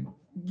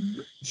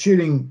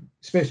 shooting,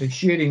 especially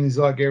shooting, is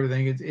like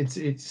everything.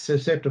 It's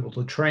susceptible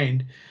to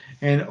trend,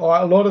 and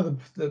a lot of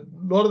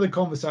the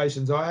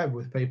conversations I have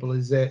with people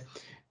is that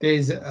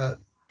there's a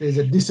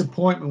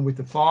disappointment with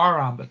the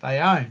firearm that they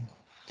own,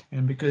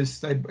 and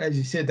because they, as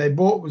you said, they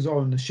bought what was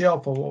on the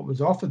shelf or what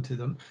was offered to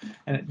them,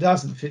 and it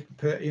doesn't fit.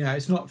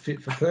 It's not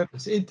fit for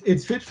purpose.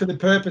 It's fit for the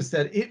purpose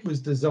that it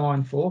was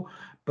designed for,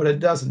 but it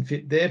doesn't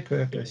fit their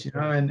purpose.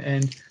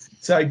 And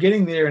so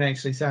getting there and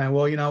actually saying,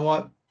 well, you know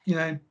what,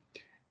 you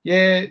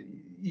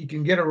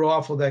can get a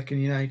rifle that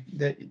can,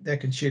 that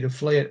can shoot a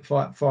flea at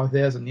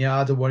 5,000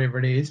 yards or whatever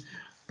it is,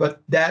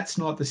 but that's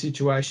not the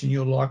situation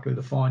you're likely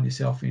to find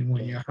yourself in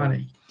when you're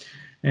hunting.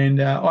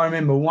 And I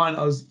remember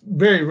I was at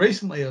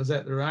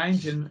the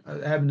range and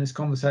having this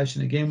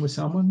conversation again with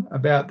someone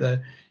about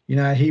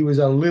he was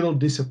a little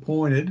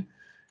disappointed.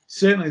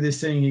 Certainly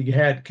this thing he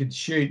had could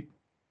shoot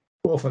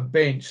off a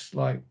bench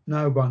like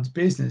no one's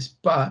business,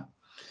 but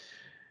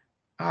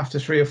after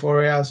 3 or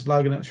 4 hours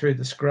lugging it through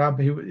the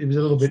scrub, it was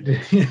a little bit,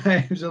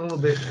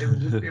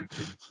 it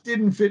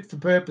didn't fit for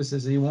purpose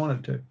as he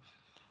wanted to.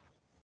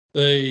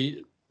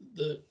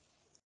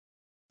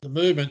 The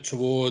movement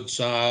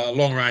towards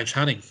long range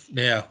hunting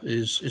now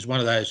is one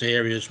of those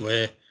areas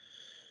where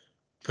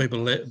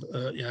people,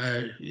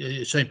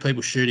 you're seeing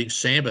people shooting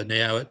sambar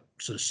now at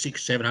sort of 600,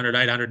 700,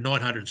 800,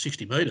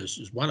 960 metres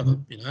is one of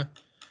them,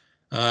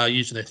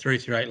 using their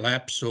 338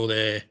 laps or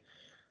their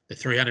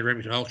 300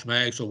 Remington Ultra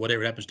Mags or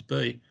whatever it happens to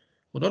be.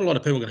 Well, not a lot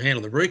of people can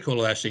handle the recoil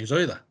of those things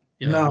either.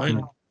 No. What I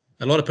mean?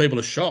 A lot of people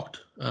are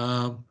shocked.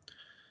 And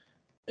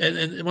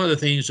one of the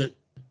things that,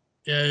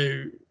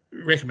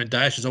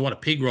 recommendations, I want a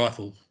pig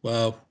rifle.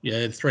 Well, the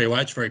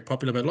 308's very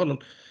popular, but a lot of,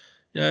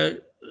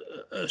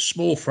 a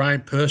small frame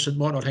person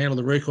might not handle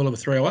the recoil of a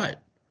 308,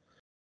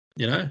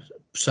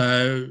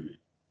 So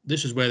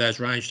this is where those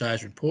range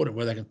days are important,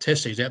 where they can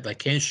test things out. They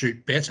can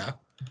shoot better,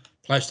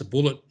 place the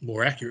bullet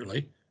more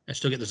accurately, and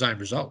still get the same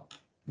result.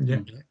 Yeah.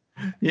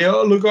 Yeah.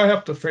 Look, I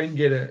helped a friend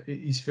get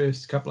his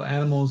first couple of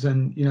animals,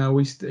 and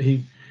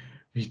he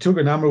took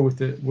a number with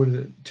the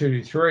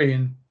 223,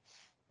 and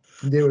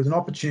there was an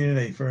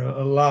opportunity for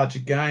a larger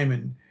game,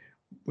 and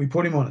we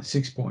put him on at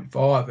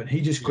 6.5, and he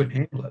just couldn't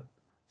handle it.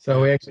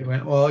 So we actually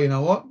went, well, you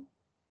know what,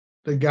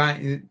 the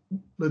game,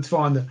 let's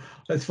find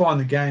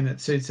the game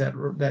that suits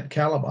that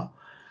caliber.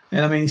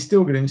 And I mean, he's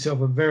still got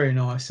himself a very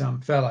nice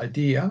fallow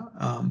deer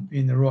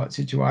in the right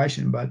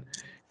situation, but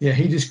Yeah,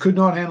 he just could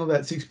not handle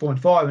that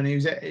 6.5,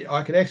 and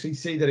I could actually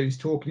see that he was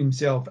talking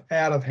himself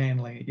out of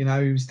handling it. He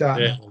was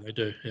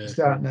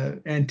starting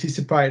to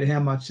anticipate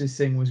how much this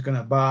thing was going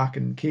to bark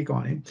and kick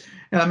on him.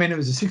 And I mean, it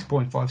was a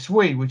 6.5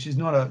 Swede, which is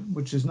not a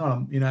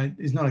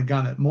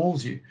gun that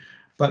mauls you,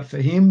 but for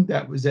him,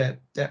 that was at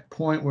that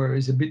point where it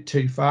was a bit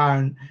too far,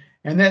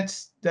 and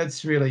that's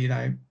really,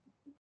 I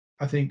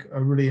think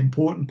a really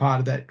important part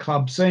of that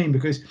club scene,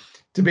 because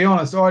to be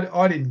honest,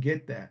 I didn't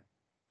get that.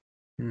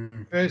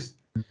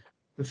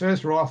 The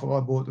first rifle I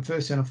bought, the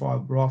first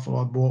centerfire rifle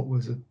I bought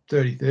was a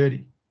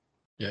 30-30.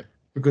 Yeah.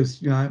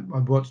 Because,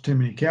 I'd watched too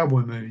many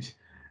cowboy movies.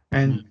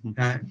 And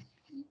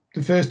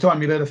the first time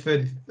you let a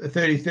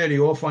 30-30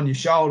 off on your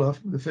shoulder,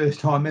 the first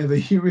time ever,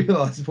 you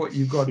realise what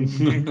you've got in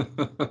your hand.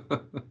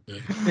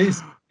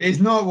 It's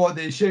not what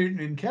they're shooting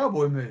in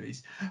cowboy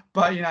movies.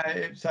 But,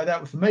 so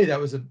that for me, that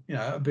was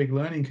a big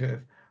learning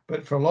curve.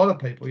 But for a lot of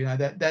people,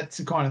 that's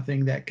the kind of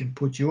thing that can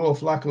put you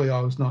off. Luckily, I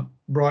was not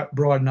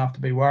bright enough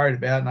to be worried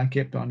about it, and I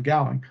kept on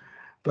going.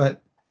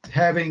 But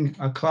having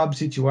a club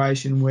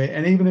situation where,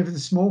 and even if it's a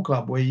small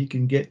club, where you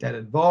can get that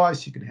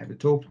advice, you can have to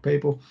talk to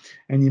people,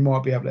 and you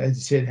might be able to, as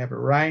you said, have a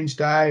range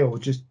day, or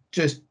just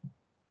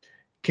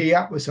key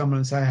up with someone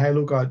and say, hey,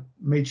 look, I'd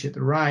meet you at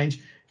the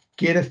range,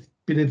 get a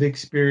bit of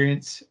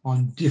experience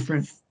on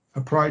different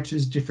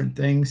approaches, different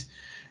things,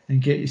 and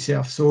get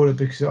yourself sorted.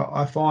 Because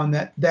I find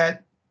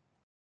that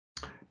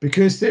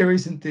because there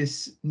isn't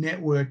this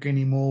network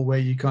anymore where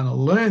you kind of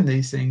learn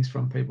these things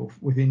from people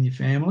within your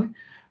family,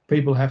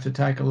 people have to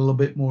take a little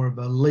bit more of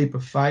a leap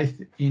of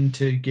faith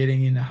into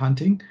getting into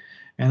hunting.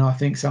 And I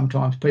think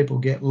sometimes people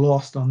get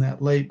lost on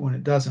that leap when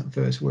it doesn't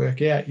first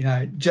work out.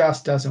 It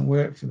just doesn't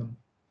work for them.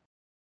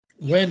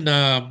 When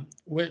I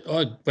went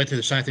through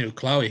the same thing with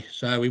Chloe,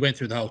 so we went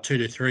through the whole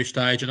 2-3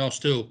 stage, and now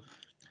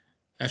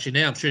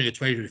I'm shooting a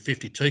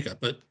 20-50 Tika,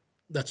 but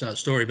that's another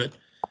story. But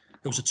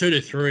it was a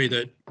 2-3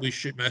 that we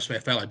shoot most of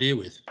our fallow deer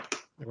with,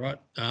 right?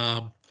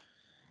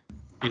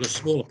 You've got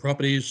smaller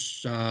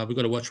properties. We've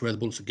got to watch where the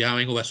bullets are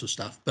going, all that sort of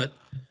stuff. But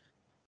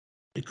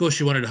of course,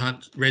 you wanted to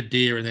hunt red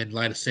deer and then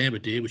later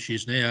sambar deer, which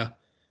is now.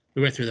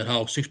 We went through that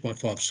whole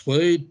 6.5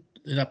 Swede,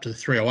 then up to the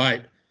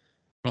 308.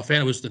 And I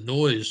found it was the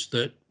noise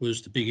that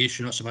was the big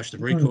issue, not so much the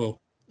recoil.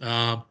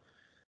 And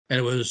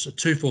it was a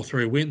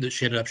 243 wind that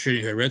she ended up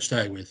shooting her red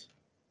stag with.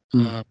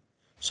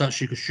 So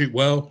she could shoot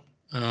well,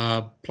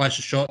 place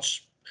the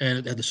shots, and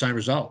it had the same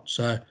result.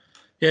 So,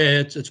 yeah,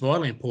 it's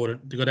vitally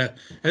important to go down.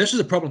 And this is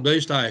the problem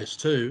these days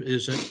too,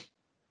 is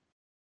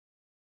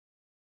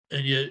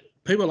that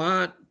people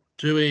aren't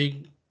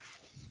doing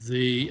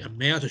the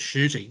amount of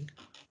shooting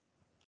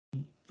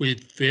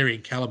with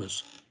varying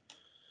calibers.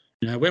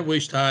 When we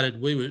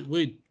started,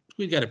 we'd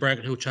go to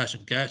Broken Hill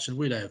chasing gats, and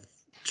we'd have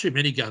too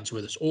many guns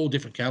with us, all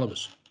different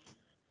calibers,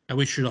 and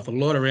we shoot off a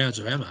lot of rounds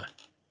of ammo.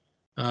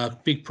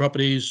 Big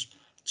properties,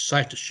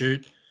 safe to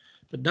shoot,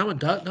 but no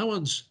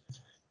one's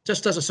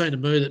just doesn't seem to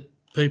me that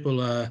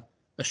people are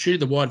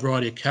shooting the wide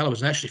variety of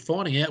calibers and actually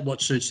finding out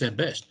what suits them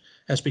best.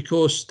 That's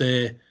because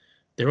they're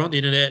on the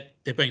internet,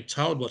 they're being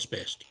told what's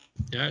best.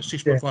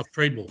 6.5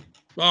 Creedmoor.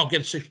 Oh, I'll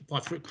get a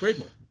 6.5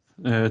 Creedmoor.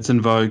 Yeah, it's in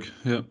vogue.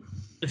 Yeah.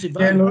 It's in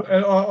vogue. Yeah, look,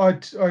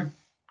 I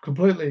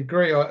completely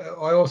agree.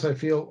 I also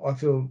feel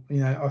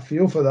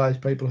for those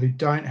people who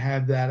don't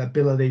have that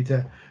ability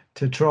to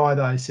try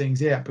those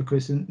things out,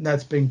 because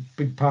that's been a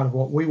big part of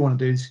what we want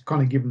to do, is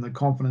kind of give them the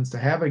confidence to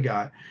have a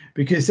go,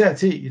 because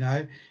that's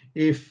it.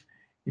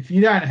 If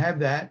you don't have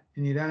that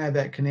and you don't have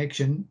that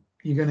connection,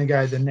 you're going to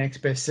go to the next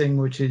best thing,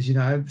 which is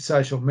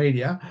social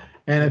media.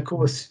 And of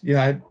course,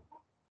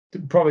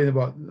 probably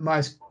the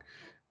most,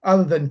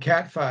 other than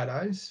cat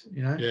photos,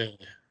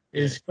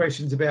 is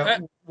questions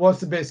about what's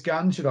the best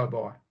gun should I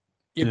buy.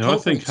 I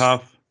think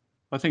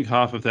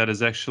half of that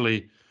is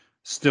actually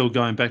still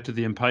going back to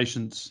the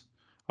impatience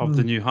of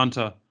the new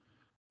hunter.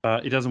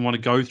 He doesn't want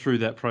to go through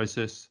that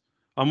process.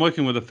 I'm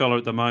working with a fellow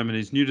at the moment.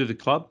 He's new to the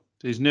club.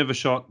 He's never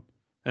shot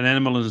an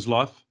animal in his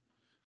life.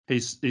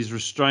 He's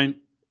restrained.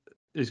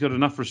 He's got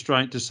enough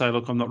restraint to say,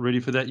 look, I'm not ready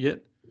for that yet.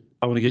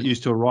 I want to get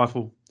used to a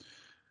rifle.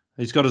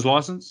 He's got his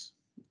license,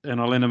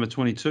 and I lend him a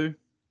 22,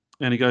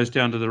 and he goes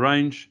down to the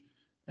range,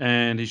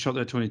 and he shot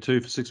that 22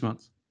 for 6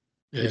 months.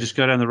 Yeah. You just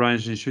go down the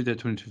range and you shoot that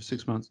 22 for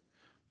 6 months.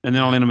 And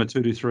then I lent him a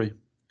 223,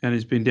 and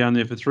he's been down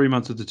there for 3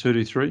 months with the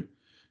 223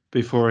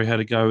 before he had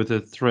to go with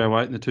the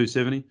 308 and the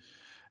 270.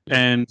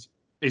 And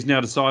he's now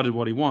decided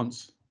what he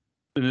wants.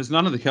 And it's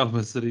none of the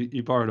calibers that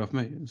he borrowed off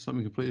me. It's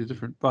something completely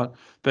different. But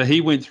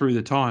he went through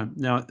the time.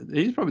 Now,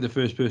 he's probably the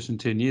first person in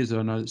 10 years that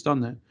I know that's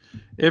done that.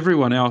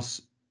 Everyone else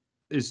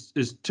is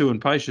too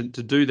impatient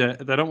to do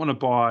that. They don't want to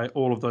buy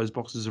all of those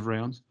boxes of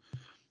rounds.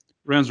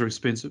 Rounds are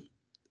expensive,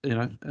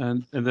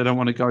 and they don't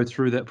want to go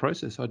through that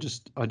process. I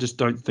just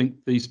don't think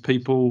these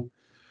people,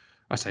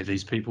 I say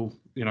these people,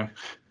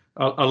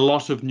 a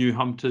lot of new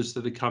hunters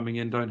that are coming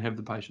in don't have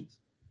the patience.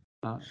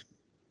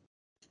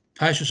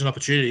 Patience and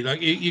opportunity.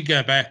 Like you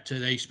go back to,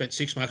 he spent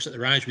 6 months at the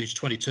range with his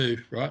 22,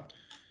 right?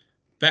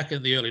 Back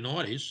in the early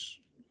 90s,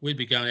 we'd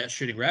be going out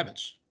shooting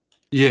rabbits.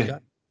 Yeah.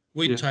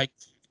 We'd take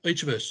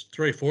each of us,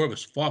 3 or 4 of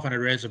us,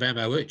 500 rounds of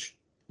ammo each.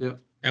 Yeah.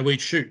 And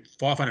we'd shoot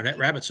 500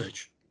 rabbits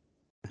each.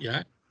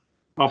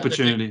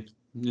 Opportunity.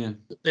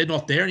 They're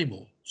not there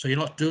anymore. So you're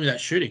not doing that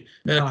shooting.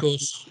 And of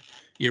course,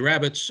 your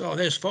rabbits,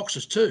 there's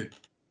foxes too.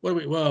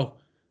 We'll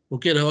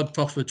get an odd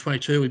fox with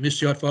 22. We missed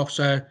the odd fox.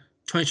 So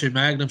 22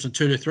 magnums and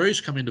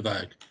 223s come into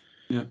vogue.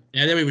 Yeah.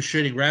 Now then we were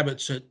shooting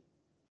rabbits at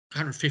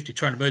 150,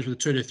 200 metres with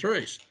the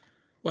 223s.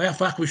 Well, how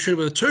far can we shoot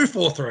with a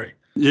 243?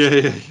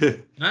 Yeah.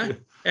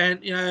 And,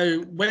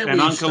 when and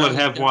uncle would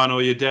have one,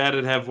 or your dad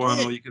would have one,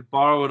 or you could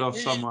borrow it off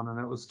someone, and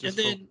it was just.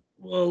 And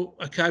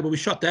then, we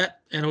shot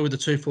that, and with the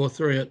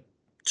 243 at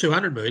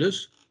 200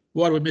 metres.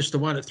 Why do we miss the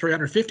one at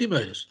 350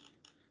 metres?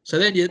 So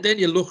then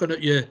you're looking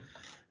at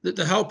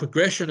the whole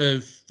progression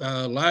of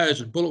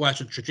loads and bullet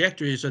weights and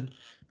trajectories, and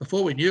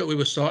before we knew it, we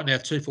were sighting our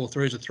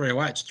 243s and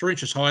 308s, 3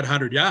 inches high at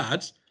 100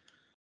 yards,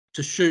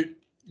 to shoot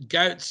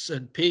goats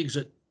and pigs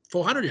at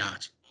 400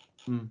 yards.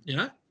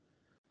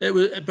 It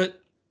was,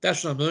 but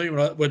that's what I mean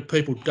when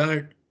people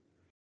don't.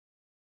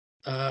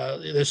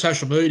 The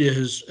social media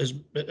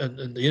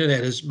and the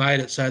internet has made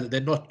it so that they're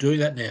not doing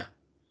that now.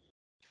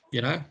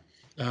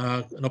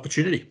 An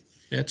opportunity.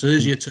 It's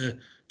easier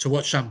to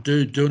watch some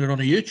dude doing it on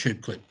a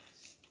YouTube clip.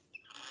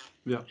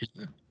 Yeah.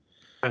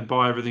 And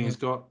buy everything he's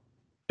got.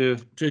 Yeah.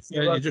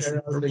 You just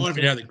remind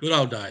me now of the good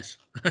old days.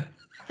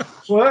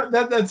 Well,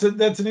 that's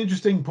an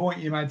interesting point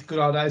you made, the good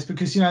old days,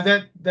 because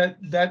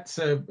that's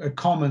a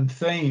common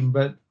theme.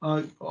 But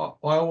I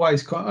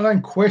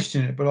don't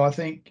question it, but I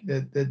think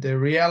that the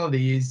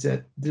reality is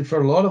that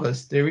for a lot of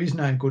us there is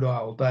no good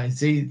old days.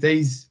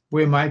 These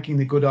we're making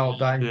the good old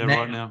days now.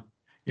 Right now.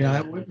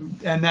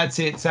 And that's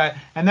it. So,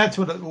 and that's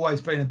what it's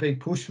always been a big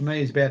push for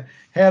me, is about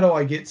how do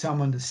I get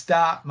someone to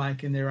start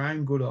making their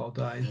own good old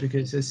days?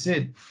 Because as I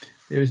said,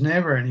 there was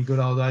never any good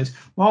old days.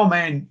 My old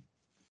man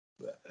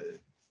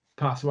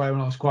passed away when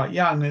I was quite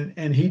young,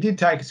 and he did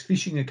take us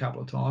fishing a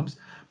couple of times,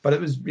 but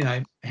it was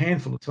a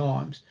handful of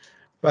times.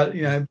 But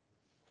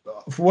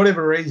for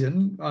whatever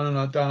reason, I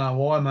don't know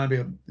why.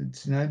 Maybe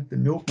it's the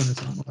milkman or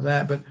something like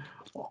that. But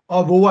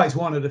I've always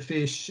wanted to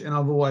fish, and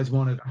I've always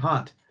wanted to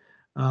hunt.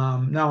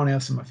 No one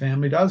else in my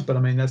family does, but I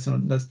mean that's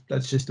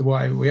just the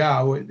way we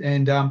are,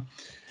 and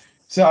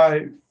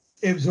so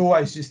it was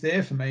always just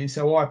there for me.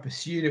 So I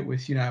pursued it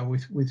with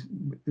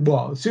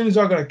as soon as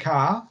I got a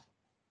car,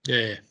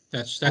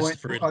 that's the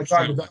freedom. I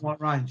drove the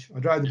Belmont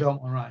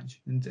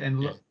Range.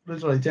 And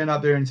literally turned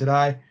up there, and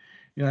today,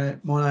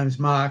 my name's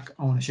Mark.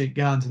 I want to shoot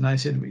guns, and they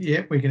said,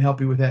 "Yeah, we can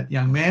help you with that,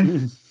 young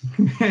man."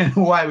 And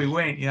away we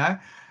went,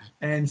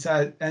 and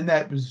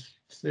that was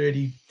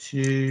 32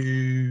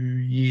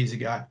 years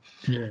ago.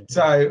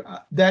 So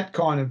that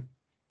kind of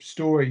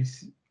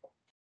stories,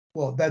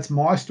 well, that's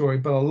my story,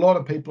 but a lot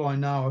of people I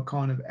know are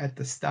kind of at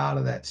the start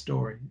of that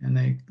story, and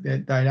they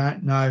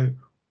don't know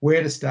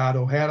where to start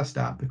or how to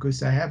start because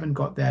they haven't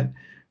got that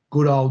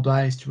good old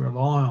days to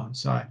rely on.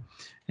 So,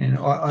 and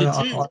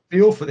I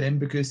feel for them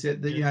because I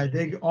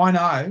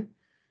know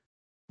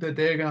that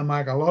they're going to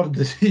make a lot of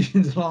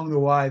decisions along the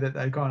way that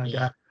they kind of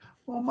go,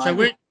 well, mate.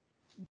 So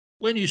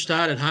when you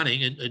started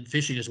hunting and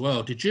fishing as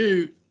well, did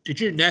you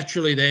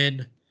naturally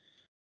then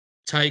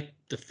take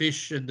the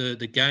fish and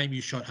the game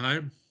you shot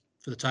home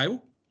for the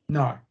table?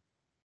 No.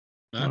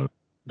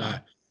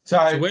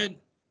 So when?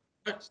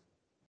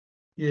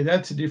 Yeah,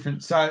 that's a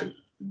different. So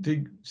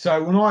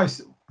when I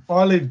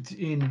lived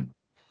in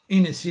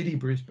inner city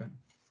Brisbane,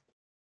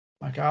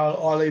 like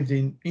I lived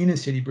in inner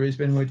city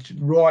Brisbane, which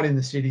right in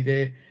the city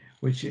there,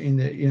 which in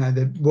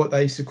the what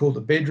they used to call the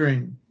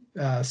bedroom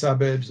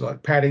suburbs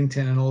like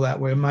Paddington and all that,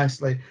 were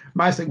mostly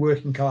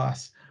working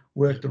class,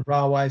 worked the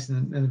railways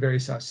and the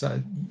various such.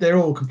 So they're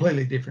all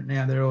completely different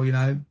now. They're all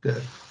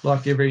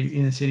like every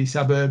inner city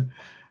suburb.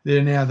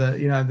 They're now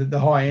the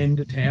high end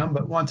of town,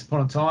 but once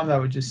upon a time they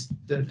were just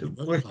the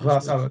working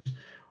class suburbs.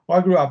 I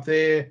grew up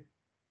there.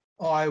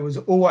 I was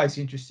always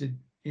interested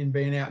in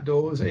being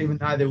outdoors, even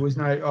though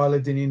I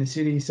lived in inner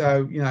city.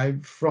 So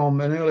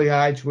from an early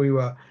age we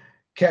were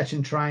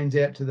catching trains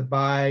out to the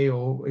bay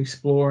or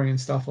exploring and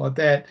stuff like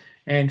that.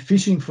 And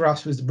fishing for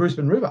us was the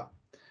Brisbane River.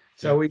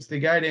 So we used to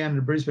go down to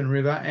the Brisbane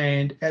River,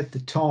 and at the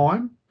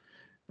time,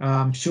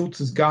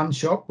 Schultz's gun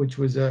shop, which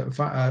was a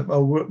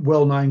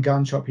well-known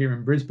gun shop here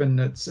in Brisbane,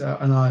 it's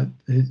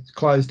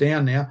closed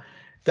down now.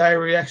 They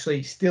were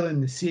actually still in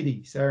the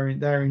city. So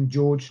they're in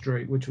George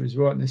Street, which was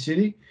right in the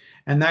city,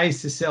 and they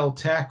used to sell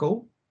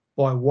tackle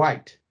by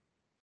weight.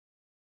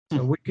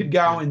 So we could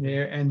go in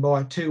there and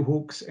buy 2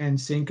 hooks and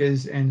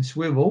sinkers and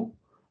swivel,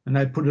 and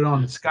they put it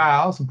on the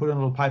scales and put it in a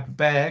little paper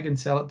bag and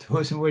sell it to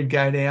us, and we'd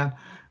go down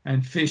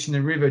and fish in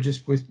the river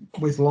just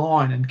with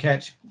line and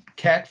catch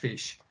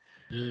catfish.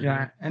 And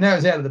that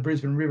was out of the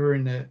Brisbane River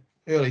in the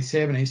early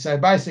 70s. So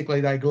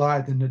basically they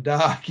glowed in the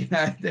dark.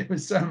 There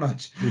was so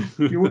much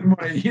you wouldn't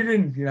want to. You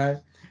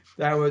didn't.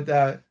 They would.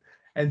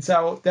 And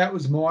so that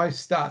was my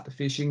start to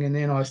fishing, and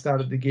then I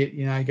started to get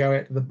go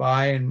out to the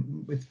bay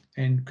and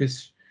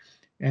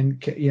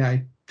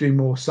do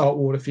more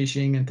saltwater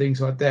fishing and things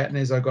like that. And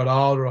as I got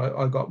older,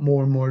 I got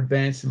more and more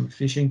advanced in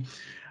fishing.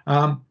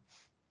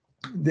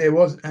 there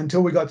was,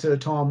 until we got to the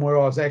time where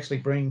I was actually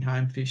bringing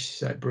home fish,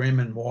 so bream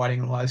and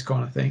whiting and all those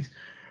kind of things.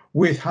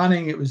 With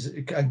hunting, it was,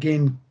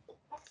 again,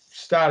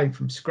 starting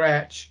from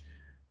scratch.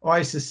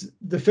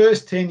 The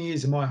first 10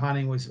 years of my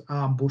hunting was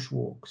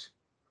bushwalks.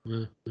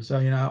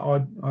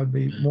 So, I'd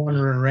be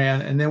wandering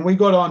around, and then we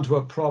got onto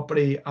a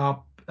property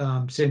up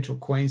central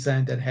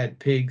Queensland that had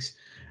pigs,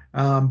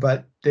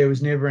 but there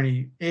was never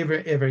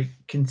ever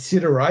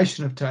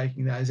consideration of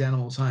taking those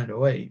animals home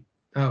to eat.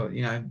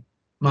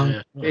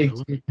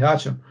 Pigs, you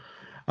touch them.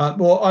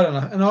 Well, I don't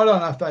know, and I don't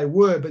know if they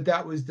were, but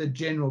that was the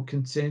general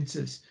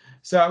consensus.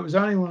 So it was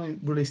only when we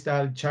really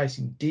started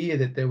chasing deer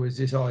that there was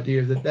this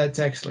idea that that's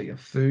actually a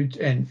food,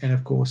 and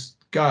of course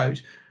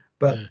goat,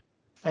 but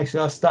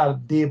actually I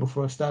started deer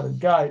before I started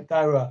goat.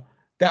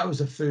 That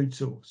was a food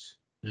source.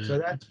 So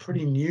that's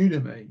pretty new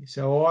to me.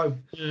 So I've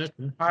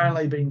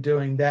only been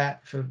doing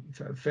that for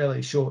a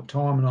fairly short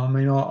time, and I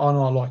mean, I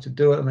like to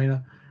do it. I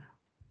mean,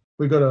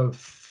 we've got a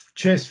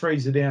chest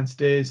freezer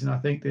downstairs, and I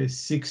think there's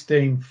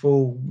 16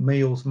 full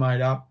meals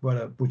made up,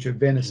 which are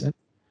venison.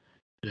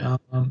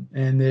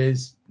 And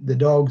there's the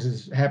dogs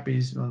as happy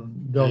as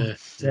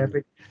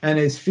happy, and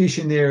there's fish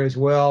in there as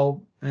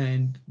well.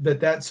 But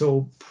that's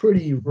all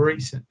pretty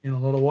recent in a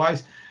lot of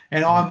ways.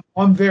 And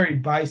I'm very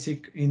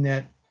basic in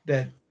that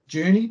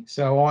journey.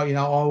 So I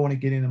want to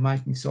get into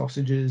making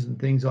sausages and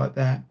things like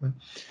that. But,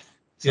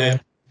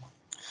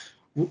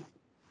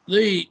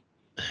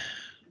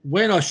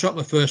 when I shot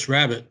my first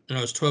rabbit and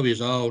I was 12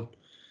 years old,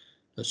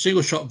 a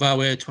single shot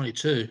bow air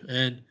 22,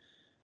 and I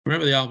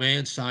remember the old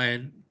man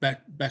saying back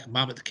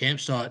mum at the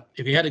campsite,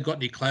 if he hadn't got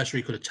any closer,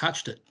 he could have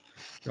touched it,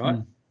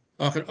 right?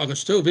 I can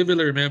still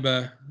vividly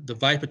remember the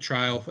vapor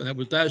trail, and that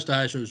was those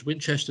days. It was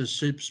Winchester's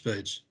super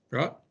speeds,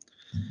 right?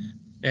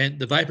 And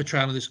the vapor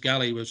trail in this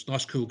gully was a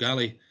nice, cool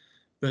gully,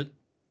 but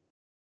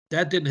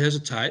Dad didn't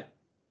hesitate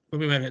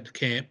when we went out to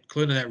camp,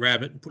 cleaning that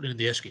rabbit and putting it in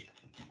the esky.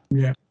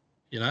 Yeah,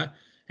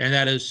 and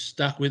that has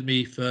stuck with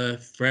me for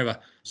forever.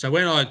 So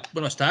when I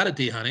started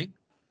deer hunting,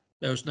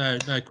 there was no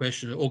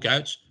question, or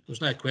goats. There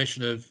was no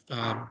question of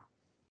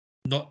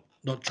not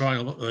trying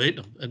or not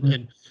eating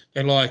them.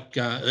 And like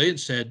Ian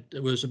said,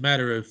 it was a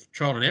matter of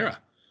trial and error.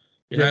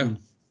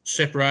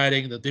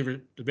 Separating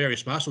the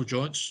various muscle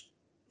joints,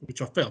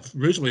 which I felt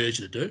reasonably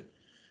easy to do.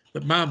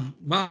 But mum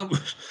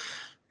was,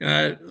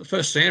 the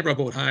first sambar I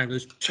brought home,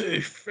 there's 2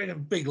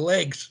 frigging big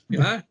legs,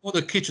 on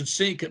the kitchen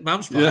sink at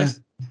mum's place.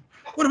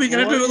 What are we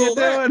going to do with all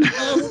that?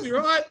 We'll be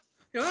right,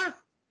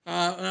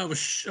 And I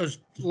was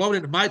loaded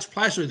into mate's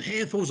place with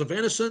handfuls of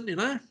venison,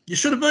 You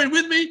should have been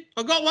with me.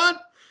 I got one,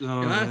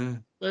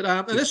 But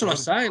and that's what I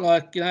say.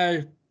 Like,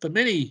 for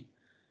many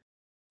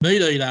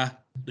meat eater,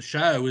 the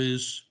show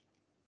is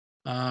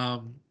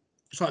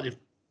it's like you're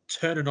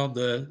turning on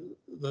turn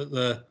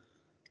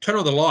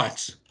on the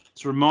lights.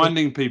 It's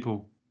reminding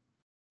people.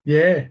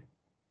 Yeah.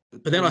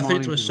 But then I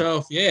think to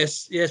myself,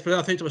 yes. But then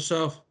I think to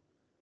myself,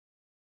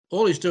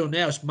 all he's doing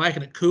now is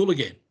making it cool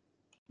again.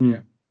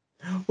 Yeah.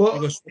 Well,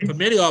 because for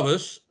many of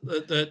us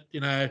that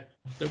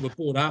were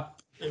brought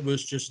up, it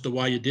was just the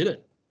way you did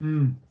it.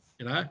 And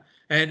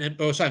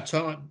by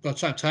the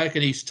same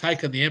token, he's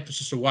taken the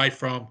emphasis away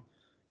from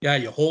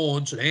your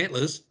horns and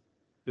antlers,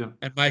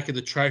 and making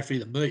the trophy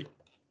the meat.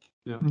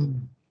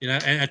 And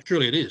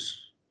truly it is.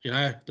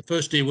 The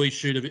first deer we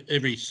shoot of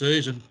every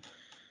season,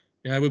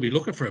 we'll be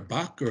looking for a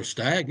buck or a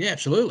stag. Yeah,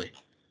 absolutely.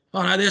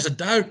 Oh no, there's a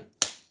doe.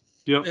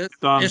 Yep,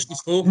 done. Esky's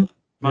full.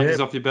 Monkeys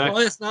off your back. Oh,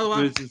 there's another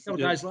one. A couple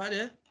days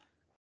later,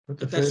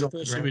 But that's the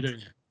first thing we do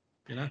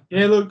now.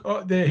 Yeah, look,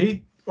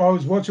 I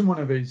was watching one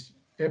of his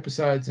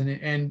episodes,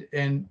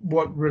 and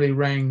what really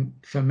rang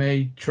for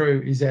me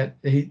true is that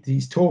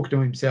he's talking to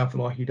himself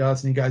like he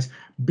does, and he goes,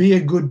 "Be a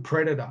good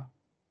predator."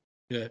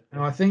 Yeah.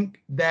 And I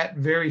think that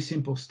very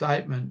simple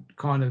statement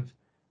kind of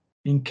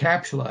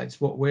encapsulates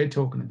what we're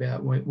talking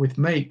about with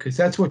meat, because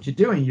that's what you're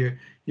doing. You're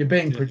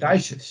being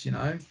predacious,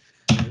 red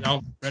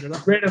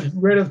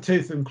of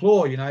tooth and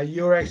claw.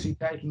 You're actually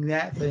taking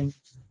that thing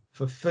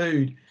for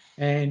food.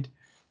 And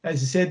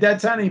as I said,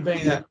 that's only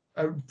been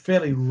a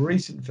fairly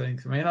recent thing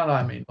for me. And I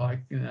don't mean like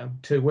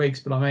 2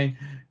 weeks, but I mean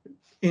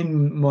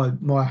in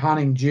my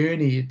hunting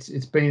journey,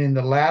 it's been in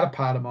the latter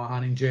part of my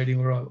hunting journey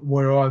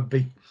where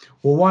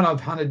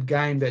I've hunted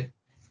game that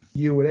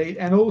you would eat,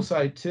 and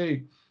also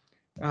too,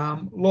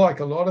 like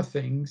a lot of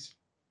things,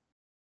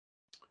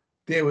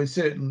 there were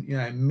certain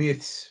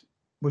myths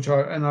which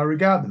I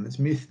regard them as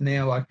myths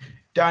now. Like,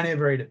 don't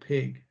ever eat a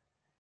pig.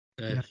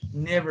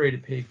 Never eat a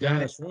pig.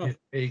 Don't ever eat a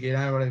pig. You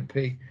don't want to eat a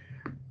pig.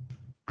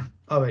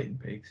 I've eaten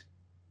pigs.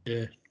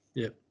 Yeah.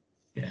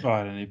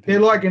 They're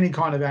like any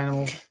kind of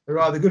animal. They're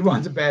either good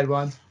ones or bad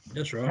ones.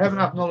 That's right. Have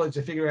enough knowledge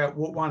to figure out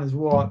what one is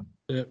what.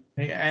 Yeah.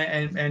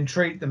 And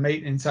treat the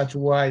meat in such a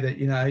way that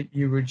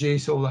you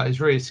reduce all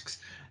those risks.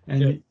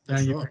 And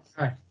that's right.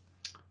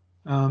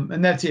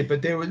 And that's it.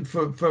 But there was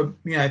for through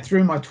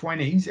my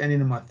 20s and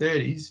into my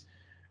 30s,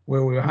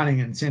 where we were hunting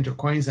in central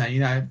Queensland, you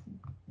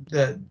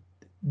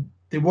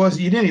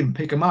didn't even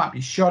pick them up.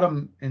 You shot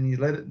them and you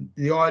let it.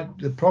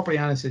 The property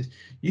owner says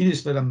you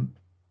just let them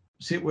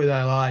sit where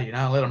they lay.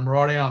 Let them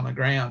rot out on the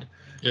ground.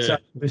 Yeah. So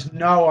there's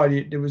no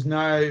idea. There was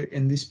no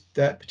in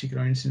that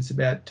particular instance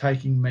about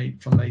taking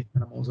meat from these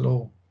animals at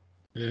all.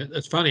 Yeah,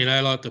 it's funny,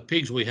 like the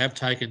pigs we have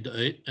taken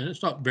to eat, and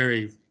it's not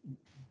very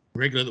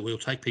regular that we'll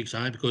take pigs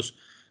home because,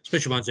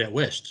 especially ones out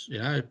west,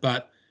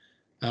 but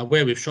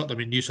where we've shot them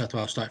in New South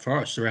Wales State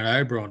Forests around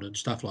Oberon and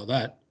stuff like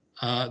that,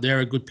 they're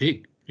a good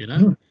pig,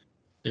 They're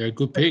a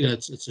good pig, and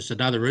it's just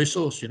another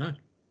resource,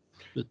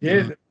 But,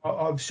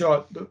 I've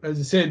shot, as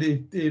I said,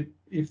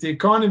 if they're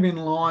kind of in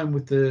line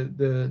with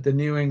the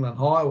New England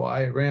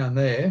Highway around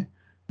there,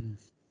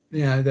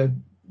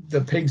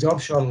 the pigs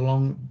I've shot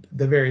along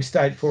the various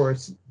state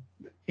forests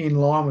in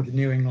line with the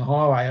New England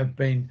Highway have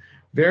been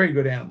very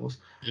good animals.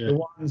 Yeah. The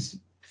ones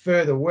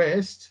further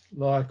west,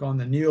 like on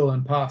the Newell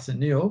and past the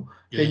Newell,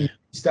 then you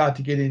start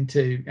to get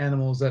into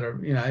animals that are,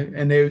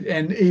 and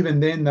even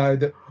then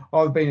though,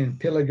 I've been in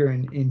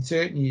Pilliga in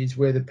certain years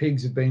where the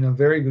pigs have been of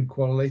very good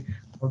quality.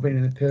 I've been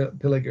in the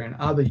Pilliga in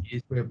other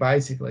years where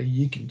basically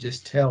you can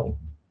just tell.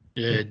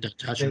 Yeah, don't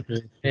touch it.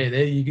 Yeah,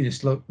 there you can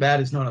just look. That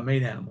is not a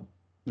meat animal.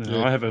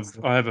 No, I have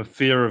a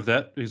fear of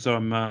that because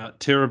I'm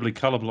terribly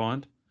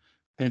colourblind.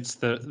 Hence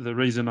the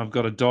reason I've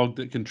got a dog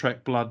that can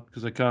track blood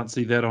because I can't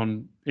see that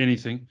on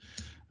anything.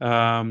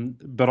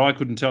 But I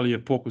couldn't tell you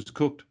if pork was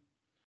cooked.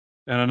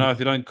 And I know if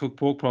you don't cook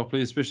pork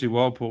properly, especially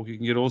wild pork, you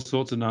can get all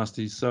sorts of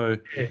nasties. So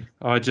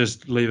I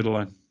just leave it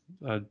alone.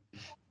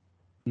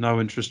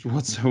 No interest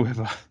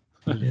whatsoever.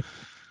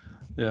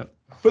 Yeah.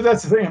 But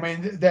that's the thing. I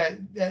mean,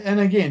 and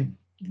again,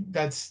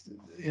 that's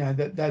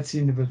that's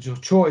individual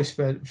choice.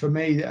 But for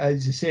me,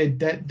 as you said,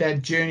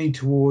 that journey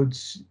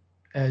towards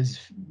as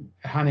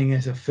hunting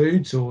as a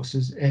food source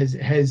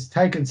has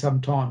taken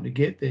some time to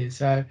get there.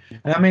 So,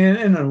 and I mean,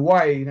 in a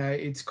way,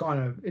 it's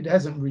it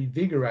hasn't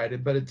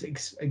revigorated, but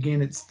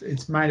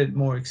it's made it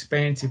more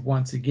expansive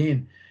once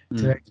again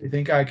to actually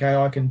think, okay,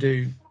 I can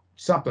do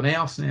something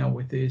else now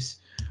with this.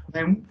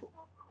 I mean,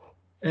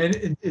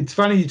 and it's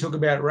funny you talk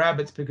about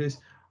rabbits because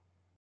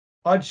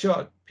I'd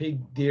shot pig,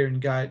 deer,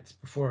 and goats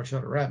before I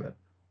shot a rabbit.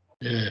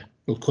 Yeah.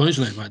 Well,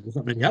 Queensland, mate, there's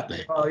not many up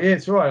there. Oh, yeah,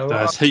 that's right.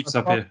 There's heaps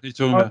up here. You're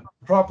talking about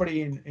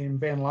property in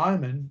Ben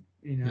Lomond,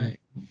 in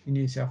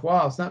New South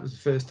Wales. That was the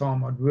first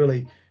time I'd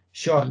really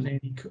shot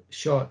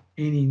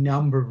any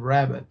number of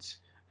rabbits,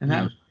 and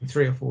that was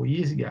 3 or 4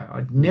 years ago.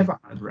 I'd never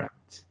hunted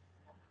rabbits.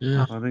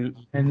 Yeah, I think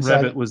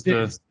rabbit was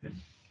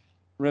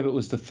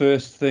the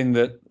first thing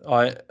that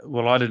I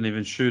didn't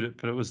even shoot it,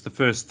 but it was the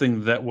first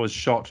thing that was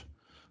shot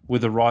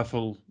with a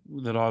rifle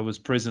that I was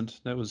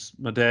present. That was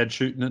my dad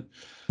shooting it.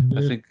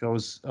 I think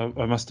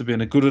I must have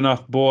been a good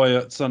enough boy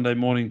at Sunday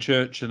morning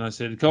church, and I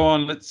said, "Come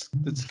on, let's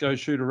go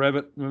shoot a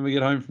rabbit when we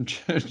get home from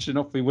church," and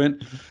off we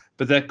went.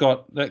 But that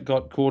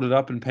got corded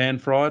up and pan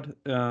fried.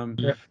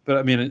 But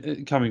I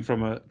mean, coming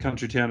from a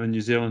country town in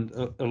New Zealand,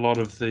 a lot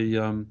of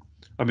the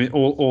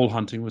all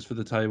hunting was for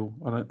the table.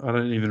 I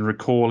don't even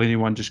recall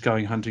anyone just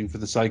going hunting for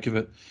the sake of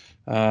it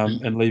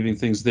and leaving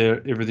things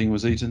there. Everything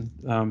was eaten.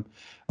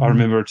 I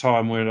remember a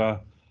time where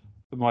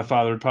my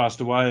father had passed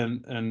away,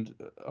 and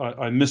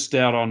I missed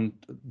out on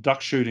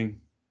duck shooting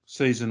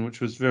season,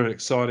 which was very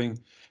exciting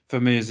for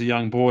me as a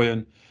young boy.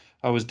 And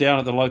I was down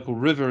at the local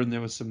river, and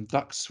there were some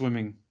ducks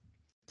swimming.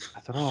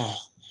 I thought, oh,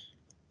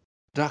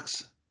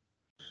 ducks!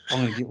 I'm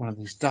going to get one of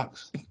these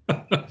ducks. So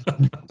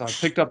I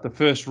picked up the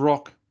first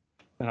rock,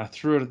 and I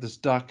threw it at this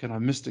duck, and I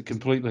missed it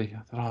completely.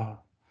 I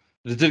thought,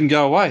 but it didn't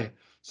go away.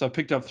 So I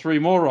picked up 3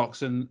 more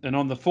rocks, and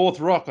on the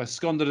 4th rock, I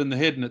sconned it in the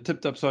head, and it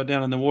tipped upside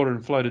down in the water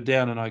and floated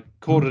down, and I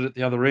caught it at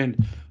the other end.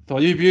 I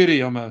thought, you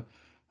beauty, I'm an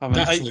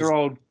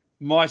 8-year-old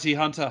mighty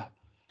hunter.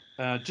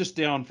 Just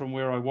down from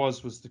where I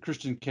was the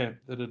Christian camp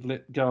that had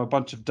let go a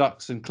bunch of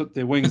ducks and clipped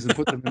their wings and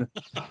put them in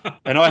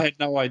and I had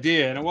no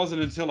idea. And it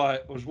wasn't until I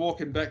was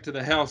walking back to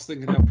the house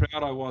thinking how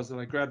proud I was that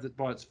I grabbed it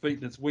by its feet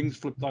and its wings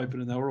flipped open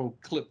and they were all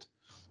clipped.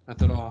 I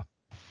thought, oh,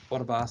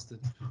 what a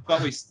bastard.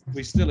 But we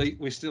still ate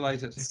it.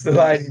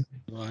 Still ate it.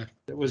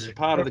 It was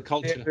part of the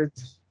culture.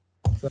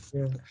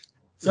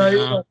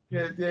 So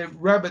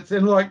rabbits,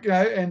 and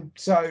and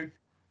so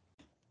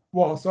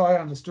whilst I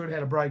understood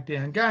how to break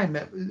down game,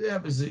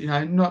 that was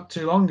not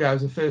too long ago. It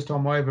was the first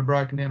time I ever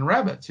broken down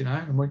rabbits,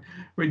 and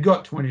we'd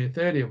got 20 or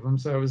 30 of them,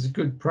 so it was a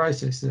good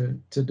process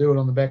to do it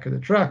on the back of the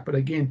truck. But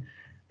again,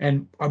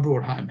 and I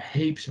brought home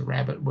heaps of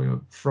rabbit. We were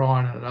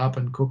frying it up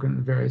and cooking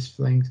it various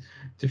things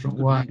different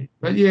ways.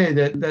 But yeah,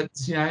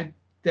 that's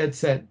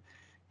that.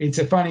 It's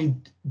a funny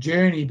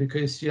journey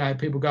because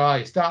people go, "Oh,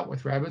 you start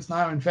with rabbits."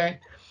 No, in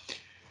fact,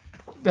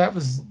 that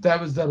was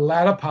the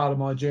latter part of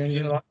my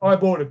journey. I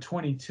bought a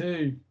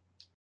 22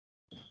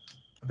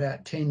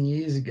 about 10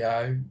 years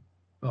ago,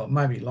 or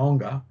maybe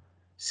longer,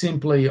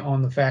 simply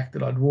on the fact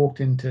that I'd walked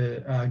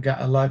into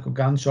a local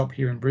gun shop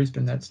here in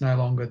Brisbane that's no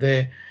longer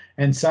there,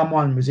 and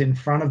someone was in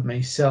front of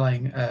me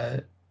selling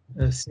a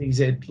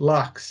CZ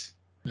Lux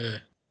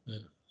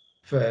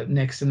for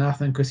next to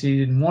nothing because he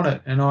didn't want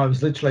it, and I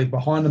was literally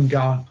behind them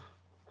going.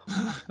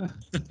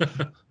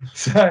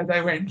 So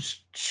they went,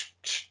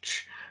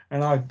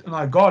 and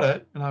I got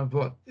it, and I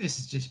thought, this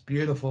is just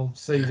beautiful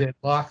CZ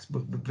Lux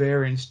with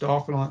Bavarian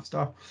stock and all that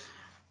stuff.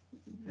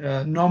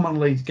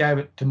 nominally gave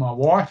it to my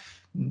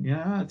wife. You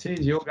know, it's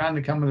easy. You're going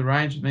to come with the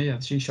range with me.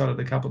 And she shot it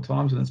a couple of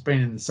times, and it's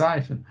been in the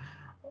safe. And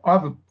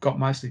I've got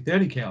mostly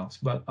 30 cals,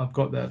 but I've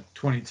got that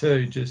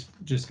 22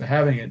 just for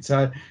having it.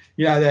 So,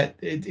 you know, that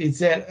it's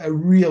that a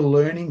real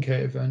learning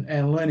curve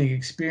and learning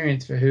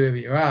experience for whoever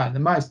you are.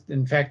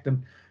 In fact,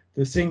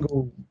 the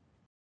single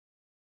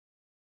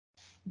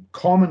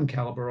common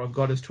caliber I've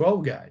got is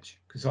 12 gauge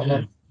because I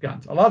love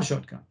guns. I love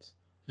shotguns.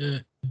 Yeah.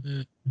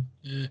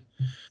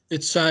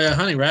 It's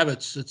hunting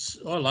rabbits.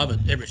 I love it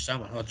every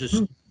summer. I just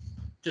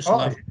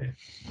love it.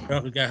 I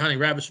could go hunting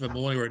rabbits in the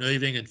morning or an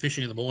evening and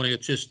fishing in the morning.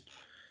 It's just,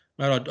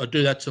 mate, I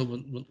do that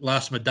till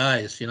last my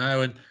days, you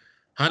know. And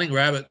hunting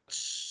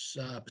rabbits,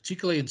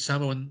 particularly in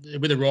summer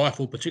with a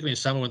rifle, particularly in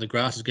summer when the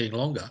grass is getting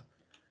longer,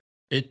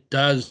 it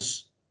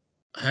does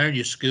hone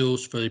your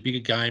skills for the bigger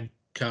game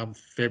come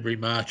February,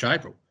 March,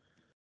 April.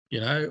 You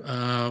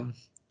know,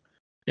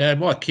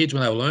 my kids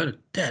when they were learning,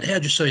 Dad,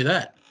 how'd you see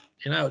that?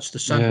 You know, it's the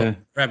sun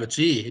rabbit's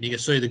ear, and you can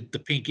see the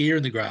pink ear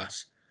in the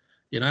grass.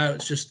 You know,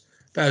 it's just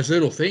those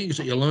little things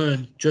that you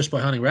learn just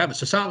by hunting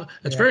rabbits. So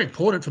it's very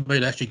important for me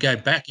to actually go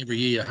back every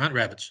year to hunt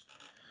rabbits.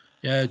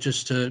 Yeah,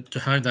 just to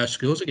hone those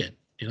skills again.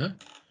 You know.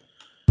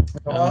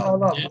 I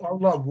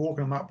love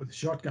walking them up with a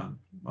shotgun.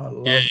 I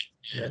love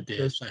same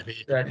here.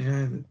 That,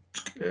 you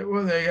know,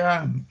 well, they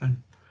and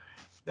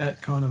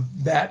that kind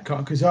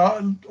because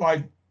I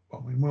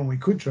mean, when we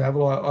could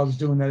travel, I was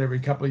doing that every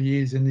couple of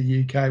years in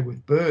the UK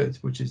with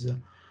birds, which is I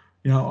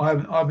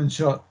haven't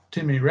shot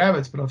too many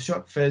rabbits, but I've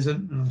shot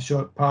pheasant and I've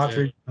shot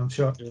partridge and I've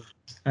shot,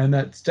 and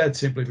that's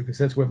simply because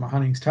that's where my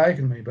hunting's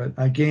taken me. But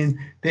again,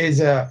 there's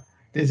a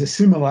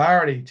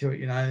similarity to it,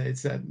 you know.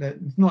 It's that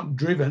it's not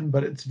driven,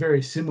 but it's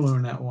very similar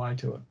in that way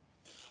to it.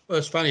 Well,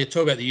 it's funny you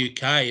talk about the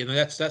UK, and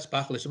that's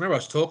bucket list. I remember I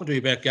was talking to you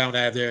about going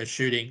over there and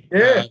shooting.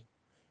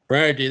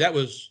 Rarity. That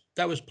was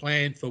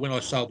planned for when I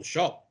sold the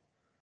shop,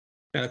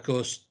 and of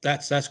course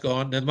that's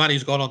gone. The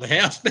money's gone on the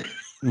house. But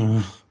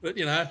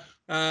you know,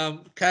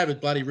 COVID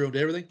bloody ruined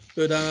everything.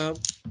 But like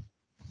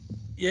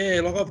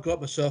I've got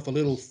myself a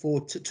little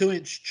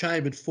 2-inch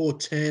chambered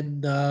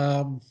 410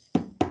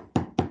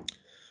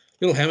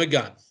 little hammer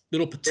gun,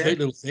 little petite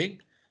little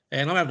thing,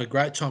 and I'm having a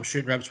great time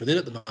shooting rabbits with it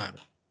at the moment.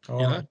 Oh,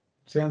 you know,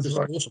 sounds just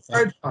like awesome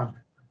great fun.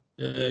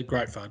 Yeah,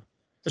 great fun.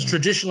 As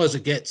traditional as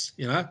it gets,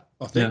 you know.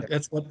 I think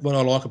that's what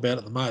I like about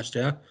it the most.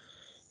 Yeah,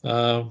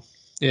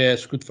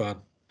 it's good fun.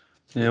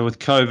 Yeah, with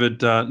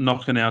COVID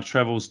knocking our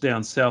travels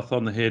down south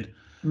on the head,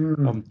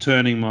 I'm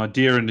turning my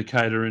deer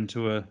indicator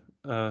into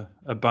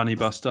a bunny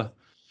buster,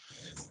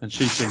 and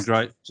she's been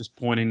great, just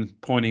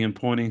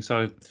pointing.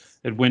 So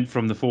it went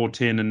from the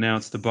 410 and now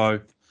it's the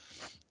bow.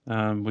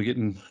 We're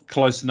getting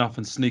close enough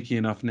and sneaky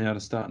enough now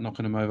to start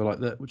knocking them over like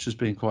that, which has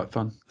been quite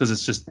fun because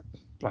it's just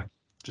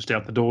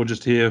out the door,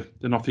 just here,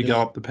 then off you go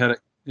up the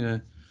paddock. Yeah,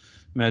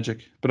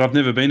 magic. But I've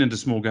never been into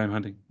small game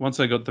hunting. Once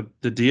I got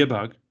the deer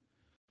bug,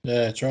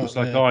 that's right. It's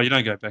like, you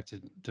don't go back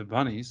to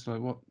bunnies.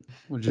 Like, what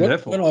did you do that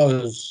for? When I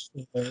was,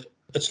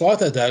 it's like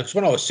that though, because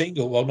when I was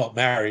single, well, not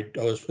married,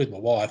 I was with my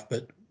wife,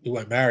 but we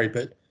weren't married.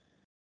 But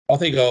I don't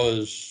think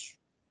I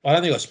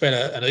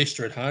spent an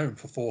Easter at home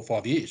for 4 or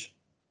 5 years.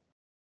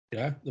 You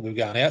know, we were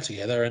going out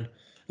together, and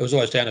it was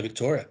always down to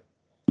Victoria.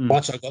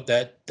 Once I got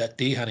that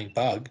deer hunting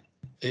bug,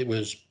 it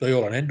was be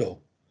all and end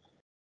all.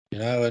 You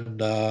know, and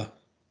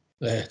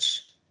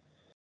that's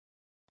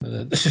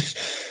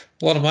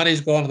a lot of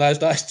money's gone in those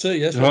days too.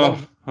 Yes.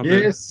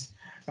 Yes.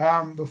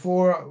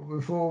 Before I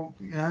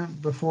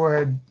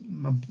had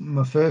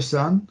my first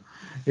son,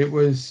 it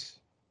was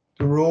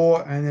the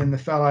raw and then the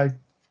fallow,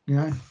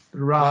 the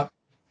rut.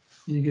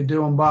 You could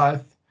do them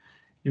both.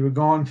 You were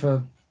gone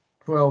for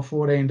 12,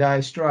 14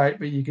 days straight,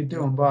 but you could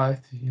do them both,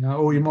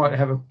 or you might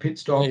have a pit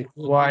stop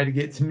away to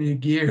get some new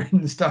gear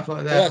and stuff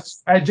like that.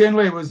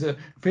 Generally, it was a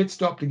pit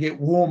stop to get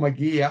warmer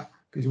gear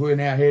because we're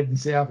now heading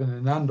south in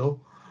the Nundle.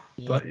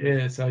 But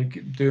so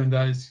doing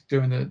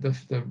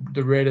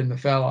the red and the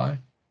fallow.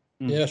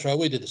 Yeah, that's right.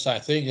 We did the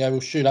same thing. Yeah, we'll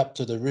shoot up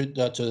to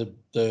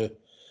the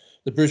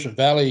Brisbane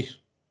Valley,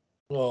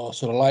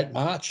 sort of late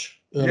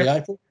March, early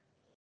April,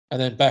 and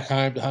then back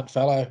home to hunt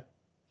fallow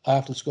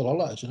after the school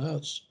holidays.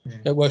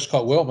 It works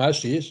quite well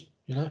most years.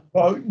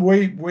 Well,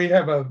 we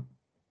have I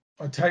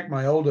take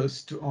my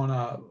eldest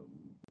on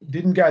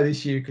didn't go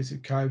this year because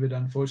of COVID.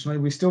 Unfortunately,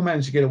 we still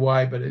managed to get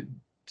away, but it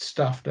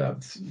stuffed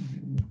up.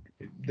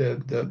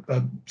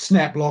 The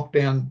snap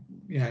lockdown,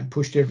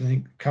 pushed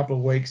everything a couple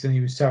of weeks, and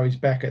he's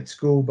back at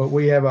school. But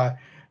we have a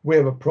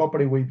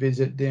property we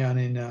visit down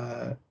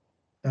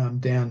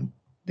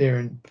there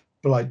in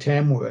below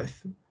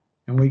Tamworth,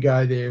 and we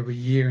go there every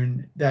year,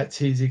 and that's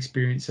his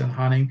experience on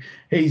hunting.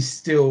 He's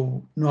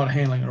still not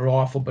handling a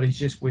rifle, but he's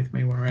just with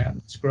me when we're out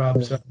in the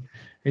scrub. So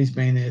he's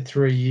been there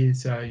 3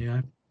 years.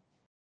 So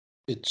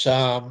it's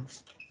I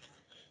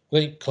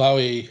think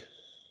Chloe.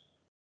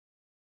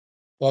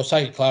 Well, I was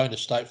taking Chloe into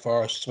state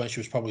forests when she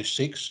was probably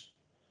 6,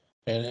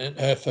 and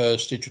her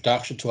first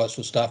introduction to us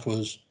for stuff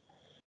was,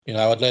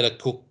 I'd let her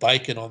cook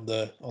bacon on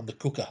the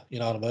cooker. You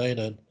know what I mean?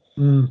 And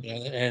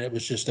and it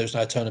was just there was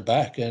no turning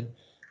back. And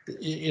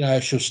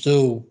she'll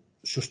still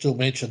she'll still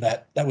mention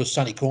that was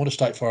Sunny Corner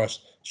State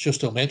Forest. She'll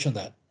still mention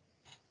that,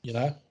 you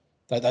know,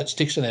 that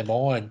sticks in their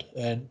mind,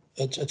 and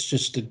it's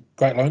just a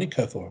great learning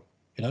curve for him,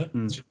 you know.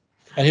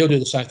 And he'll do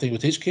the same thing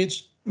with his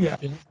kids, yeah,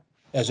 you know,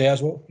 as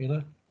ours will, you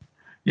know.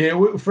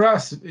 Yeah, for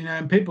us, you know,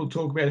 and people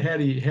talk about how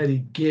do you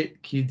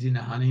get kids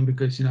into hunting,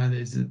 because you know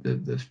there's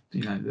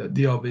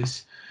the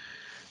obvious,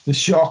 the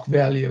shock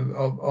value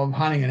of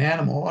hunting an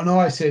animal. And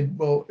I said,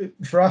 well,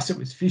 for us it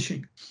was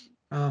fishing.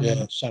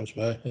 Same as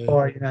me. Yeah.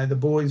 By, you know, the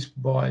boys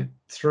by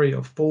 3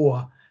 or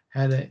 4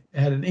 had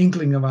an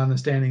inkling of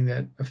understanding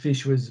that a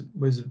fish was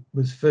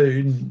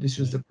food, and this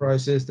was the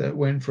process that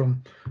went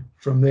from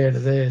there to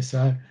there.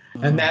 So,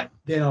 and that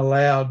then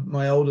allowed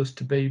my eldest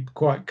to be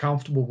quite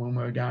comfortable when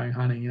we were going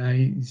hunting. You know,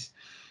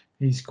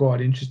 he's quite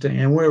interesting.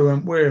 And we're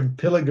in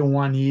Pilliga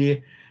one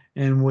year,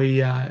 and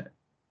we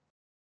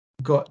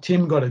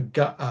Tim got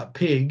a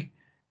pig,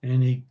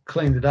 and he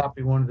cleaned it up.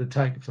 He wanted to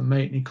take it for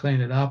meat, and he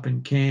cleaned it up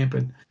in camp.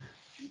 And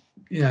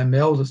you know, my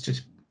eldest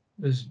just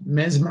was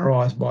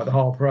mesmerised by the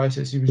whole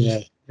process. He was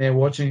just there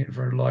watching it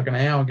for like an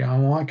hour,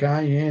 going, oh,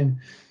 okay, yeah.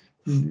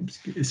 And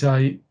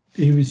so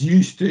he was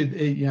used to,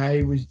 you know,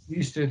 he was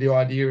used to the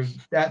idea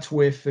of that's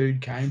where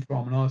food came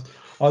from, and I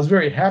was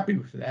very happy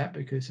with that,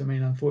 because I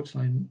mean,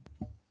 unfortunately,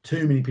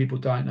 too many people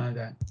don't know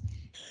that.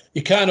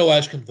 You can't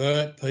always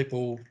convert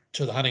people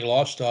to the hunting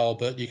lifestyle,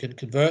 but you can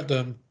convert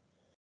them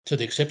to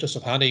the acceptance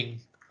of hunting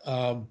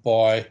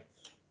by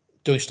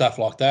doing stuff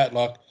like that.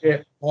 Like,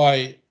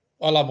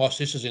 I love my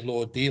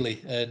sisters-in-law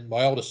dearly, and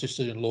my older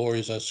sister-in-law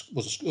was a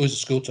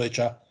school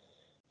teacher,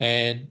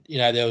 and you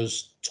know, there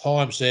was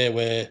times there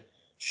where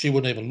she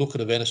wouldn't even look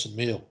at a venison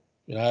meal.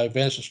 You know,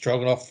 venison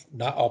stroganoff,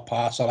 no, I'll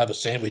pass. I'll have a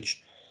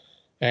sandwich.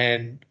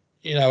 And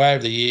you know,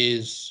 over the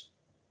years,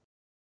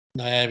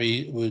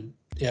 Naomi would,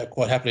 you know,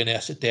 quite happily now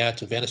sit down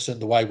to venison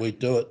the way we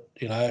do it.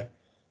 You know,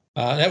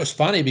 that was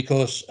funny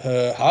because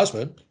her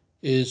husband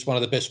is one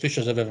of the best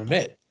fishers I've ever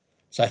met.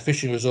 So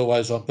fishing was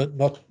always on, but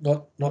not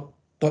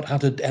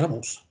hunted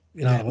animals,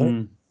 you know what I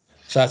mean?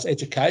 So it's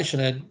education.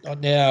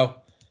 And now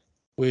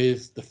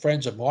with the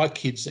friends of my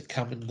kids that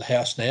come in the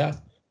house now,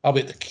 I'll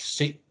be at the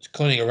seat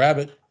cleaning a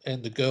rabbit,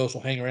 and the girls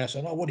will hang around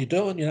saying, oh, what are you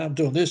doing? You know, I'm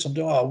doing this, I'm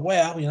doing, oh,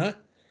 wow, you know.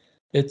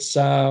 It's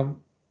all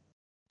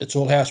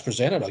how it's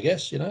presented, I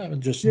guess, you know,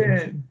 and just...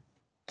 Yeah.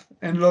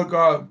 And look,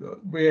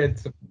 we had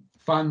some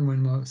fun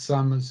when my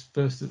son was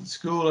first at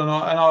school, and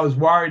I was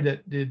worried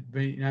that there'd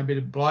be, you know, a bit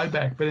of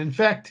blowback. But in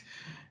fact,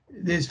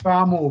 there's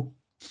far more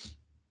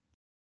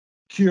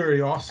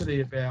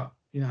curiosity about,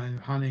 you know,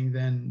 hunting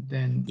than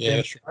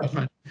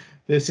judgment.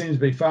 There seems to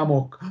be far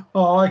more,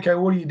 oh, okay,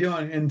 what are you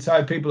doing? And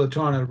so people are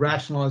trying to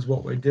rationalise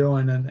what we're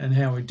doing and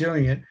how we're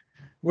doing it.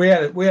 We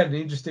had an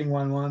interesting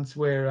one once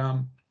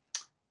where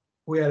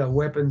we had a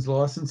weapons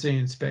licensing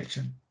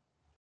inspection.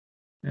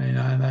 You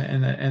know,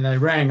 and they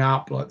rang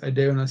up like they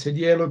do, and I said,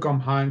 "Yeah, look, I'm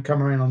home.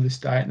 Come around on this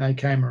date." And they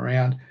came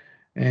around,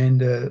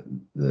 and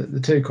the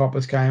 2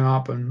 coppers came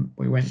up, and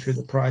we went through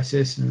the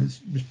process, and it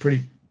was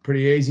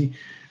pretty easy.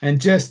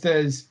 And just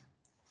as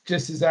they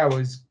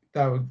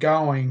were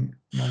going,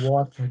 my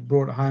wife had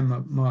brought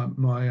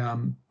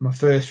home my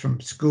first from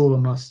school,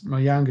 and my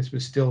youngest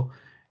was still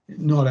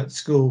not at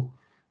school,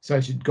 so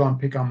she'd gone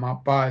pick them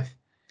up both,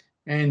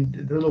 and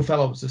the little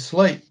fellow was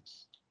asleep.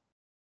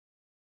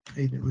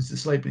 He was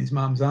asleep in his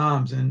mum's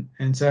arms, and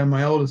so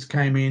my eldest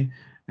came in,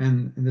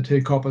 and the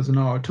 2 coppers and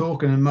I were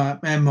talking, and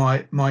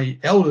my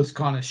eldest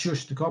kind of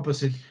shushed the copper,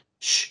 said,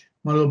 "Shh,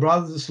 my little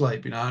brother's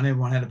asleep," you know, and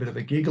everyone had a bit of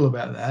a giggle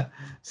about that.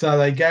 So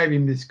they gave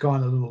him this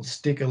kind of little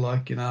sticker,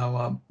 like, you know,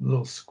 a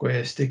little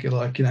square sticker,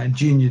 like, you know,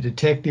 junior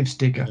detective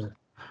sticker.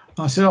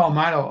 Yeah. I said, "Oh,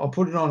 mate, I'll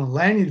put it on a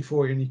lanyard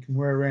for you, and you can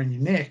wear it around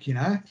your neck," you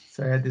know.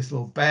 So he had this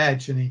little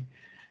badge, and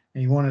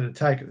he wanted to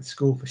take it to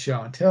school for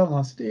show and tell. And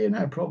I said, "Yeah,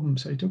 no problem."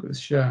 So he took it to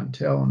show and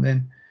tell. And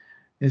then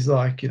he's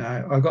like, you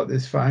know, I got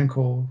this phone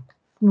call.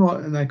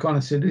 And they kind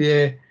of said,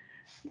 yeah,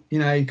 you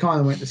know, he kind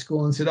of went to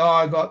school and said, "Oh,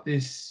 I got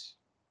this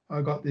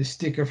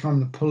sticker from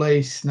the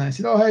police." And they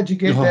said, "Oh, how'd you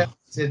get that?" I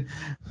said,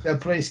 "The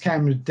police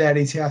came to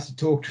Daddy's house to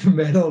talk to him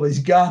about all his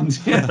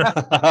guns."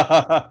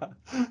 Yeah.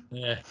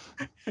 Yeah,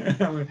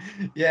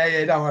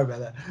 don't worry about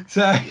that.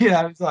 So, you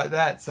know, it's like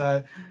that.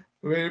 So,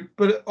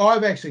 but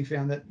I've actually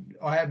found that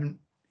I haven't,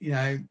 you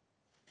know,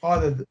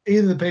 either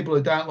the people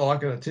who don't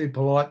like it are too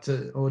polite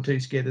or too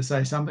scared to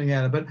say something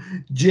out of it.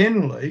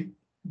 Generally,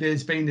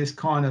 there's been this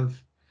kind of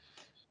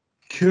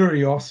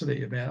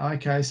curiosity about,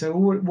 okay, so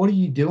what are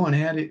you doing?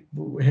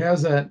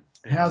 How's that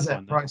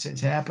process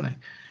happening?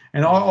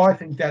 And I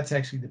think that's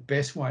actually the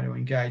best way to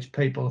engage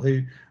people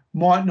who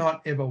might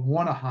not ever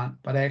want to hunt,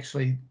 but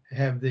actually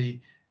have the,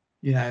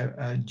 you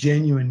know,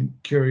 genuine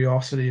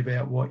curiosity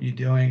about what you're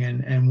doing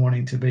and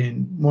wanting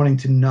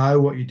to know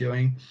what you're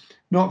doing,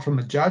 not from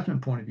a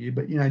judgment point of view,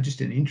 but, you know,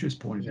 just an interest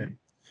point of view.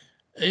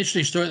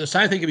 Interesting story. The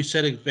same thing can be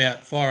said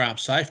about firearm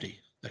safety.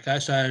 Okay,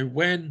 so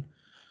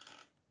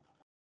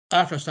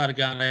after I started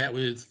going out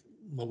with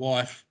my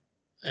wife,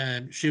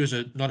 and she was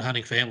not a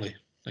hunting family,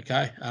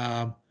 okay,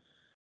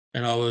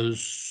 and I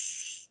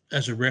was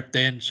as a rep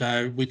then,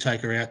 so we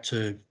take her out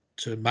to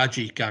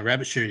Mudgee going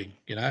rabbit shooting,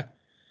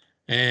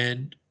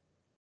 and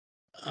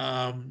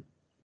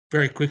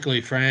very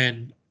quickly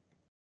Fran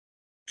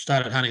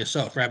started hunting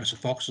herself, rabbits and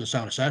foxes and so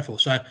on and so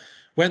forth. So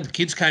when the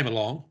kids came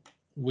along,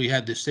 we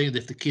had this thing that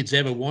if the kids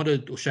ever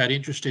wanted or showed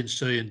interest in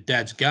seeing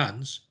Dad's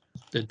guns,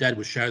 then Dad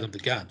would show them the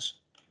guns.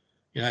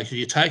 So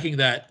you're taking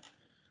that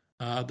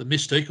the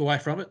mystique away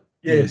from it.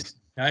 Yes.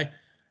 Okay.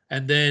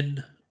 And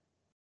then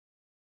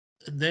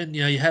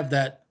you have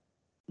that.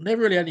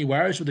 Never really had any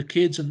worries with the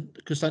kids, and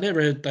because they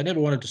never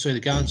wanted to see the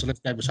guns unless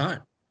Dad was home.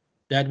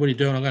 Dad, what are you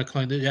doing? I'm going to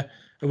clean this. Yeah,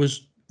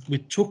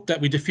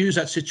 we diffused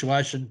that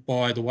situation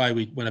by the way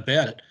we went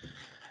about it,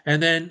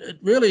 and then it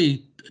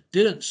really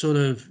didn't sort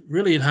of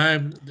really hit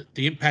home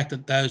the impact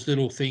that those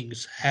little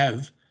things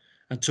have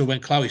until when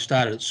Chloe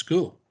started at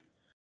school.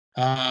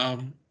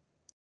 And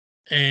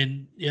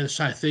the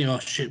same thing. Oh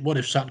shit! What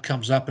if something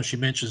comes up and she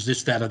mentions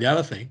this, that, or the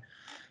other thing?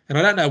 And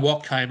I don't know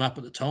what came up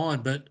at the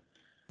time, but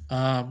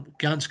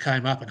guns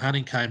came up and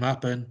hunting came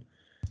up, and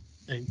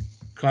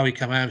Chloe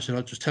came home and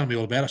said, just tell me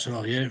all about it. I said,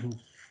 oh, yeah,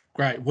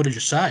 great. What did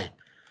you say?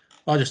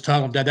 I just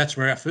told him, Dad, that's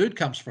where our food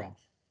comes from,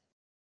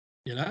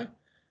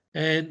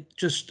 and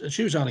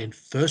she was only in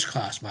first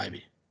class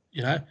maybe,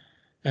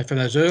 and from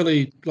those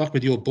early, like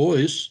with your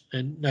boys,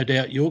 and no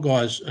doubt your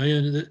guys,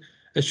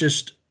 it's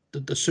just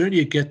the sooner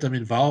you get them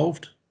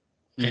involved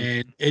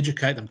and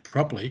educate them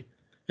properly,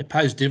 it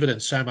pays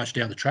dividends so much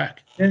down the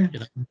track. Yeah.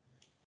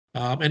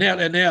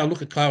 And now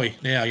look at Chloe.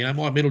 Now,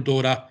 my middle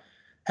daughter,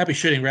 happy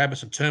shooting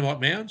rabbits and termite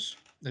mounds,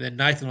 and then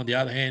Nathan on the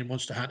other hand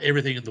wants to hunt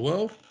everything in the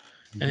world,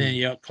 and then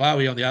you got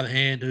Chloe on the other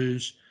hand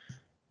who's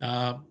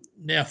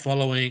now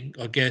following,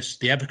 I guess,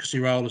 the advocacy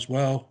role as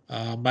well,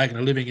 making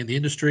a living in the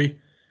industry,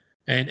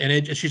 and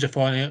she's a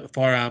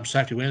firearm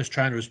safety awareness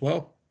trainer as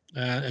well,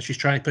 and she's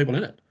training people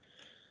in it.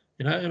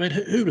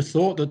 Who would have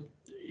thought that,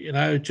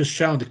 just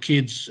showing the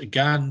kids a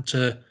gun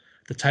to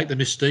take the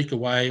mystique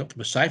away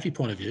from a safety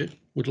point of view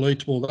would lead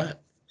to all that.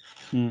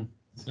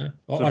 It's a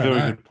very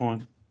good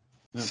point.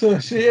 Yeah. So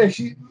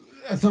actually,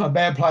 that's not a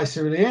bad place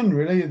to really end,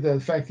 really. The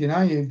fact,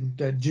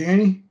 that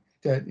journey,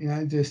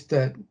 that, just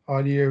that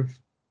idea of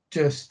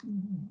just,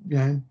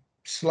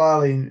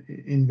 slowly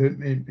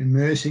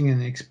immersing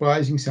and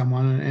exposing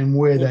someone and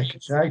where they can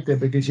take that,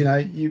 because,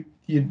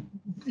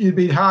 you'd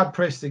be hard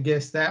pressed to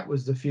guess that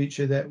was the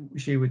future that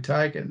she would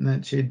take it, and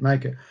that she'd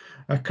make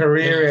a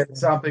career out of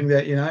something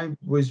that,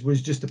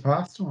 was just a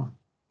pastime.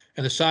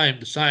 And the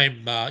same,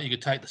 you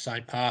could take the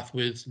same path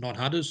with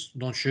non-hunters,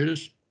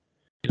 non-shooters,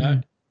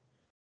 your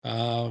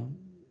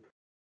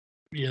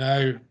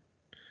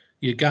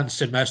guns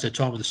spend most of their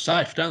time in the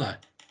safe, don't they?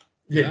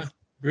 Yeah.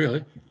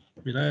 Really,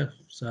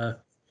 so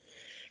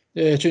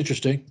yeah, it's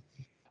interesting.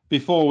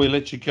 Before we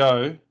let you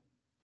go,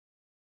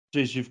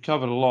 geez, you've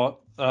covered a lot.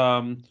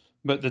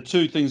 But the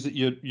two things that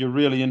you're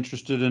really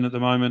interested in at the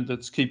moment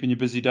that's keeping you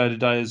busy day to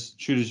day is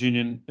Shooters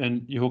Union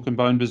and your hook and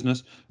bone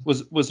business.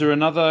 Was there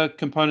another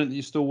component that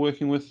you're still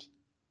working with?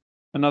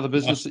 Another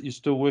business that you're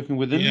still working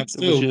within? Yeah,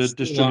 was your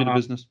distributor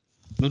business?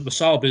 My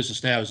sole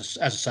business now is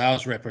as a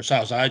sales rep or a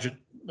sales agent,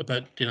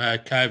 but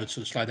COVID sort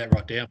of slowed that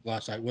right down for the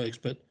last 8 weeks.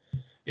 But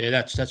yeah,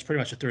 that's pretty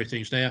much the three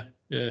things now.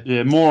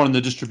 Yeah, more on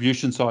the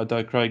distribution side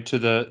though, Craig, to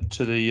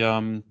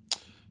the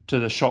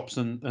shops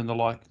and the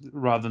like,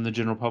 rather than the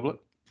general public.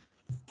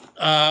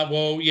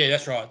 Well, yeah,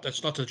 that's right.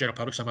 That's not to the general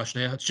public so much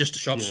now. It's just the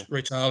shops,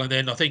 retail, and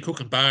then I think hook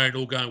and bone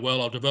all going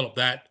well. I'll develop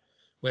that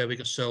where we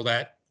can sell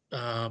that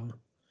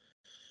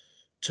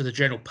to the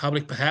general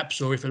public, perhaps,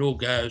 or if it all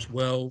goes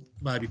well,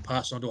 maybe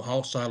pass on to a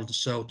wholesaler to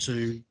sell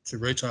to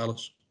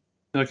retailers.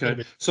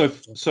 Okay, so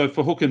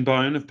for hook and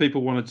bone, if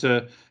people wanted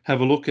to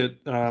have a look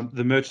at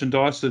the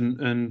merchandise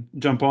and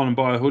jump on and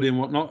buy a hoodie and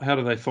whatnot, how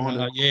do they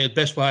find it? Yeah, the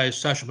best way is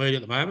social media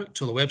at the moment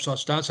until the website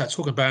starts. That's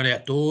Hook and Bone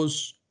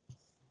Outdoors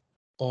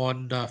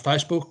on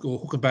Facebook, or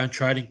Hook and Bone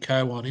Trading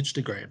Co. on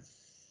Instagram.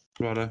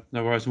 Righto,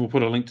 no worries. And we'll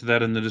put a link to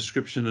that in the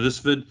description of this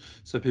vid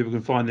so people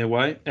can find their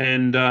way.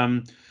 And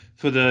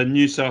for the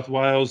New South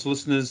Wales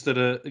listeners that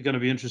are going to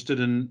be interested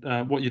in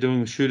what you're doing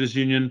with Shooters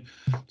Union,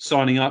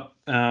 signing up,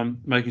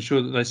 making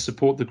sure that they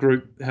support the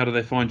group, how do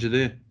they find you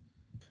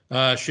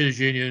there? Shooters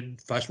Union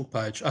Facebook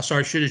page.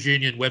 Shooters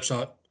Union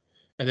website.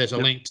 And there's a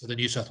link to the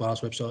New South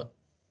Wales website.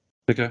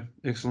 Okay,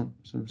 excellent.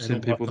 So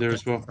send people there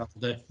as well.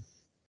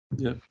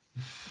 Yeah.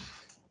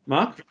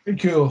 Mark? Very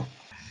cool.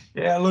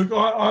 Yeah, look,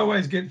 I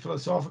always get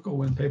philosophical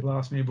when people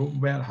ask me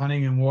about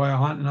hunting and why I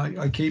hunt, and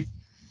I keep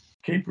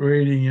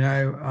reading,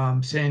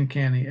 Sand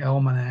County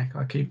Almanac.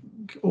 I keep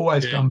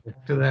always come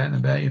back to that, and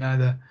about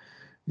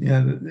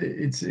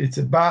it's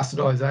a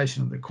bastardization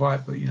of the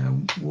quote, but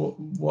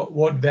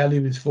what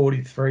value is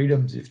 40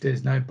 freedoms if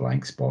there's no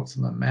blank spots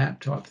on the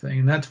map type thing,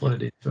 and that's what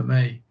it is for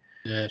me.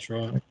 Yeah, that's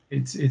right.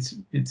 It's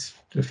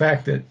the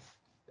fact that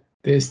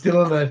there's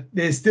still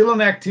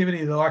an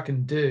activity that I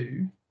can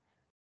do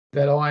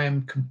that I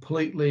am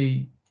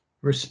completely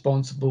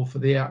responsible for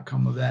the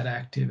outcome of that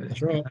activity.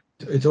 That's right.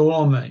 It's all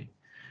on me.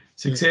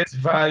 Success,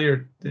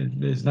 failure,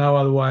 there's no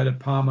other way to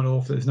palm it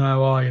off. There's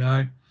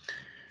no,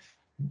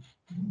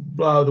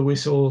 blow the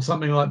whistle or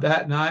something like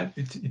that. No,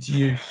 it's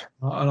you,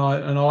 and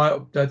I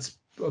that's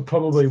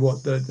probably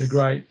what the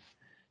great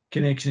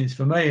connection is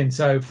for me. And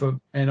so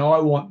I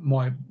want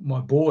my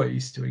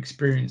boys to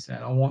experience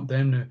that. I want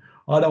them to.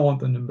 I don't want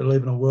them to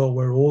live in a world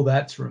where all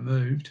that's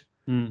removed.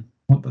 I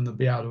want them to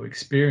be able to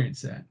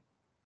experience that.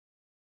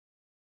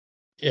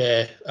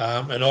 Yeah,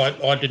 and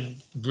I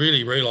didn't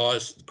really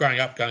realise, growing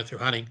up going through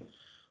hunting,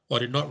 I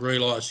did not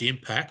realise the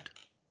impact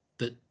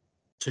that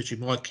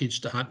teaching my kids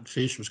to hunt and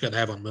fish was going to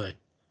have on me.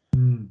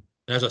 And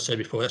as I said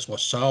before, that's my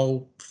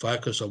sole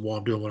focus on why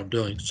I'm doing what I'm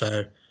doing.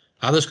 So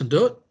others can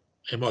do it,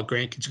 and my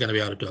grandkids are going to be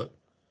able to do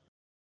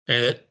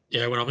it.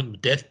 And when I'm in the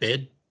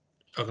deathbed,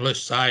 I can at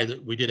least say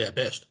that we did our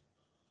best.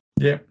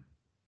 Yeah.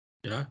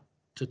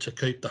 To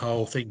keep the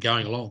whole thing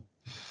going along.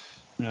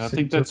 Yeah, I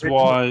think that's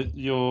why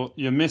your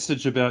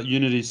message about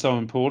unity is so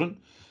important.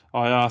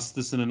 I asked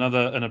this in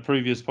a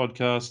previous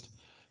podcast.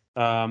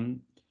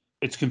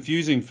 It's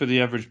confusing for the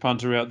average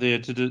punter out there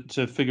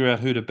to figure out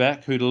who to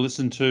back, who to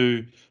listen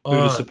to, who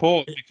to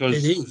support,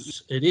 because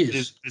it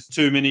is. There's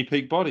too many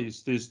peak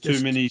bodies. There's too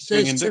many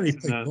swinging too many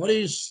dicks. peak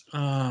bodies.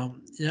 Too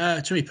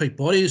many peak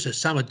bodies. There's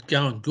some are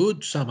going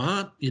good, some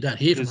aren't. You don't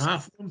hear from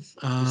half of them.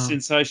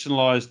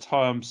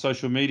 Sensationalized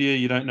social media.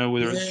 You don't know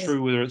whether it's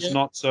true, whether it's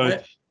not. So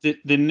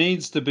there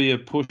needs to be a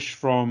push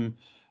from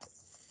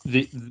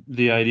the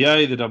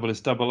ADA, the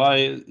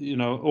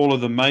SSAA, all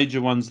of the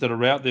major ones that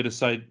are out there to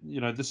say,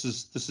 this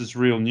is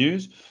real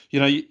news.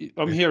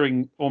 I'm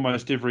hearing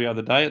almost every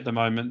other day at the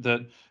moment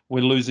that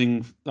we're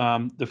losing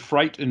the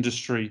freight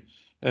industry,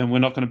 and we're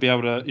not going to be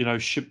able to,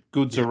 ship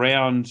goods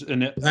around.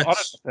 And I don't know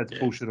if that's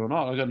bullshit or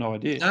not. I got no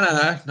idea.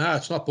 No,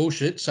 it's not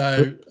bullshit.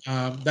 So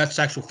that's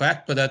actual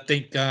fact. But I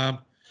think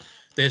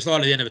there's light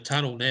at the end of a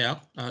tunnel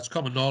now. It's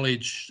common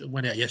knowledge.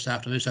 Went out yesterday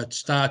afternoon. So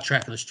Star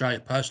Trek and Australia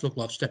Post look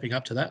like stepping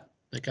up to that.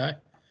 Okay,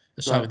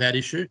 the same with that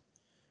issue.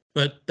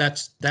 But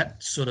that's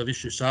that sort of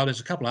issue. So there's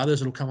a couple of others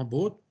that will come on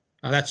board.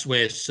 That's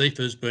where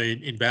CIFA's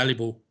been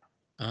invaluable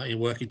in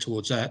working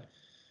towards that.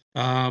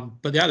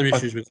 But the other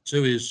issues with it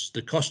too is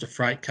the cost of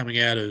freight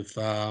coming out of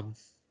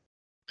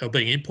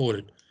being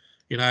imported.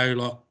 Like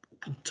a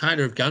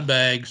container of gun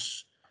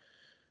bags.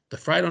 The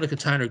freight on a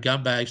container of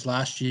gun bags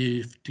last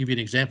year, to give you an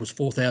example, was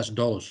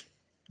 $4,000.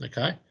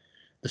 Okay,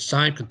 the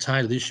same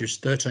container this year is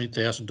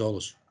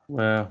 $13,000.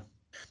 Wow.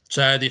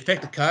 So the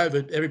effect of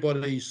COVID,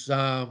 everybody's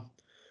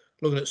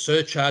looking at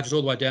surcharges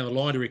all the way down the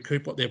line to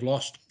recoup what they've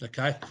lost.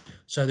 Okay,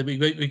 so we're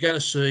going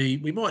to see,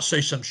 we might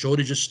see some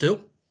shortages still.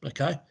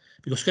 Okay,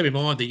 because keep in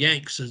mind the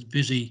Yanks are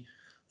busy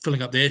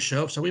filling up their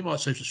shelves, so we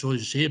might see some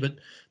shortages here. But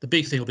the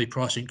big thing will be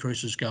price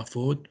increases going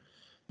forward.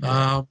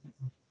 I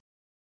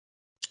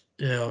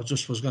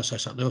was going to say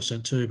something else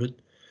then too, but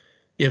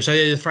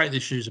the freight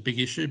issue is a big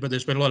issue, but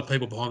there's been a lot of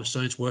people behind the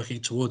scenes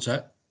working towards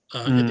that.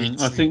 I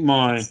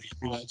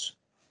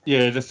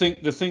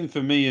think the thing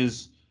for me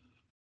is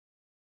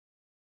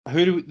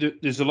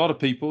there's a lot of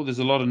people, there's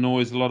a lot of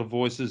noise, a lot of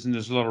voices, and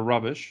there's a lot of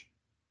rubbish.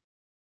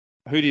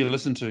 Who do you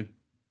listen to?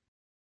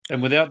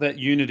 And without that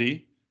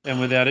unity, and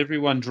without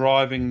everyone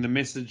driving the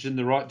message in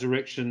the right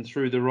direction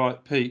through the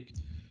right peak,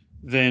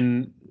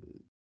 then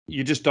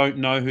you just don't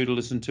know who to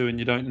listen to, and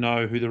you don't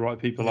know who the right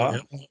people are.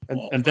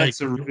 And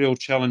that's a real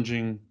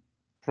challenging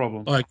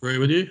problem. I agree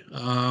with you.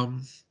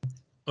 And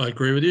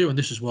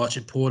this is why it's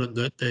important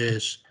that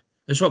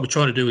that's what we're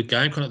trying to do with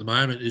GameCon at the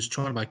moment, is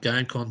trying to make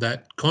GameCon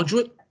that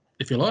conduit,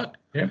 if you like.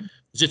 Yeah.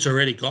 Because it's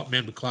already got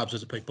member clubs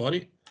as a peak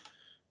body,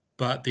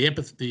 but the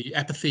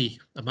apathy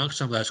amongst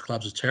some of those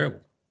clubs is terrible.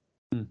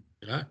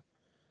 But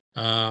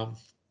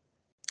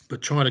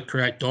trying to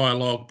create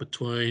dialogue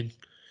between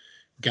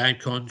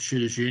GameCon,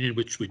 Shooters Union,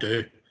 which we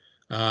do,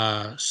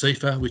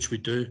 CIFA, which we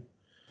do,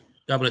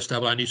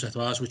 SSAA New South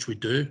Wales, which we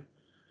do.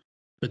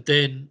 But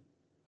then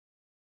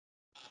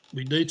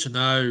we need to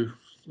know,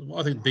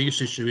 I think the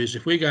biggest issue is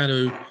if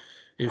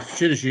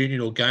Shooters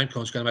Union or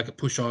GameCon is going to make a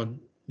push on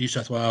New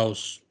South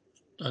Wales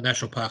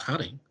national park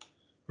hunting,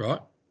 right?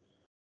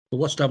 Well,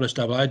 what's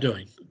SSAA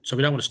doing? So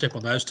we don't want to step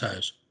on those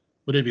toes.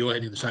 We need to be all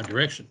heading in the same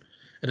direction.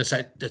 And it's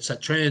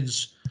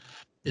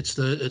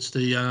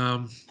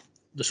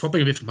the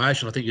swapping of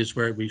information, I think, is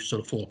where we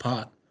sort of fall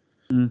apart.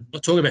 I'm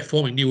not talking about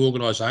forming new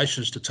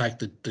organisations to take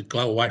the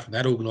glow away from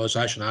that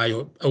organisation A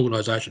or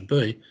organisation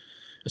B.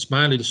 It's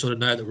mainly to sort of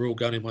know that we're all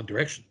going in one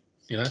direction.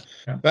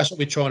 That's what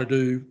we're trying to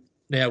do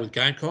now with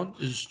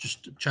GameCon, is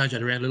just change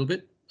that around a little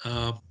bit.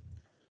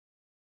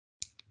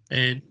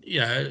 And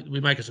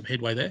we're making some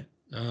headway there.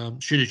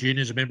 Shooters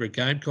Union is a member of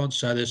GameCon,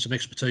 so there's some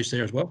expertise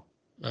there as well.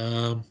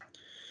 I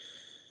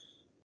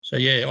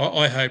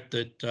hope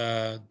that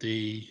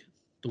the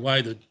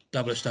way that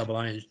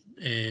SSAA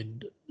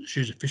and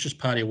Shooters and Fishers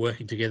Party are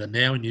working together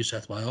now in New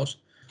South Wales,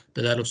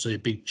 that'll see a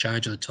big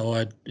change in the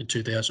tide in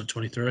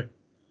 2023.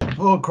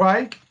 Well,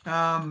 Craig,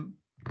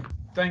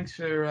 thanks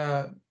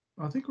for.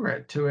 I think we're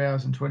at 2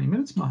 hours and 20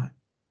 minutes, mate.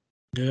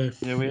 Yeah,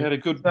 we had a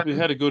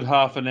good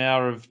half an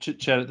hour of chit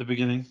chat at the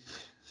beginning.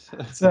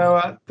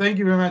 So thank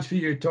you very much for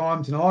your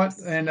time tonight,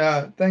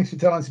 and thanks for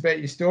telling us about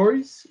your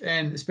stories,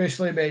 and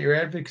especially about your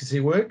advocacy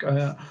work.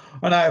 I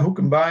know hook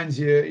and bones,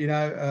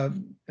 are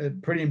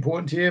pretty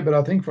important to you, but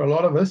I think for a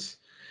lot of us,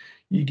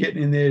 you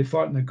getting in there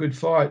fighting a good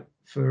fight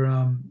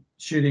for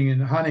shooting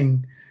and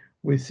hunting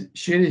with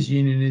Shooters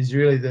Union is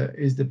really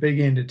the big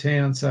end of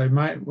town. So,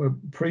 mate, we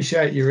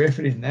appreciate your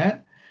effort in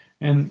that,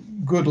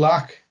 and good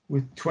luck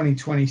with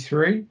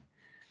 2023.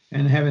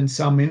 And having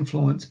some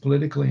influence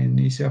politically in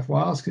New South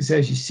Wales, because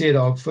as you said,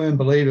 I'm a firm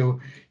believer,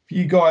 if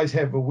you guys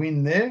have a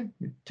win there,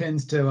 it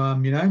tends to,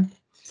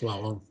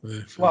 flow on.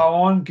 Yeah, flow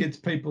on, gets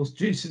people's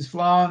juices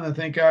flowing. They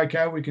think,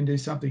 okay, we can do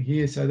something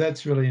here. So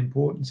that's really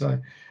important. So,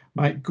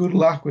 mate, good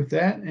luck with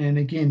that. And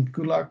again,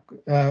 good luck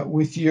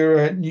with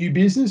your new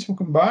business, Hook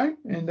and Bone,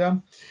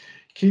 and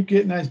keep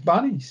getting those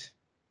bunnies.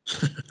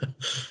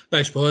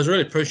 Thanks, boys.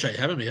 Really appreciate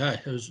you having me. Hey,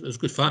 it was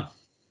good fun.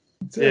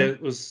 Yeah,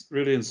 it was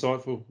really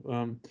insightful.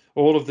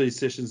 All of these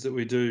sessions that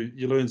we do,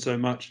 you learn so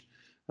much.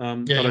 I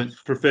don't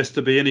profess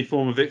to be any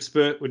form of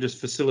expert. We're just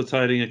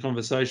facilitating a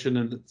conversation,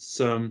 and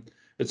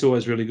it's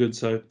always really good.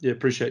 So, yeah,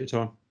 appreciate your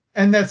time.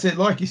 And that's it.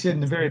 Like you said in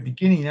the very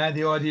beginning,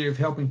 the idea of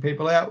helping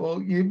people out. Well,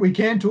 we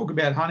can talk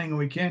about hunting and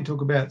we can talk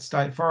about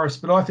state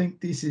forests, but I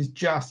think this is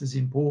just as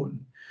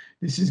important.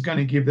 This is going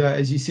to give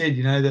as you said,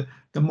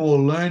 the more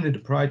learned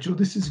approach. Well,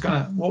 this is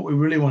what we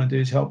really want to do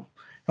is help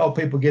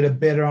people get a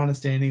better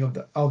understanding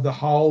of the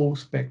whole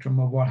spectrum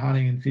of what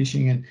hunting and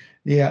fishing and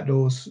the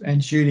outdoors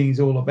and shooting is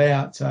all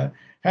about. So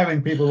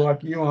having people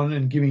like you on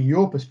and giving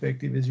your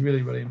perspective is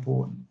really, really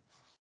important.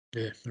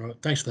 Yeah, all right.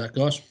 Thanks for that,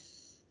 guys.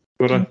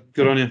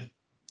 Good on you.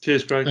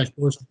 Cheers, Craig. Thanks,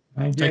 boys.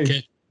 Thank Take you.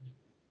 care.